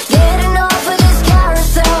help getting off of this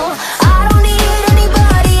carousel. I don't need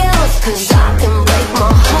anybody else, 'cause I can break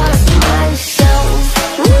my heart myself.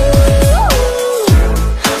 Woo,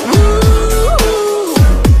 woo,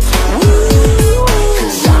 woo,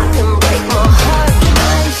 'cause I can break my heart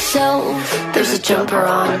myself. There's a jumper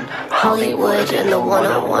on Hollywood and the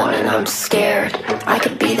 101, and I'm scared I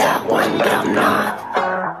could be that one, but I'm not.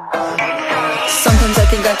 Sometimes I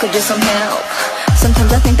think I could use some help.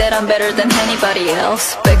 Sometimes I think that I'm better than anybody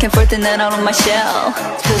else. Back and forth and then out of my shell.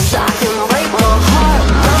 'Cause I can break my heart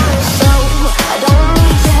myself. I don't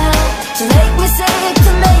need your help to make me sick,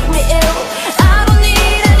 to make me ill. I don't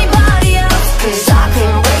need anybody else, 'cause I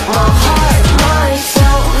can break my heart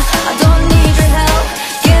myself. I don't need your help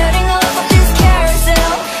getting off of this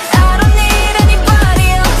carousel. I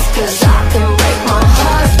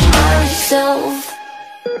yourself.